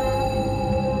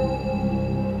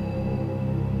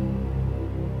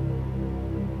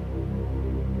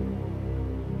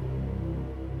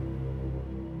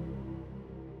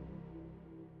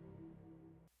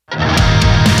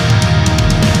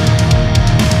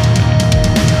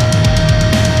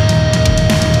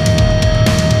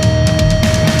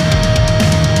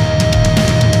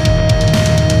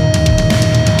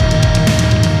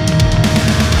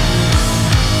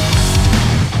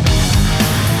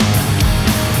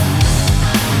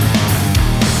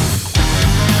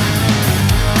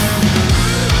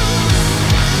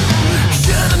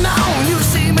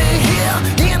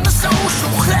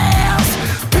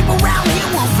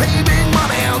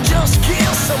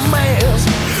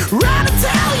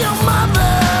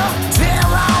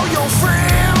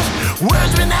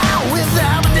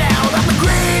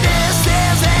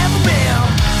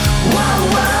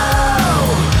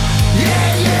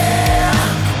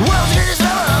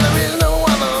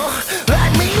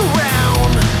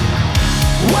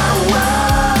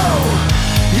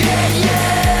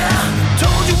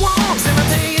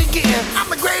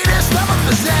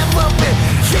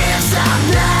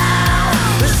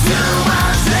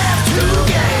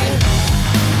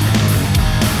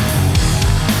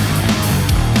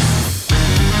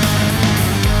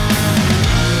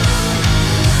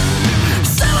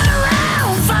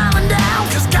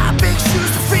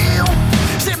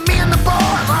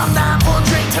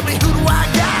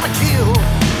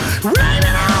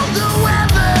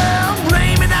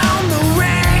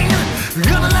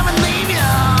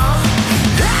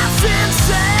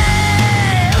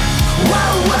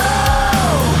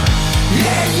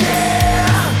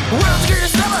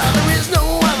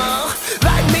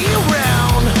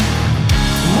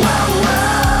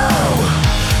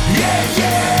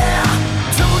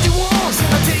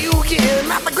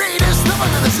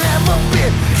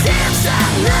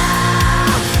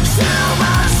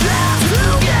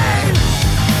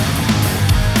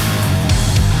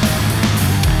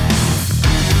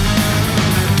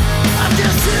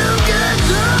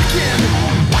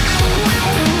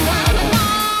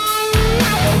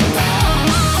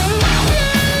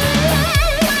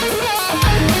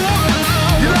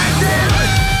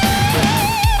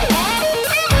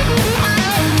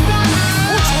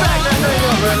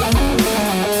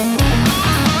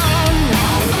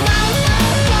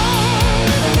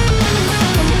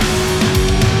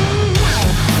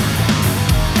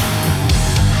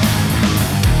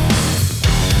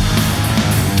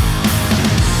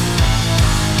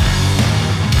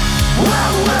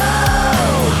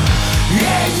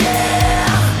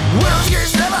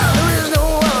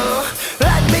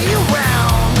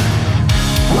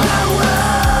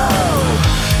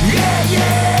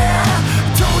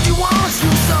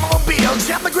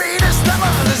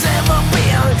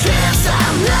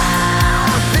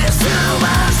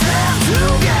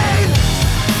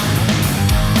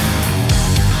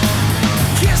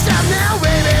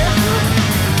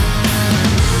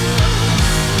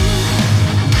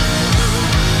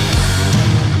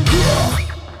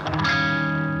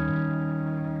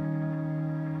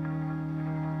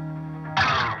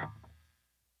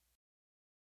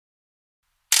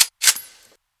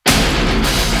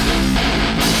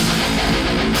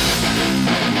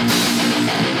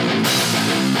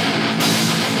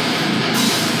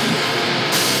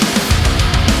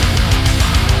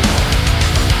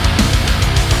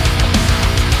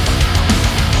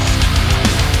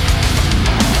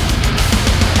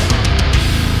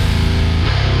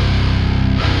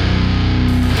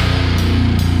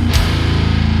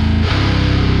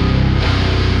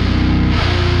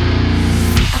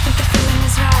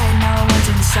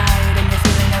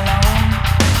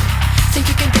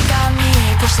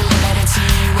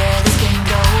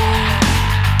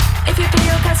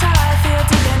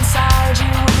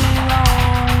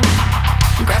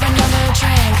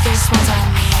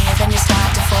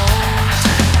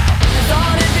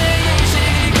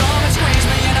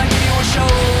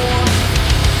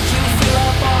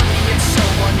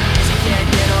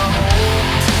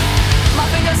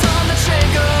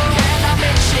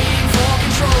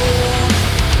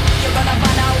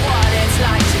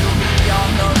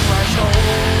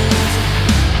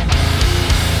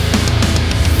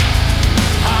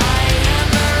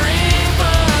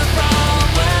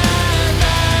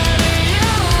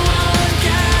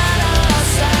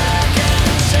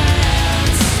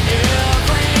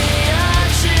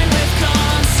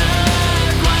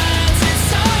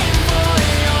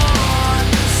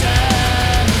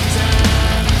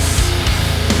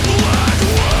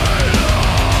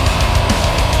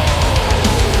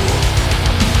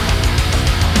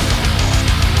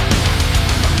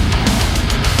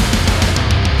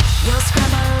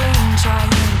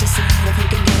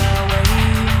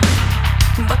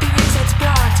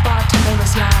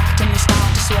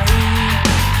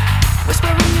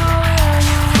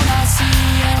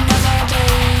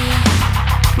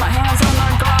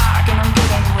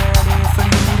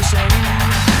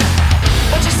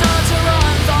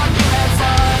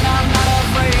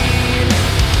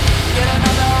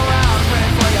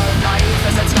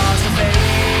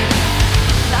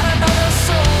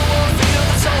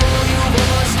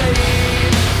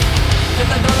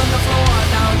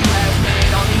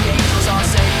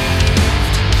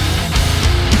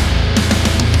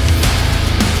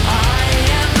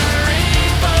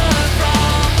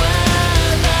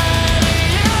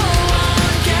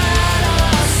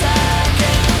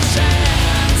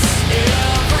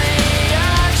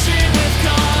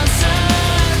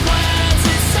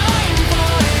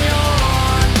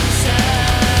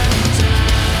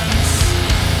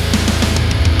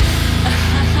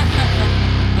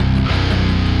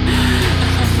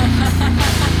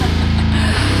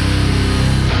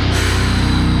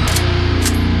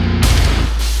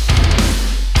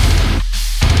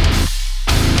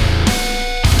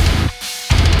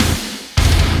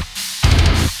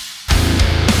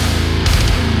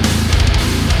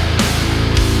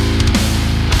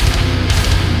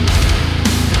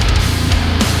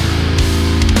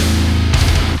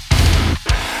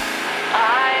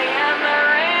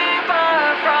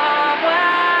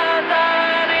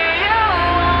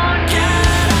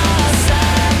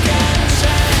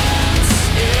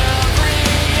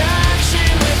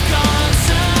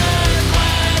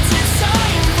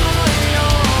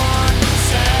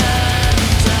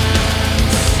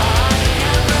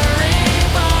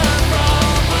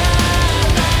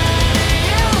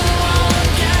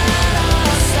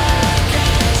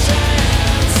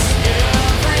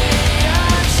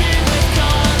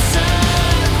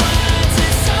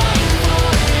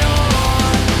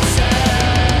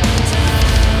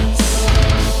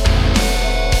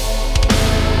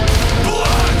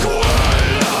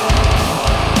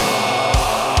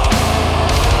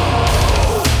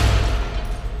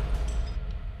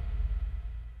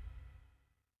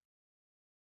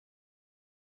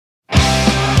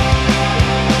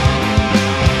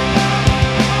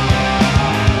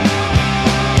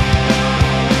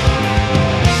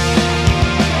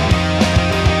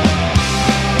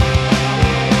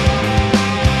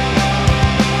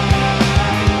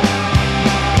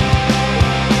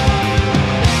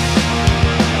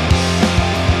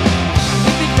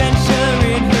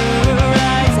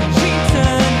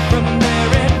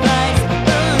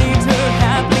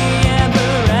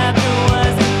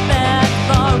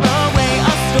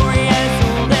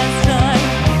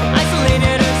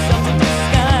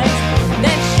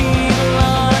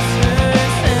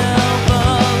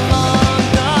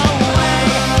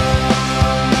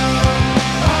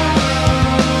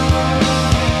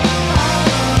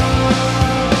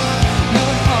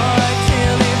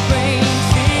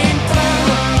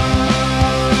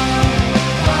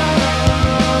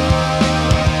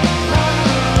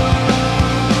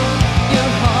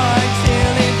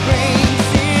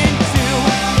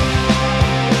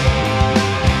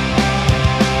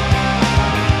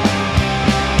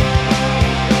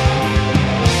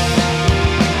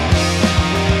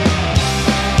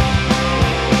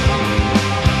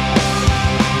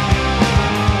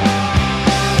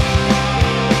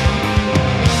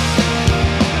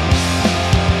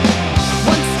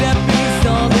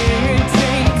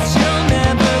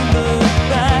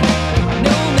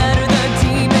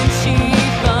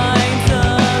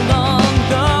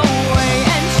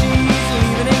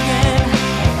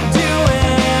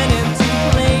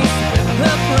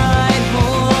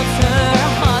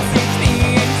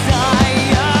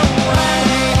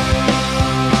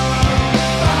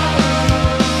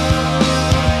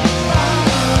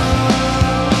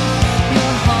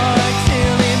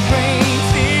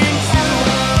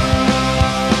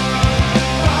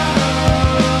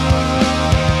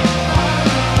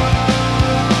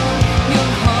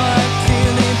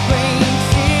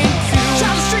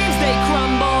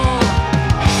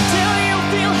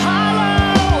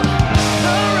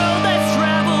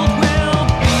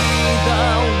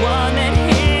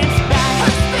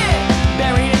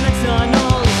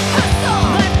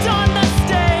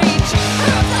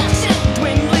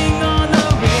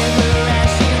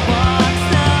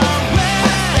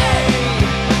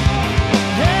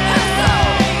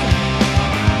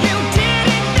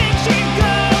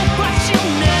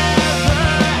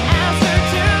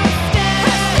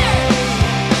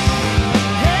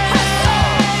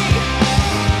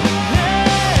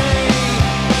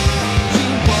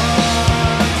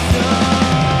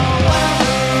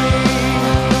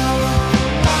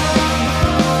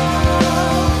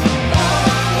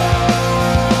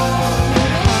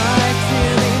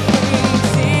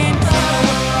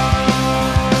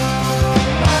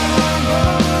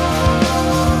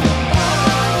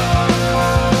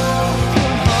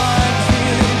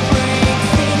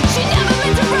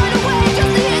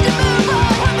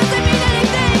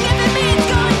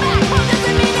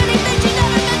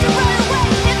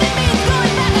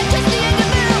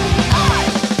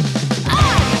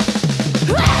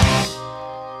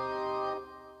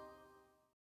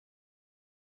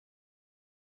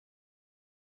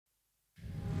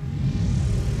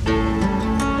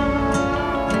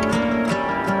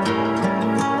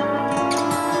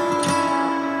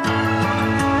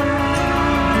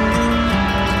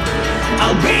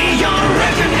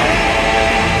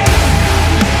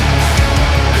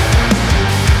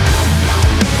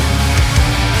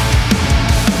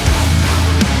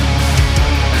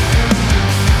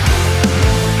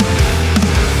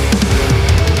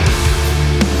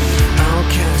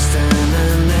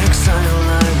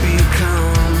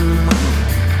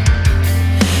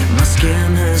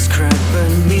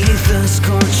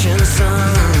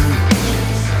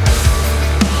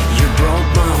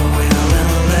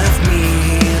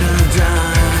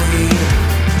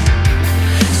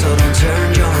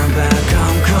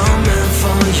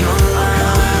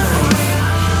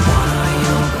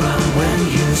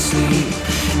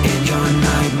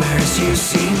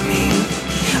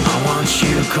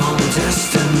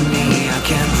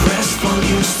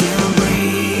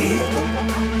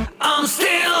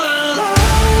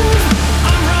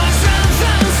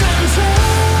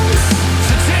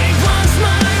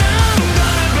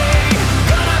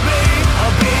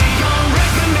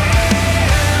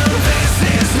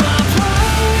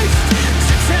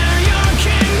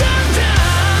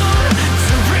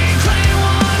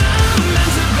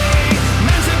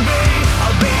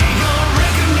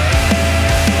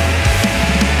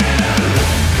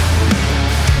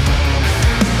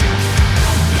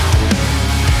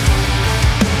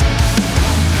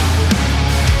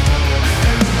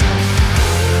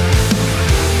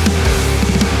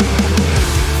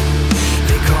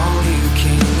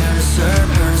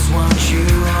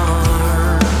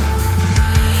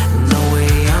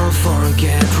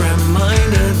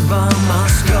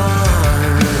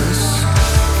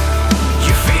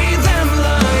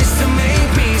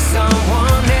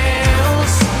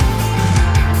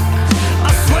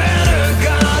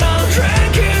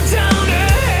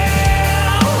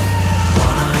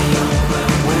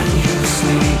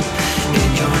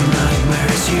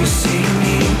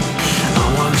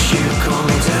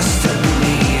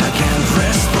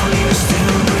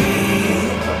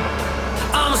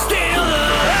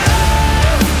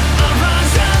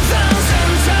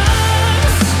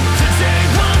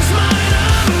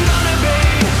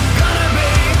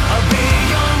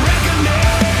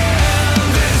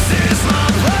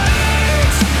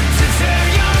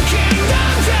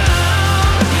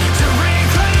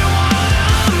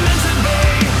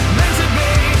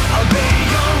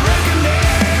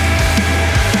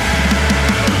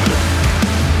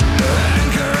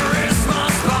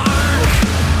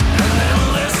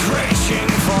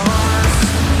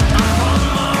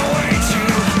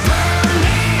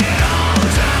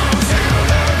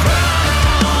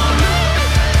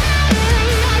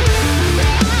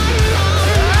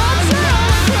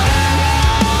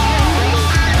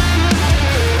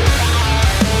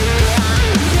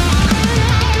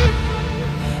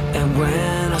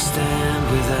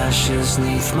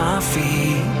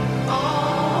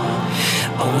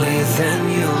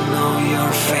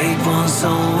 was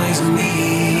always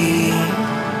me.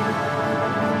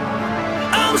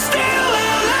 I'm still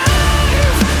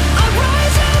alive. I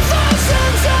rise a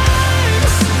thousand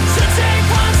times to take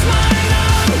what's mine.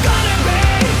 I'm gonna be,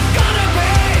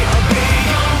 I'll be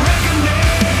your reckoning.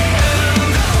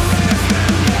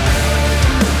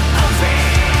 I'll be your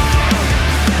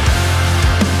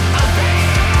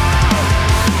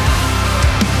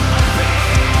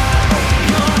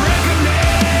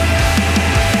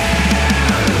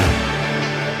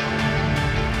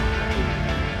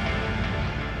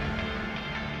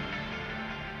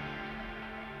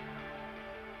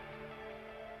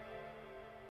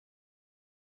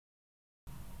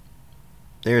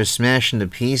They're smashed into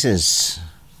pieces.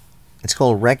 It's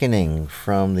called Reckoning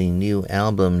from the new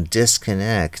album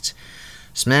Disconnect.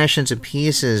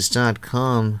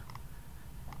 SmashIntoPieces.com.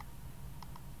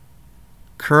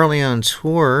 Currently on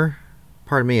tour,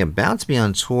 about to be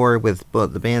on tour with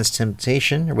both the band's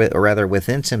Temptation, or rather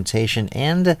Within Temptation,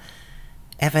 and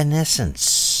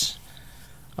Evanescence.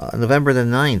 November the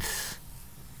 9th.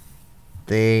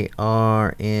 They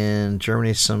are in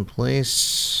Germany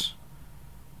someplace.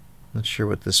 Not sure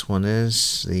what this one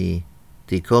is. The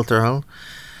Kulturhalle.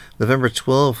 November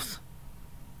 12th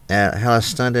at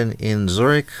Hallerstanden in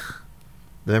Zurich.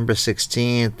 November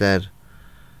 16th at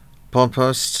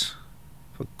Polpost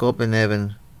for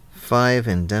Copenhagen 5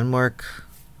 in Denmark.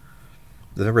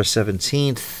 November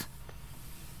 17th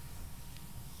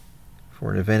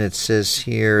for an event, it says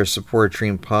here, Support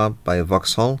Dream Pop by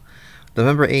Vauxhall.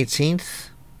 November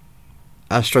 18th,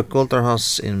 Astro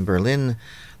Kulturhaus in Berlin.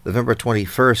 November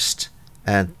 21st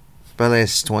at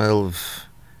Palace 12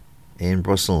 in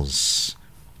Brussels.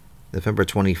 November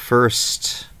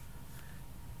 21st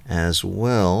as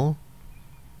well.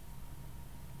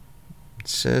 It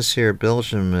says here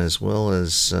Belgium as well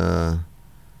as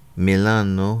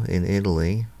Milano in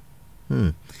Italy.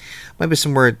 Might be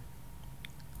some more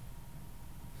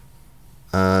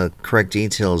correct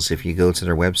details if you go to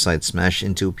their website,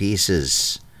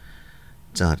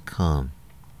 SmashIntoPieces.com.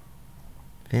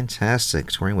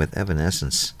 Fantastic, touring with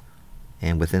Evanescence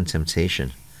and Within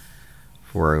Temptation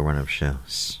for a run of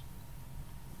shows.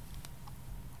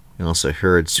 We also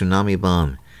heard Tsunami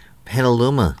Bomb,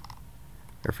 Petaluma,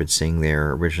 referencing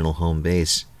their original home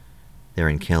base there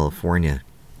in California,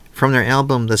 from their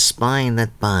album The Spine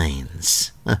That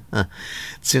Binds.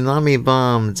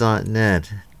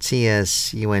 TsunamiBomb.net,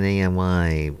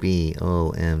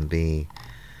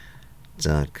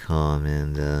 TSUNAMYBOMB.com,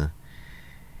 and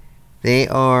they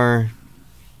are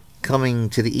coming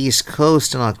to the East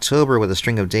Coast in October with a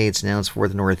string of dates announced for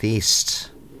the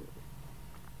Northeast.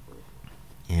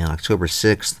 And October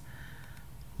 6th,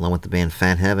 along with the band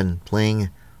Fat Heaven,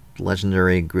 playing the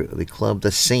legendary the club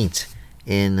The Saint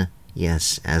in,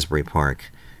 Asbury Park,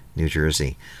 New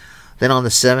Jersey. Then on the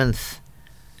 7th,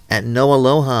 at No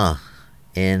Aloha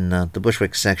in the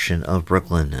Bushwick section of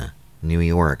Brooklyn, New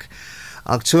York.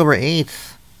 October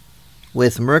 8th,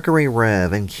 with Mercury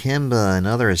Rev and Kimba and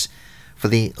others for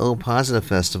the O Positive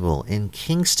Festival in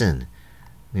Kingston,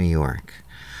 New York.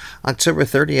 October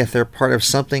 30th, they're part of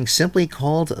something simply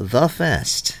called The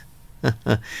Fest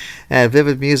at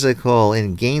Vivid Music Hall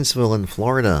in Gainesville, in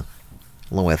Florida,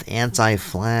 along with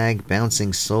Anti-Flag,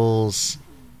 Bouncing Souls,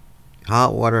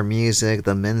 Hot Water Music,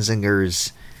 The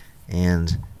Menzingers,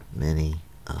 and many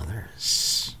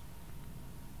others.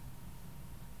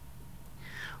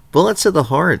 Bullets of the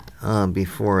Heart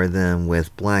before them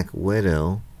with Black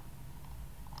Widow.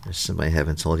 There's somebody I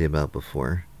haven't told you about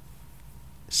before.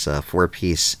 It's a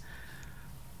 4-piece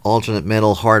alternate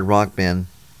metal hard rock band.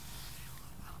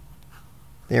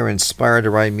 They were inspired to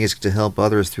write music to help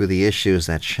others through the issues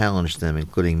that challenged them,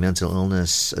 including mental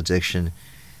illness, addiction,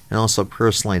 and also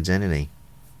personal identity.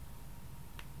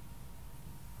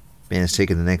 The band has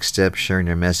taken the next step, sharing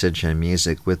their message and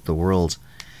music with the world.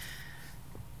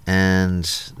 And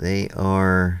they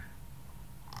are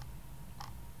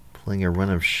playing a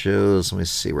run of shows. Let me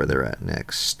see where they're at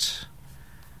next.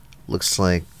 Looks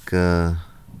like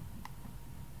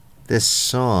this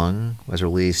song was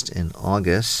released in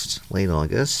August, late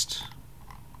August.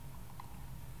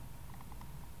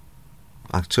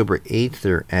 October 8th,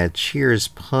 they're at Cheers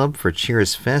Pub for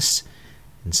Cheers Fest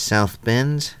in South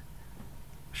Bend.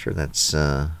 I'm sure that's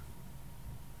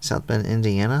South Bend,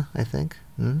 Indiana, I think.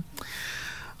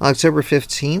 October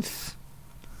 15th,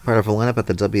 part of a lineup at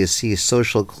the WC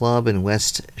Social Club in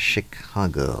West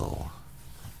Chicago.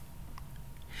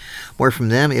 More from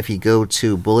them if you go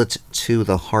to Bullet to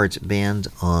the Heart Band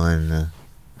on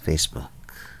Facebook.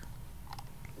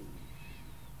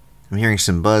 I'm hearing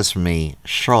some buzz from a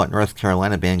Charlotte, North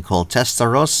Carolina band called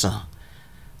Testarossa.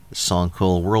 The song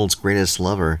called World's Greatest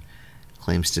Lover,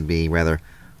 claims to be rather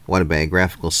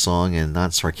autobiographical song and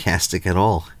not sarcastic at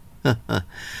all.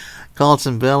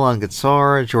 Carlton Bell on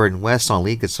guitar, Jordan West on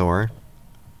lead guitar,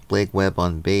 Blake Webb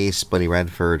on bass, Buddy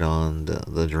Radford on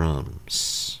the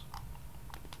drums.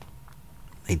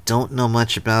 I don't know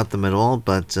much about them at all,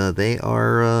 but they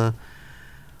are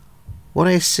what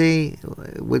I see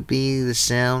would be the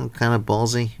sound kind of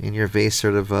ballsy, in your face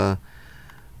sort of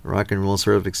rock and roll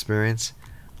sort of experience.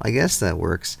 I guess that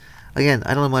works. Again,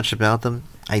 I don't know much about them.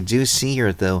 I do see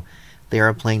here, though, they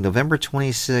are playing November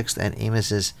 26th at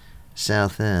Amos's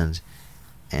South End,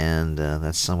 and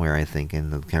that's somewhere, I think,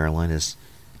 in the Carolinas,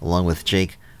 along with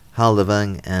Jake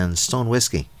Haldevang and Stone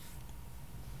Whiskey.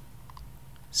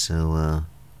 So,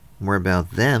 more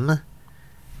about them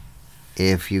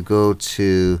if you go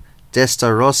to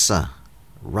Testarossa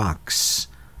Rocks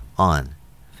on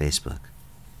Facebook.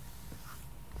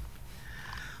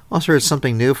 Also heard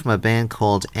something new from a band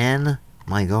called En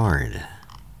My Guard.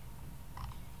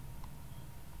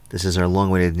 This is our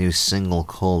long-awaited new single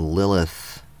called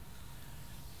Lilith.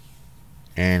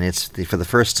 And it's for the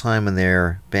first time in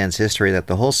their band's history that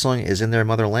the whole song is in their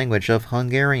mother language of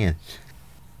Hungarian.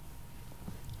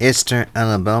 Esther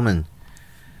Anna Bauman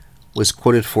was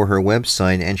quoted for her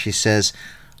website, and she says,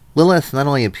 Lilith not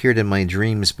only appeared in my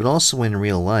dreams, but also in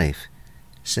real life,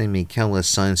 sending me countless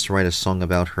signs to write a song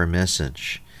about her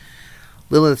message.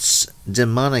 Lilith's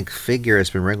demonic figure has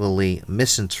been regularly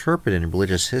misinterpreted in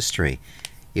religious history,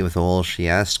 even though all she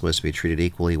asked was to be treated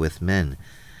equally with men.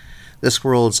 This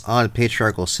world's odd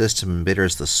patriarchal system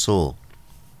embitters the soul,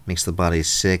 makes the body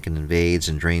sick, and invades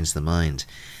and drains the mind.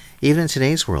 Even in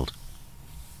today's world,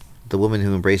 the woman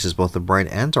who embraces both the bright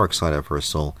and dark side of her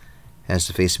soul has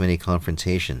to face many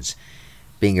confrontations,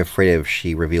 being afraid if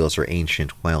she reveals her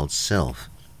ancient wild self.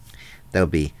 That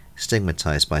would be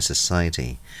stigmatized by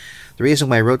society. The reason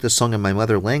why I wrote this song in my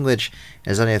mother language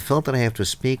is that I felt that I have to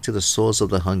speak to the souls of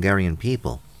the Hungarian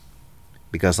people,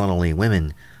 because not only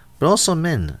women, but also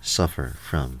men suffer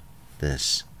from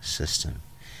this system.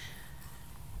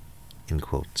 End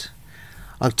quote.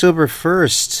 October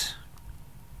 1st,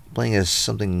 playing as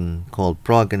something called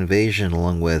Prague Invasion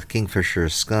along with Kingfisher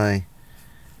Sky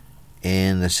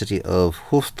in the city of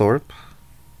Hoofddorp.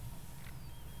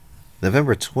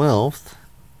 November 12th,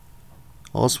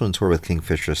 also on tour with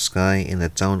Kingfisher Sky in the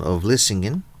town of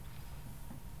Vlissingen.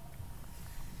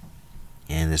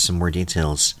 And there's some more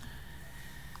details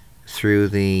through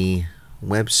the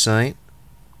website,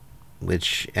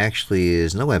 which actually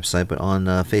is no website, but on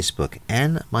Facebook.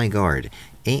 En My Guard,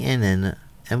 ANNMYGUARD.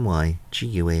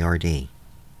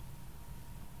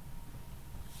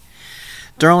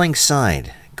 Darling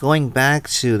Side, going back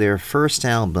to their first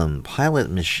album,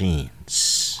 Pilot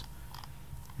Machines,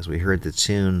 as we heard the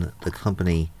tune, The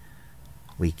Company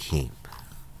We Keep.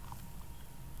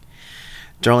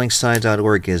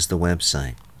 Darlingside.org is the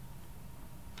website.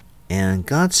 And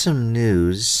got some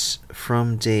news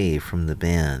from Dave from the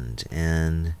band,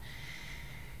 and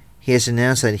he has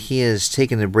announced that he has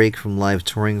taken a break from live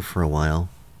touring for a while.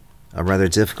 A rather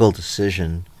difficult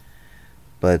decision,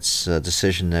 but a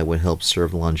decision that would help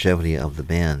serve the longevity of the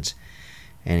band.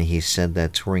 And he said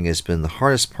that touring has been the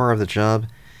hardest part of the job.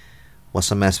 While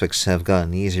some aspects have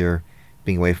gotten easier,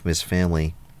 being away from his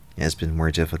family has been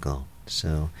more difficult.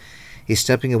 So he's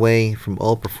stepping away from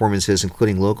all performances,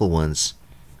 including local ones,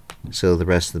 so the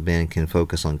rest of the band can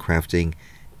focus on crafting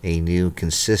a new,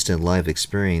 consistent live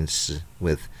experience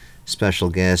with special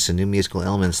guests and new musical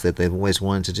elements that they've always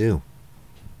wanted to do.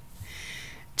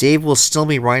 Dave will still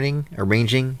be writing,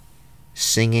 arranging,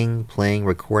 singing, playing,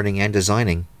 recording, and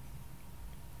designing.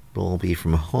 It'll all be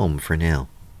from home for now.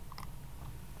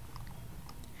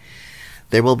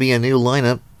 There will be a new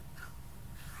lineup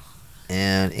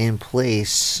and in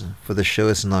place for the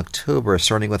shows in October,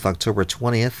 starting with October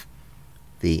 20th,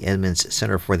 the Edmonds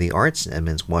Center for the Arts in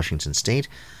Edmonds, Washington State.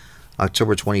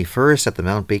 October 21st at the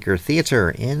Mount Baker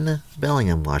Theater in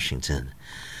Bellingham, Washington.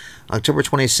 October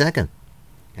 22nd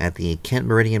at the Kent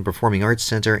Meridian Performing Arts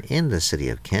Center in the city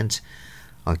of Kent.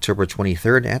 October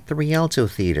 23rd at the Rialto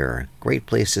Theater. Great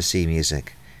place to see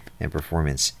music and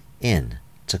performance in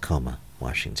Tacoma,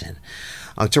 Washington.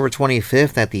 October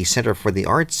 25th at the Center for the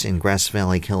Arts in Grass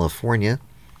Valley, California.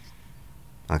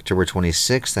 October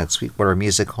 26th at Sweetwater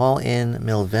Music Hall in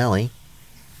Mill Valley.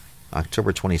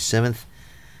 October 27th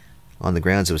on the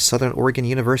grounds of Southern Oregon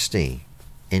University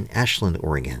in Ashland,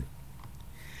 Oregon.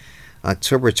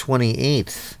 October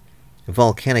 28th,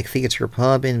 Volcanic Theater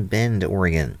Pub in Bend,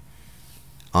 Oregon.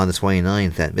 On the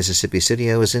 29th at Mississippi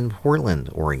Studios in Portland,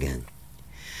 Oregon.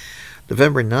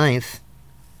 November 9th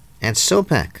at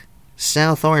SOPAC,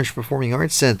 South Orange Performing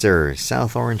Arts Center,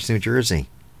 South Orange, New Jersey.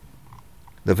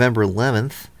 November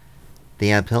 11th,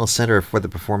 the Appel Center for the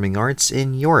Performing Arts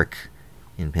in York,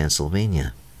 in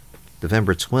Pennsylvania.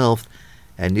 November 12th,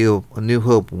 at New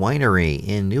Hope Winery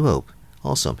in New Hope,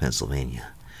 also in Pennsylvania.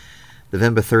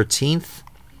 November 13th,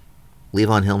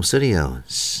 Levon Helm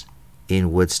Studios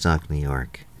in Woodstock, New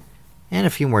York. And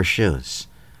a few more shows,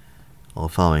 all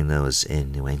following those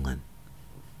in New England.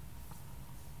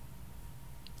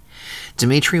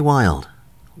 Dimitri Wild,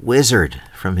 Wizard,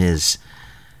 from his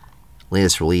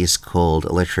latest release called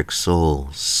Electric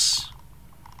Souls.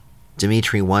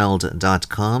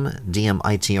 DimitriWild.com,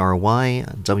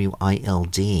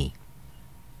 DimiTryWild.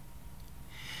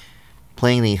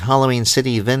 Playing the Halloween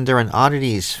City Vendor and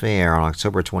Oddities Fair on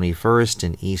October 21st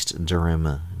in East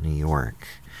Durham, New York.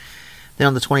 Then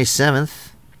on the 27th,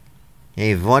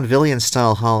 a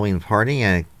vaudevillian-style Halloween party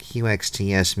at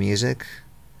QXTS Music,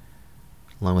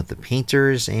 along with the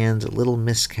Painters and Little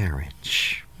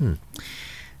Miscarriage.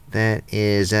 That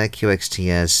is at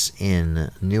QXTS in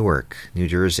Newark, New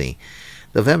Jersey.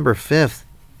 November 5th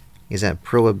is at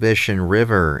Prohibition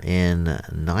River in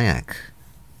Nyack,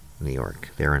 New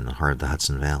York. They're in the heart of the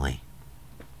Hudson Valley.